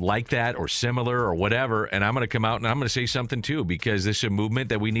is like that or similar or whatever, and I'm going to come out and I'm going to say something too, because this is a movement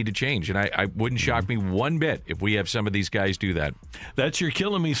that we need to change. And I wouldn't shock me one bit if we have some of these guys do that. That's your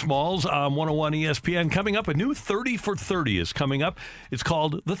Killing Me Smalls on 101 ESPN. Coming up, a new 30 for 30 is coming up. It's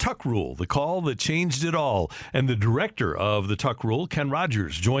called The Tuck Rule, the call that changed it all. And the director of The Tuck Rule, Ken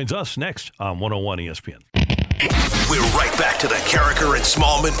Rogers, joins us next on 101 ESPN. We're right back to the Carricker and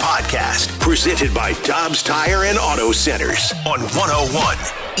Smallman podcast, presented by Dobbs Tire and Auto Centers on 101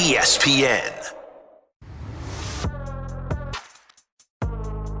 ESPN.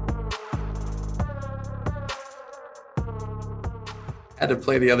 Had to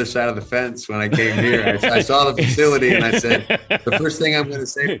play the other side of the fence when I came here. I saw the facility and I said, the first thing I'm going to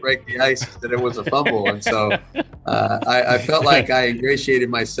say to break the ice is that it was a fumble. And so I felt like I ingratiated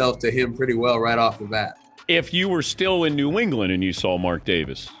myself to him pretty well right off the bat. If you were still in New England and you saw Mark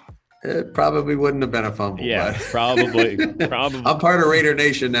Davis, it probably wouldn't have been a fumble. Yeah, but probably. I'm part of Raider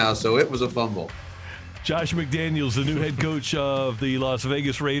Nation now, so it was a fumble. Josh McDaniels, the new head coach of the Las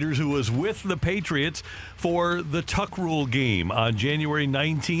Vegas Raiders, who was with the Patriots for the Tuck Rule game on January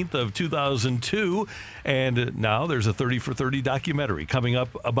 19th of 2002. And now there's a 30 for 30 documentary coming up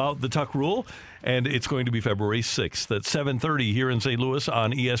about the Tuck Rule, and it's going to be February 6th at 7:30 here in St. Louis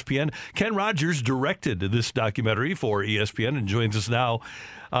on ESPN. Ken Rogers directed this documentary for ESPN and joins us now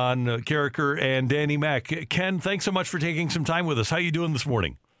on Carricker and Danny Mac. Ken, thanks so much for taking some time with us. How are you doing this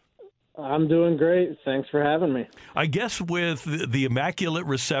morning? I'm doing great. Thanks for having me. I guess with the Immaculate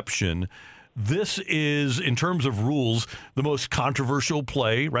Reception, this is, in terms of rules, the most controversial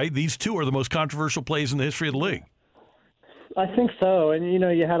play, right? These two are the most controversial plays in the history of the league. I think so. And,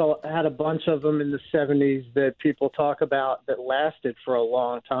 you had a bunch of them in the 70s that people talk about that lasted for a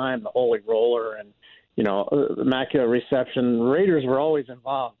long time, the Holy Roller and, Immaculate Reception. Raiders were always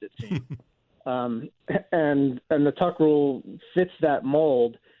involved, it seemed. And the Tuck Rule fits that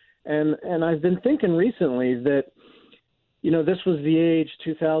mold. And I've been thinking recently that, this was the age,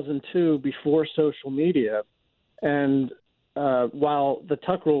 2002, before social media. And while the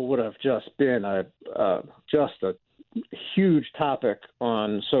Tuck Rule would have just been a huge topic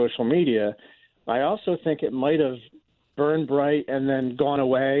on social media, I also think it might have burned bright and then gone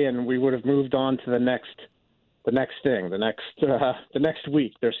away, and we would have moved on to the next thing, the next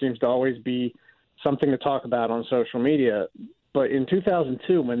week. There seems to always be something to talk about on social media. But in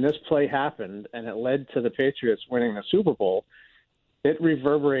 2002, when this play happened and it led to the Patriots winning the Super Bowl, it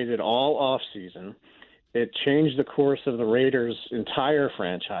reverberated all offseason. It changed the course of the Raiders' entire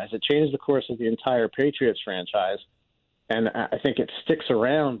franchise. It changed the course of the entire Patriots franchise. And I think it sticks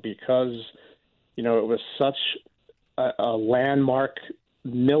around because, it was such a landmark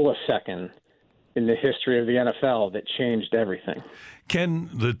millisecond in the history of the NFL that changed everything. Ken,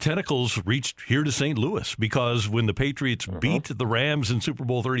 the tentacles reached here to St. Louis because when the Patriots beat the Rams in Super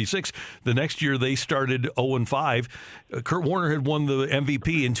Bowl 36, the next year they started 0-5. Kurt Warner had won the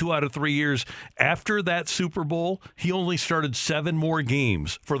MVP in 2 out of 3 years. After that Super Bowl, he only started 7 more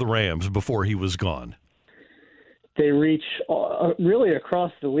games for the Rams before he was gone. They reach really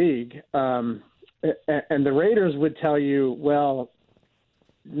across the league. And the Raiders would tell you, well,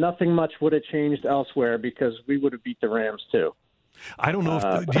 nothing much would have changed elsewhere because we would have beat the Rams too. I don't know if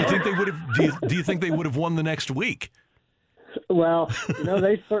do you think they would have do you think they would have won the next week? Well,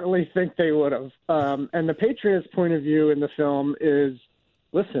 they certainly think they would have. And the Patriots' point of view in the film is,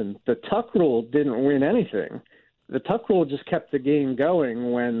 listen, the Tuck Rule didn't win anything. The Tuck Rule just kept the game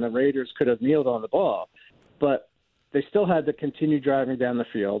going when the Raiders could have kneeled on the ball. But they still had to continue driving down the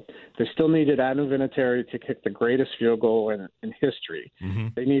field. They still needed Adam Vinatieri to kick the greatest field goal in history. Mm-hmm.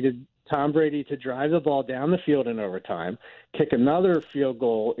 They needed Tom Brady to drive the ball down the field in overtime, kick another field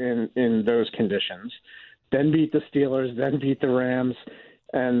goal in those conditions, then beat the Steelers, then beat the Rams.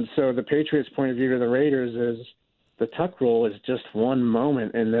 And so the Patriots' point of view to the Raiders is the Tuck Rule is just one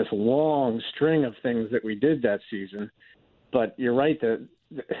moment in this long string of things that we did that season. But you're right, that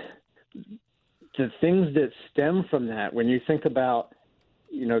the things that stem from that, when you think about,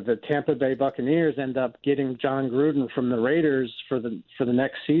 the Tampa Bay Buccaneers end up getting John Gruden from the Raiders for the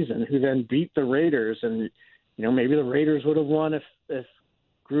next season, who then beat the Raiders. And, maybe the Raiders would have won if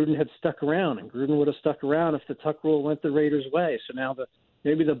Gruden had stuck around, and Gruden would have stuck around if the Tuck Rule went the Raiders' way. So now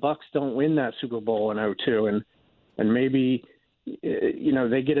maybe the Bucs don't win that Super Bowl in 2002, and maybe,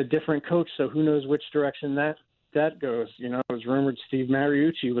 they get a different coach. So who knows which direction that goes. It was rumored Steve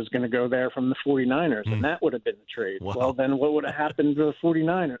Mariucci was going to go there from the 49ers, and that would have been the trade. Wow. Well, then what would have happened to the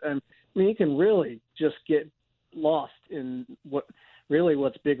 49ers? I mean, you can really just get lost in what's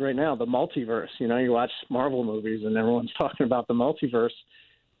big right now, the multiverse. You watch Marvel movies and everyone's talking about the multiverse.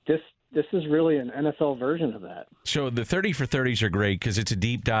 This is really an NFL version of that. So the 30 for 30s are great because it's a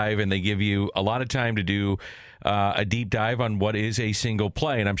deep dive, and they give you a lot of time to do a deep dive on what is a single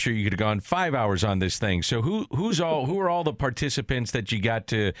play. And I'm sure you could have gone 5 hours on this thing. So who are all the participants that you got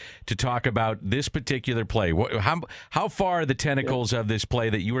to talk about this particular play? How far are the tentacles of this play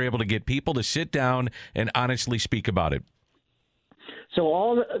that you were able to get people to sit down and honestly speak about it? So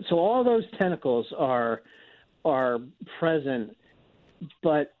all those tentacles are present,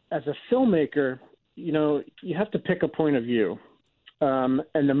 but as a filmmaker, you have to pick a point of view.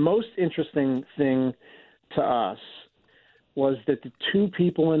 And the most interesting thing to us was that the two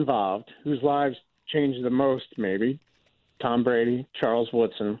people involved, whose lives changed the most, maybe, Tom Brady, Charles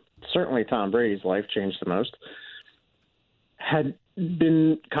Woodson, certainly Tom Brady's life changed the most, had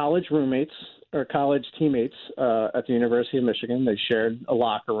been college roommates or college teammates at the University of Michigan. They shared a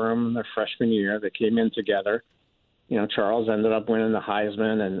locker room in their freshman year. They came in together. Charles ended up winning the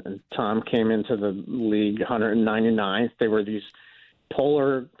Heisman, and Tom came into the league 199th. They were these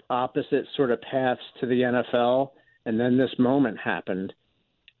polar opposite sort of paths to the NFL, and then this moment happened.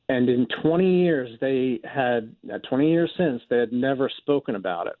 And in 20 years, 20 years since, they had never spoken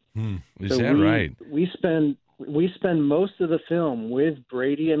about it. Is that right? We spend most of the film with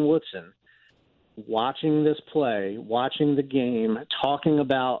Brady and Woodson watching this play, watching the game, talking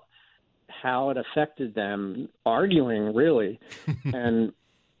about how it affected them, arguing, really. And,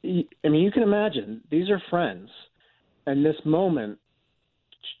 I mean, you can imagine, these are friends. And this moment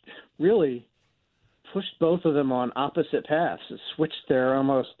really pushed both of them on opposite paths. It switched their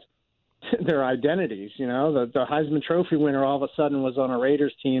identities. You know, the Heisman Trophy winner all of a sudden was on a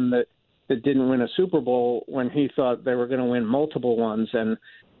Raiders team that didn't win a Super Bowl when he thought they were going to win multiple ones. And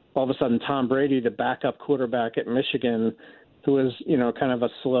all of a sudden, Tom Brady, the backup quarterback at Michigan, who was, you know, kind of a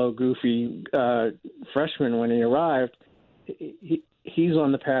slow, goofy freshman when he arrived, he's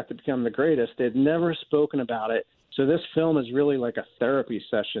on the path to become the greatest. They'd never spoken about it. So this film is really like a therapy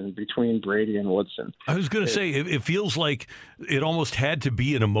session between Brady and Woodson. I was going to say, it feels like it almost had to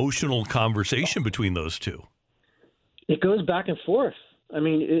be an emotional conversation between those two. It goes back and forth. I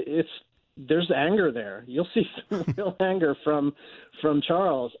mean, there's anger there. You'll see some real anger from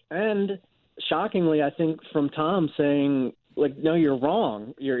Charles. And shockingly, I think from Tom saying, like, no, you're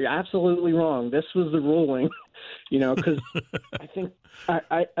wrong. You're absolutely wrong. This was the ruling, you know, because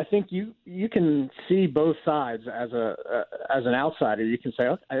I think you can see both sides as an outsider. You can say,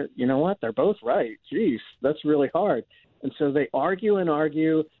 okay, you know what, they're both right. Jeez, that's really hard. And so they argue and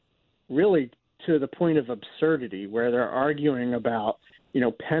argue, really to the point of absurdity, where they're arguing about, you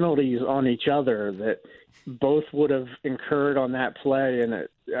know, penalties on each other that both would have incurred on that play. And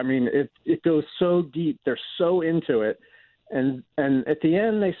it goes so deep. They're so into it. And at the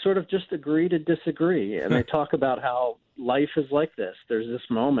end, they sort of just agree to disagree. And they talk about how life is like this. There's this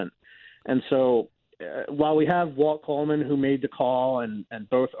moment. And so while we have Walt Coleman, who made the call, and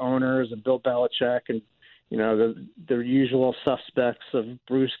both owners and Bill Belichick and, you know, the usual suspects of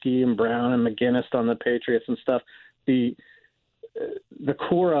Bruschi and Brown and McGinnis on the Patriots and stuff, the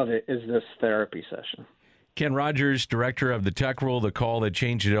core of it is this therapy session. Ken Rogers, director of The Tuck Rule, The Call That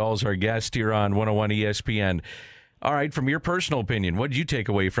Changed It All, is our guest here on 101 ESPN. All right, from your personal opinion, what did you take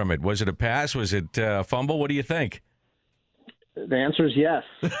away from it? Was it a pass? Was it a fumble? What do you think? The answer is yes.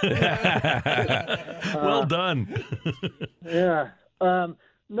 Well done. Yeah.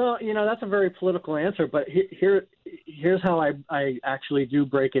 No, you know, that's a very political answer, but here's how I actually do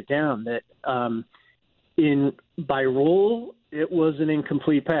break it down. That by rule, it was an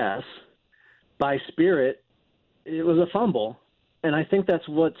incomplete pass. By spirit, it was a fumble. And I think that's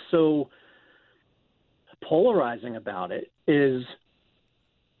what's so polarizing about it, is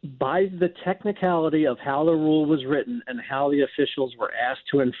by the technicality of how the rule was written and how the officials were asked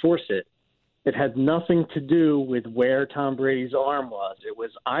to enforce it, it had nothing to do with where Tom Brady's arm was. It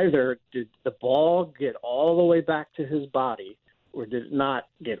was either did the ball get all the way back to his body or did it not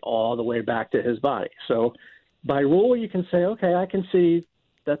get all the way back to his body. So by rule, you can say, okay, I can see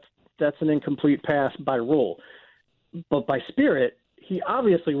that's an incomplete pass by rule. But by spirit, he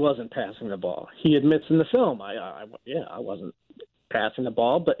obviously wasn't passing the ball. He admits in the film, I wasn't passing the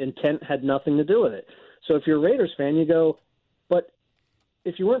ball, but intent had nothing to do with it. So if you're a Raiders fan, you go, but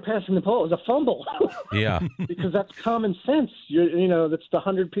if you weren't passing the ball, it was a fumble. Yeah. Because that's common sense. You know, that's the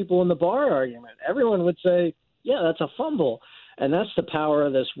 100 people in the bar argument. Everyone would say, yeah, that's a fumble. And that's the power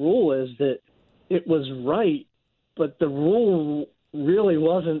of this rule, is that it was right, but the rule really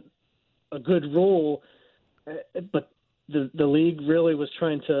wasn't a good rule. But the league really was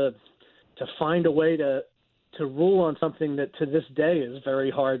trying to find a way to rule on something that to this day is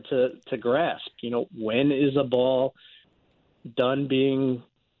very hard to grasp. You know, when is a ball done being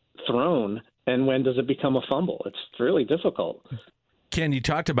thrown and when does it become a fumble? It's really difficult. Ken, you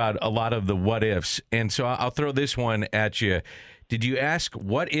talked about a lot of the what ifs, and so I'll throw this one at you. Did you ask,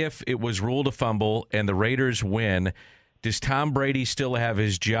 what if it was ruled a fumble and the Raiders win? Does Tom Brady still have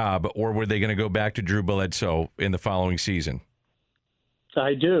his job, or were they going to go back to Drew Bledsoe in the following season?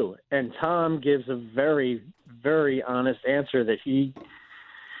 I do. And Tom gives a very, very honest answer that he's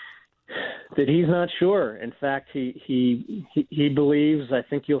not sure. In fact, he believes, I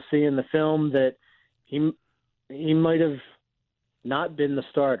think you'll see in the film, that he might have not been the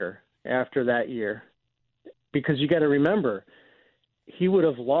starter after that year. Because you got to remember, he would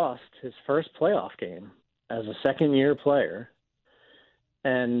have lost his first playoff game as a second-year player,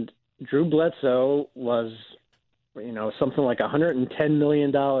 and Drew Bledsoe was, you know, something like $110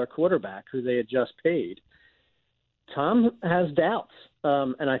 million quarterback who they had just paid. Tom has doubts,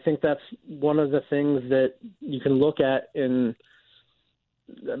 and I think that's one of the things that you can look at in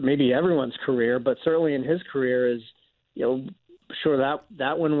maybe everyone's career, but certainly in his career, is, you know, sure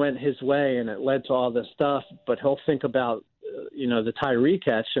that one went his way and it led to all this stuff, but he'll think about the Tyree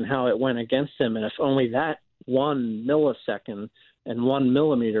catch and how it went against him, and if only that 1 millisecond and 1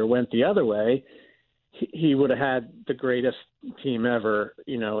 millimeter went the other way, he would have had the greatest team ever,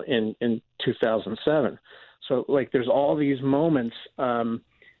 in 2007. So like, there's all these moments, and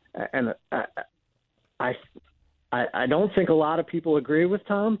I don't think a lot of people agree with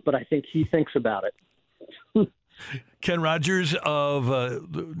Tom, but I think he thinks about it. Ken Rogers of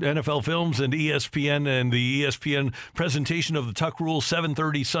NFL Films and ESPN and the ESPN presentation of the Tuck Rule,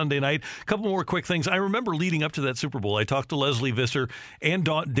 7:30 Sunday night. A couple more quick things. I remember leading up to that Super Bowl, I talked to Leslie Visser and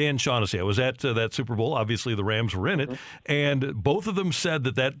Dan Shaughnessy. I was at that Super Bowl. Obviously, the Rams were in it. And both of them said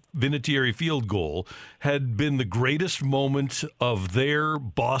that Vinatieri field goal had been the greatest moment of their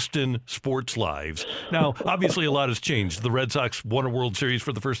Boston sports lives. Now, obviously, a lot has changed. The Red Sox won a World Series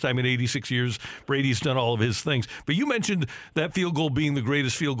for the first time in 86 years. Brady's done all of his things. But you mentioned that field goal being the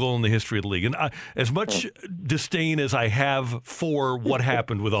greatest field goal in the history of the league. And as much disdain as I have for what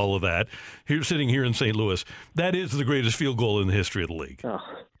happened with all of that, sitting here in St. Louis, that is the greatest field goal in the history of the league. Oh.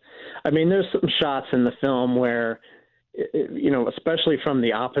 I mean, there's some shots in the film where, especially from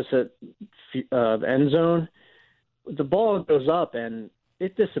the opposite end zone, the ball goes up and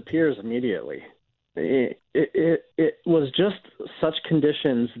it disappears immediately. It was just such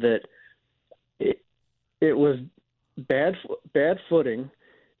conditions that it was bad footing.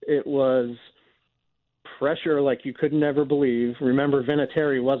 It was pressure like you could never believe. Remember,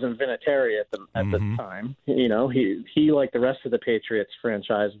 Vinatieri wasn't Vinatieri at the time. He like the rest of the Patriots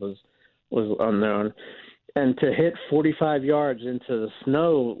franchise was unknown. And to hit 45 yards into the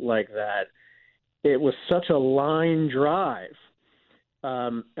snow like that, it was such a line drive.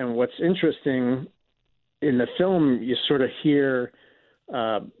 And what's interesting in the film, you sort of hear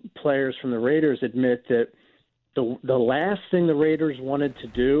players from the Raiders admit that the last thing the Raiders wanted to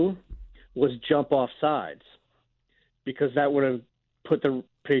do was jump off sides, because that would have put the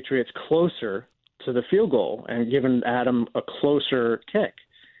Patriots closer to the field goal and given Adam a closer kick.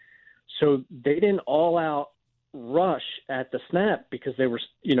 So they didn't all out rush at the snap because they were,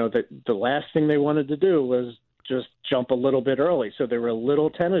 the last thing they wanted to do was just jump a little bit early. So they were a little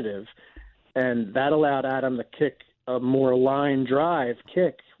tentative, and that allowed Adam to kick a more line drive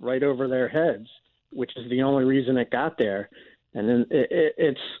kick right over their heads, which is the only reason it got there. And then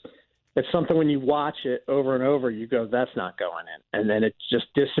it's something when you watch it over and over, you go, that's not going in. And then it just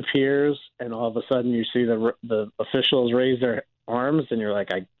disappears, and all of a sudden you see the officials raise their arms, and you're like,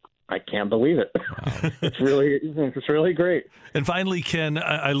 I can't believe it. Wow. It's really great. And finally, Ken,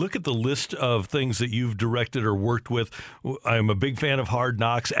 I look at the list of things that you've directed or worked with. I'm a big fan of Hard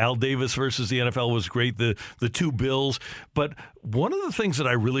Knocks. Al Davis versus the NFL was great, the two Bills. But one of the things that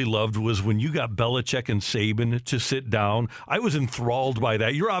I really loved was when you got Belichick and Saban to sit down. I was enthralled by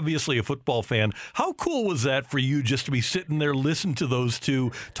that. You're obviously a football fan. How cool was that for you just to be sitting there, listen to those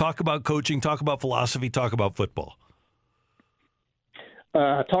two, talk about coaching, talk about philosophy, talk about football?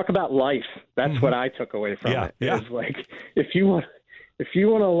 Talk about life. That's what I took away from it. Yeah. It was like, if you want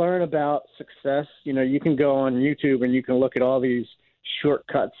to learn about success, you can go on YouTube and you can look at all these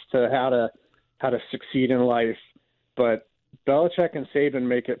shortcuts to how to succeed in life. But Belichick and Saban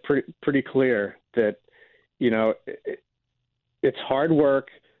make it pretty clear that it's hard work,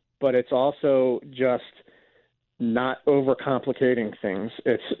 but it's also just not overcomplicating things.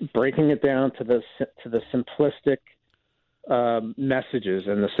 It's breaking it down to the simplistic messages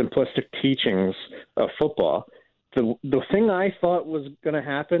and the simplistic teachings of football. The thing I thought was going to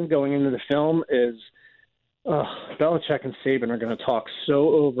happen going into the film is Belichick and Saban are going to talk so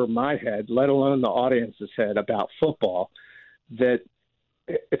over my head, let alone the audience's head, about football, that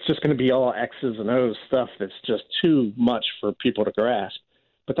it's just going to be all X's and O's stuff that's just too much for people to grasp.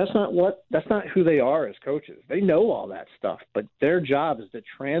 But that's not who they are as coaches. They know all that stuff, but their job is to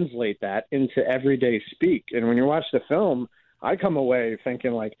translate that into everyday speak. And when you watch the film, I come away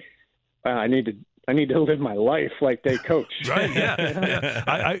thinking like, I need to live my life like they coach. Right? Yeah.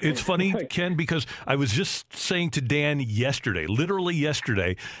 It's funny, Ken, because I was just saying to Dan literally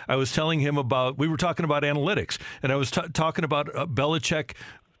yesterday, I was telling him we were talking about analytics, and I was talking about Belichick.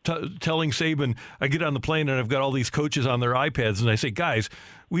 Telling Saban, I get on the plane and I've got all these coaches on their iPads, and I say, guys,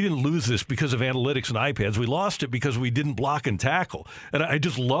 we didn't lose this because of analytics and iPads. We lost it because we didn't block and tackle. And I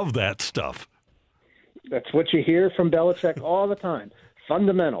just love that stuff. That's what you hear from Belichick all the time.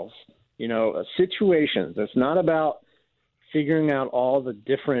 Fundamentals, situations. It's not about figuring out all the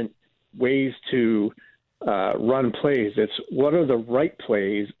different ways to run plays. It's what are the right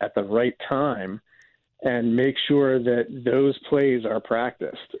plays at the right time, and make sure that those plays are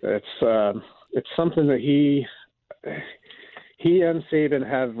practiced. It's something that he he and Saban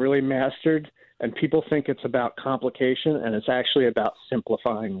have really mastered, and people think it's about complication, and it's actually about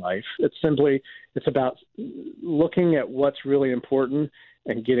simplifying life. It's about looking at what's really important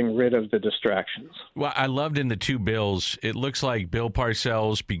and getting rid of the distractions. Well, I loved in the two Bills, it looks like Bill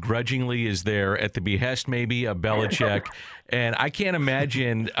Parcells begrudgingly is there at the behest maybe of Belichick. And I can't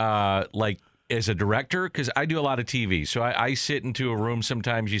imagine, as a director, because I do a lot of TV. So I sit into a room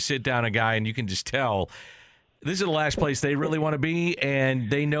sometimes, you sit down a guy and you can just tell this is the last place they really want to be, and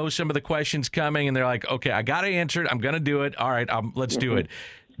they know some of the questions coming, and they're like, okay, I got to answer it. I'm going to do it. All right, let's do it.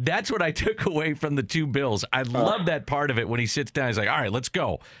 That's what I took away from the two Bills. I love that part of it when he sits down. He's like, all right, let's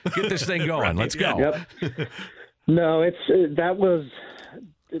go. Get this thing going. Let's go. Yep. No, that was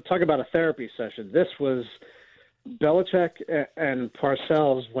 – talk about a therapy session. This was Belichick and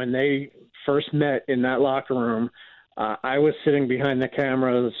Parcells when they first met in that locker room. I was sitting behind the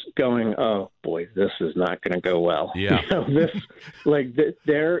cameras going, oh, boy, this is not going to go well. Yeah.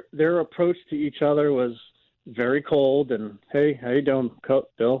 Their approach to each other was very cold and, hey, how you doing,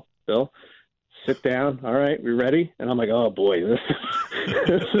 Bill, sit down. All right, we ready? And I'm like, oh, boy, this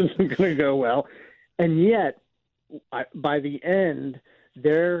isn't going to go well. And yet, by the end,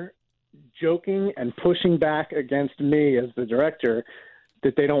 they're joking and pushing back against me as the director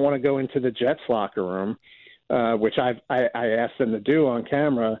that they don't want to go into the Jets locker room. Which I asked them to do on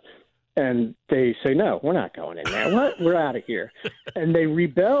camera, and they say, no, we're not going in there. What? We're out of here. And they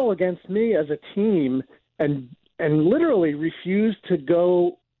rebel against me as a team and literally refuse to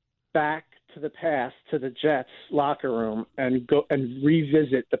go back to the past, to the Jets locker room and go and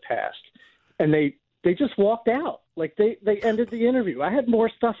revisit the past. And they just walked out. Like they ended the interview. I had more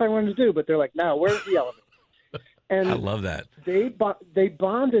stuff I wanted to do, but they're like, no, where's the elevator? And I love that. They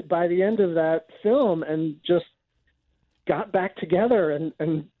bonded by the end of that film and just got back together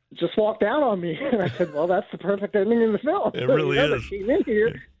and just walked out on me. And I said, well, that's the perfect ending in the film. It really is.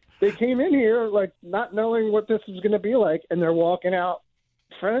 They came in here like not knowing what this was going to be like, and they're walking out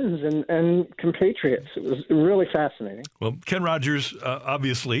friends and compatriots. It was really fascinating. Well, Ken Rogers,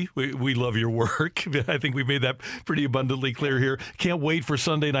 obviously, we love your work. I think we made that pretty abundantly clear here. Can't wait for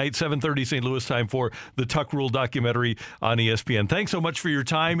Sunday night, 7:30 St. Louis time for the Tuck Rule documentary on ESPN. Thanks so much for your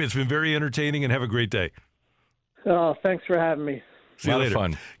time. It's been very entertaining, and have a great day. Oh, thanks for having me. See you later.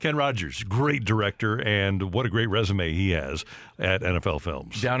 Fun. Ken Rogers, great director, and what a great resume he has at NFL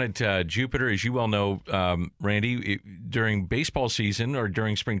Films. Down at Jupiter, as you well know, Randy, during baseball season or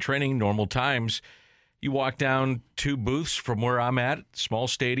during spring training, normal times, you walk down two booths from where I'm at, small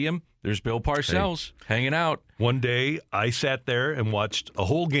stadium. There's Bill Parcells hanging out. One day, I sat there and watched a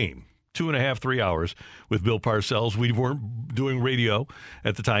whole game. 2.5, 3 hours with Bill Parcells. We weren't doing radio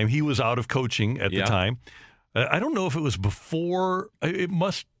at the time. He was out of coaching at the time. I don't know if it was before. It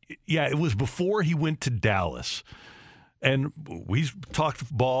was before he went to Dallas. And we talked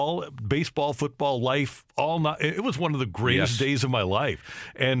ball, baseball, football, life, all night. It was one of the greatest days of my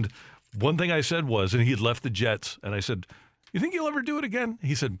life. And one thing I said was, and he had left the Jets, and I said, you think you'll ever do it again?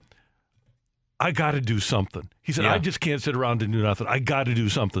 He said, I got to do something. He said, I just can't sit around and do nothing. I got to do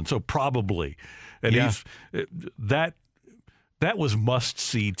something. So probably. And that was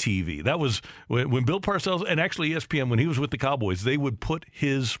must-see TV. That was when Bill Parcells, and actually ESPN, when he was with the Cowboys, they would put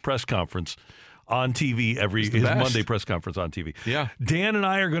his press conference on TV, his Monday press conference on TV. Yeah. Dan and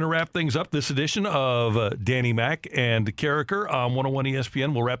I are going to wrap things up this edition of Danny Mac and Carriker on 101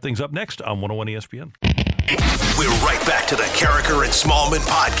 ESPN. We'll wrap things up next on 101 ESPN. We're right back to the Carriker and Smallman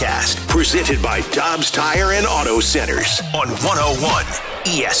podcast, presented by Dobbs Tire and Auto Centers on 101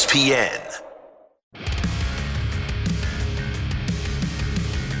 ESPN.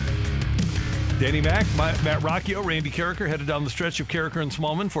 Danny Mac, Matt Rocchio, Randy Carriker headed down the stretch of Carriker and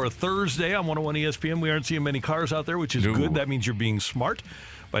Smallman for a Thursday on 101 ESPN. We aren't seeing many cars out there, which is good. That means you're being smart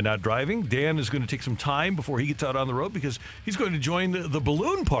by not driving. Dan is going to take some time before he gets out on the road because he's going to join the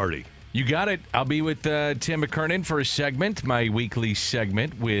balloon party. You got it. I'll be with Tim McKernan for a segment, my weekly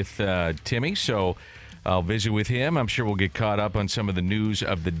segment with Timmy. So I'll visit with him. I'm sure we'll get caught up on some of the news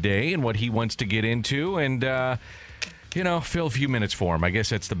of the day and what he wants to get into. And, fill a few minutes for him. I guess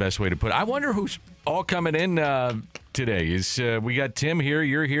that's the best way to put it. I wonder who's all coming in today. We got Tim here,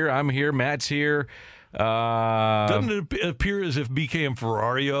 you're here, I'm here, Matt's here. Doesn't it appear as if BK and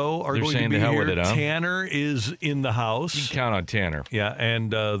Ferrario are going to be here? Tanner is in the house. You can count on Tanner. Yeah,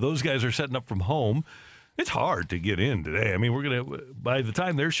 and those guys are setting up from home. It's hard to get in today. I mean, we're going to, by the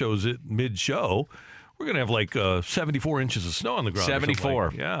time their show's at mid-show, we're going to have like 74 inches of snow on the ground.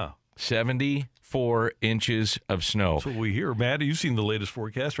 74. Yeah. 74 inches of snow. That's what we hear. Matt, you've seen the latest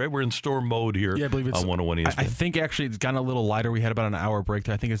forecast, right? We're in storm mode here. Yeah, I believe it's on 101 ESPN. I think actually it's gotten a little lighter. We had about an hour break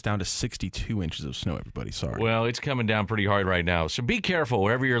there. I think it's down to 62 inches of snow, everybody. Sorry. Well, it's coming down pretty hard right now. So be careful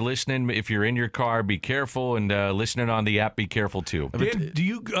wherever you're listening. If you're in your car, be careful. And listening on the app, be careful too. Dan, do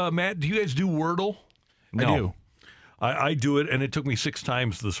you, Matt, do you guys do Wordle? No. I do. I do it, and it took me 6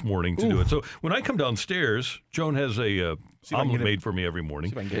 times this morning to do it. So when I come downstairs, Joan has a omelet made for me every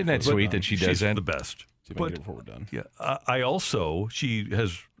morning. Isn't that sweet that she does that? She's the best. See if I can get it before we're done. Yeah, I also, she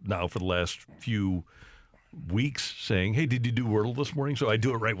has now for the last few weeks saying, hey, did you do Wordle this morning? So I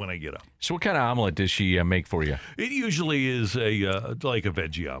do it right when I get up. So what kind of omelet does she make for you? It usually is like a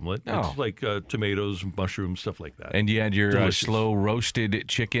veggie omelet. Oh. It's like tomatoes, mushrooms, stuff like that. And you had your Delicious. slow roasted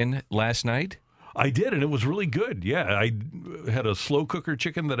chicken last night? I did, and it was really good. Yeah, I had a slow cooker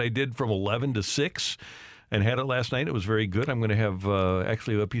chicken that I did from 11 to 6 and had it last night. It was very good. I'm going to have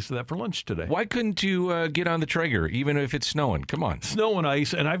actually a piece of that for lunch today. Why couldn't you get on the Traeger, even if it's snowing? Come on. Snow and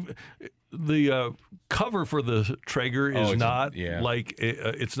ice, and the cover for the Traeger is not like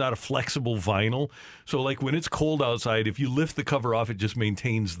it's not a flexible vinyl. So like when it's cold outside, if you lift the cover off, it just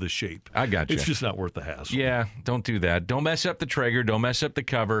maintains the shape. I got you. It's just not worth the hassle. Yeah, don't do that. Don't mess up the Traeger. Don't mess up the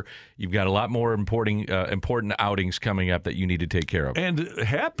cover. You've got a lot more important outings coming up that you need to take care of. And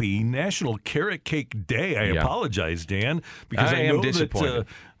happy National Carrot Cake Day. I apologize, Dan, because I am know disappointed. that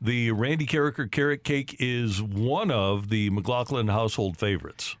the Randy Carricker Carrot Cake is one of the McLaughlin household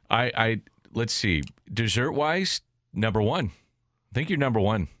favorites. Let's see. Dessert-wise, number one. I think you're number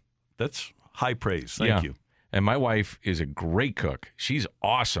one. That's high praise. Thank you. And my wife is a great cook. She's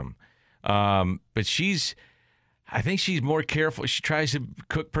awesome. But I think she's more careful. She tries to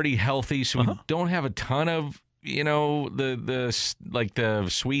cook pretty healthy, so we don't have a ton of, the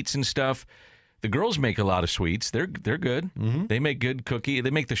sweets and stuff. The girls make a lot of sweets. They're good. Mm-hmm. They make good cookie.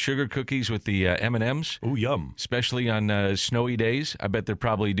 They make the sugar cookies with the M&Ms. Oh, yum! Especially on snowy days. I bet they're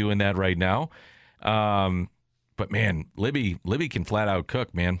probably doing that right now. But man, Libby can flat out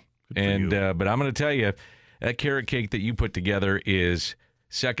cook, man. And but I'm going to tell you, that carrot cake that you put together is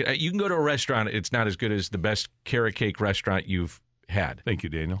second. You can go to a restaurant. It's not as good as the best carrot cake restaurant you've had. Thank you,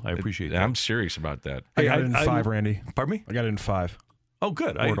 Daniel. I appreciate that. I'm serious about that. I got it in 5, Randy. Pardon me? I got it in 5. Oh,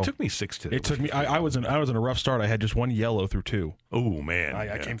 good. It took me 6 today. It took me. I was in a rough start. I had just one yellow through 2. Oh man,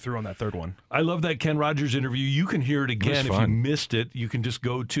 I came through on that third one. I love that Ken Rogers interview. You can hear it again if you missed it. You can just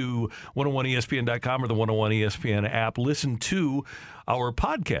go to 101ESPN.com or the 101 ESPN app. Listen to our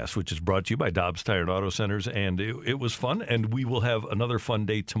podcast, which is brought to you by Dobbs Tire and Auto Centers, and it was fun. And we will have another fun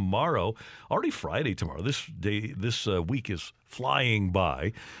day tomorrow. Already Friday tomorrow. This week is flying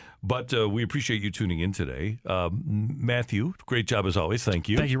by. But we appreciate you tuning in today. Matthew, great job as always. Thank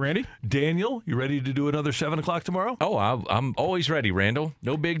you. Thank you, Randy. Daniel, you ready to do another 7 o'clock tomorrow? Oh, I'm always ready, Randall.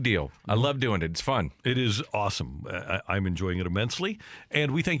 No big deal. I love doing it. It's fun. It is awesome. I'm enjoying it immensely.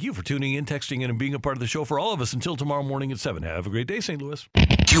 And we thank you for tuning in, texting in, and being a part of the show for all of us until tomorrow morning at 7. Have a great day, St. Louis.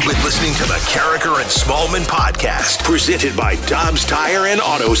 You've been listening to the Carricker and Smallman podcast, presented by Dobbs Tire and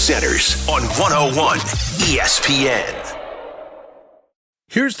Auto Centers on 101 ESPN.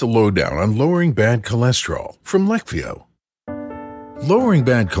 Here's the lowdown on lowering bad cholesterol from Leqvio. Lowering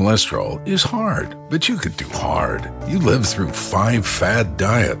bad cholesterol is hard, but you could do hard. You lived through 5 fad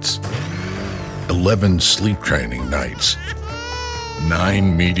diets, 11 sleep training nights,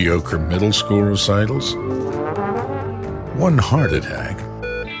 9 mediocre middle school recitals, 1 heart attack.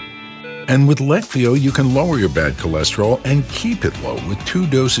 And with Leqvio, you can lower your bad cholesterol and keep it low with 2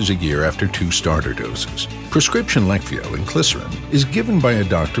 doses a year after 2 starter doses. Prescription Leqvio and Glycerin is given by a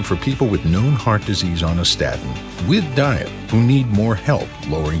doctor for people with known heart disease on a statin with diet who need more help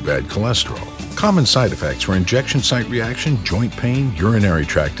lowering bad cholesterol. Common side effects are injection site reaction, joint pain, urinary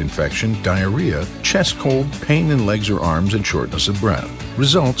tract infection, diarrhea, chest cold, pain in legs or arms, and shortness of breath.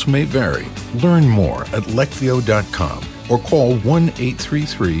 Results may vary. Learn more at Leqvio.com. or call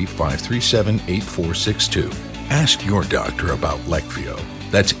 1-833-537-8462. Ask your doctor about Leqvio.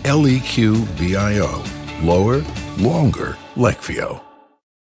 That's Leqvio. Lower, longer, Leqvio.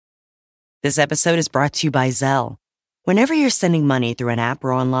 This episode is brought to you by Zelle. Whenever you're sending money through an app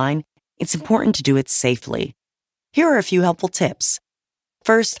or online, it's important to do it safely. Here are a few helpful tips.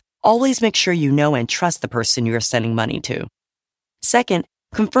 First, always make sure you know and trust the person you are sending money to. Second,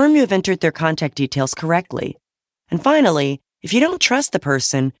 confirm you have entered their contact details correctly. And finally, if you don't trust the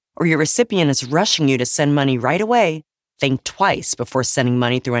person or your recipient is rushing you to send money right away, think twice before sending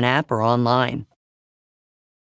money through an app or online.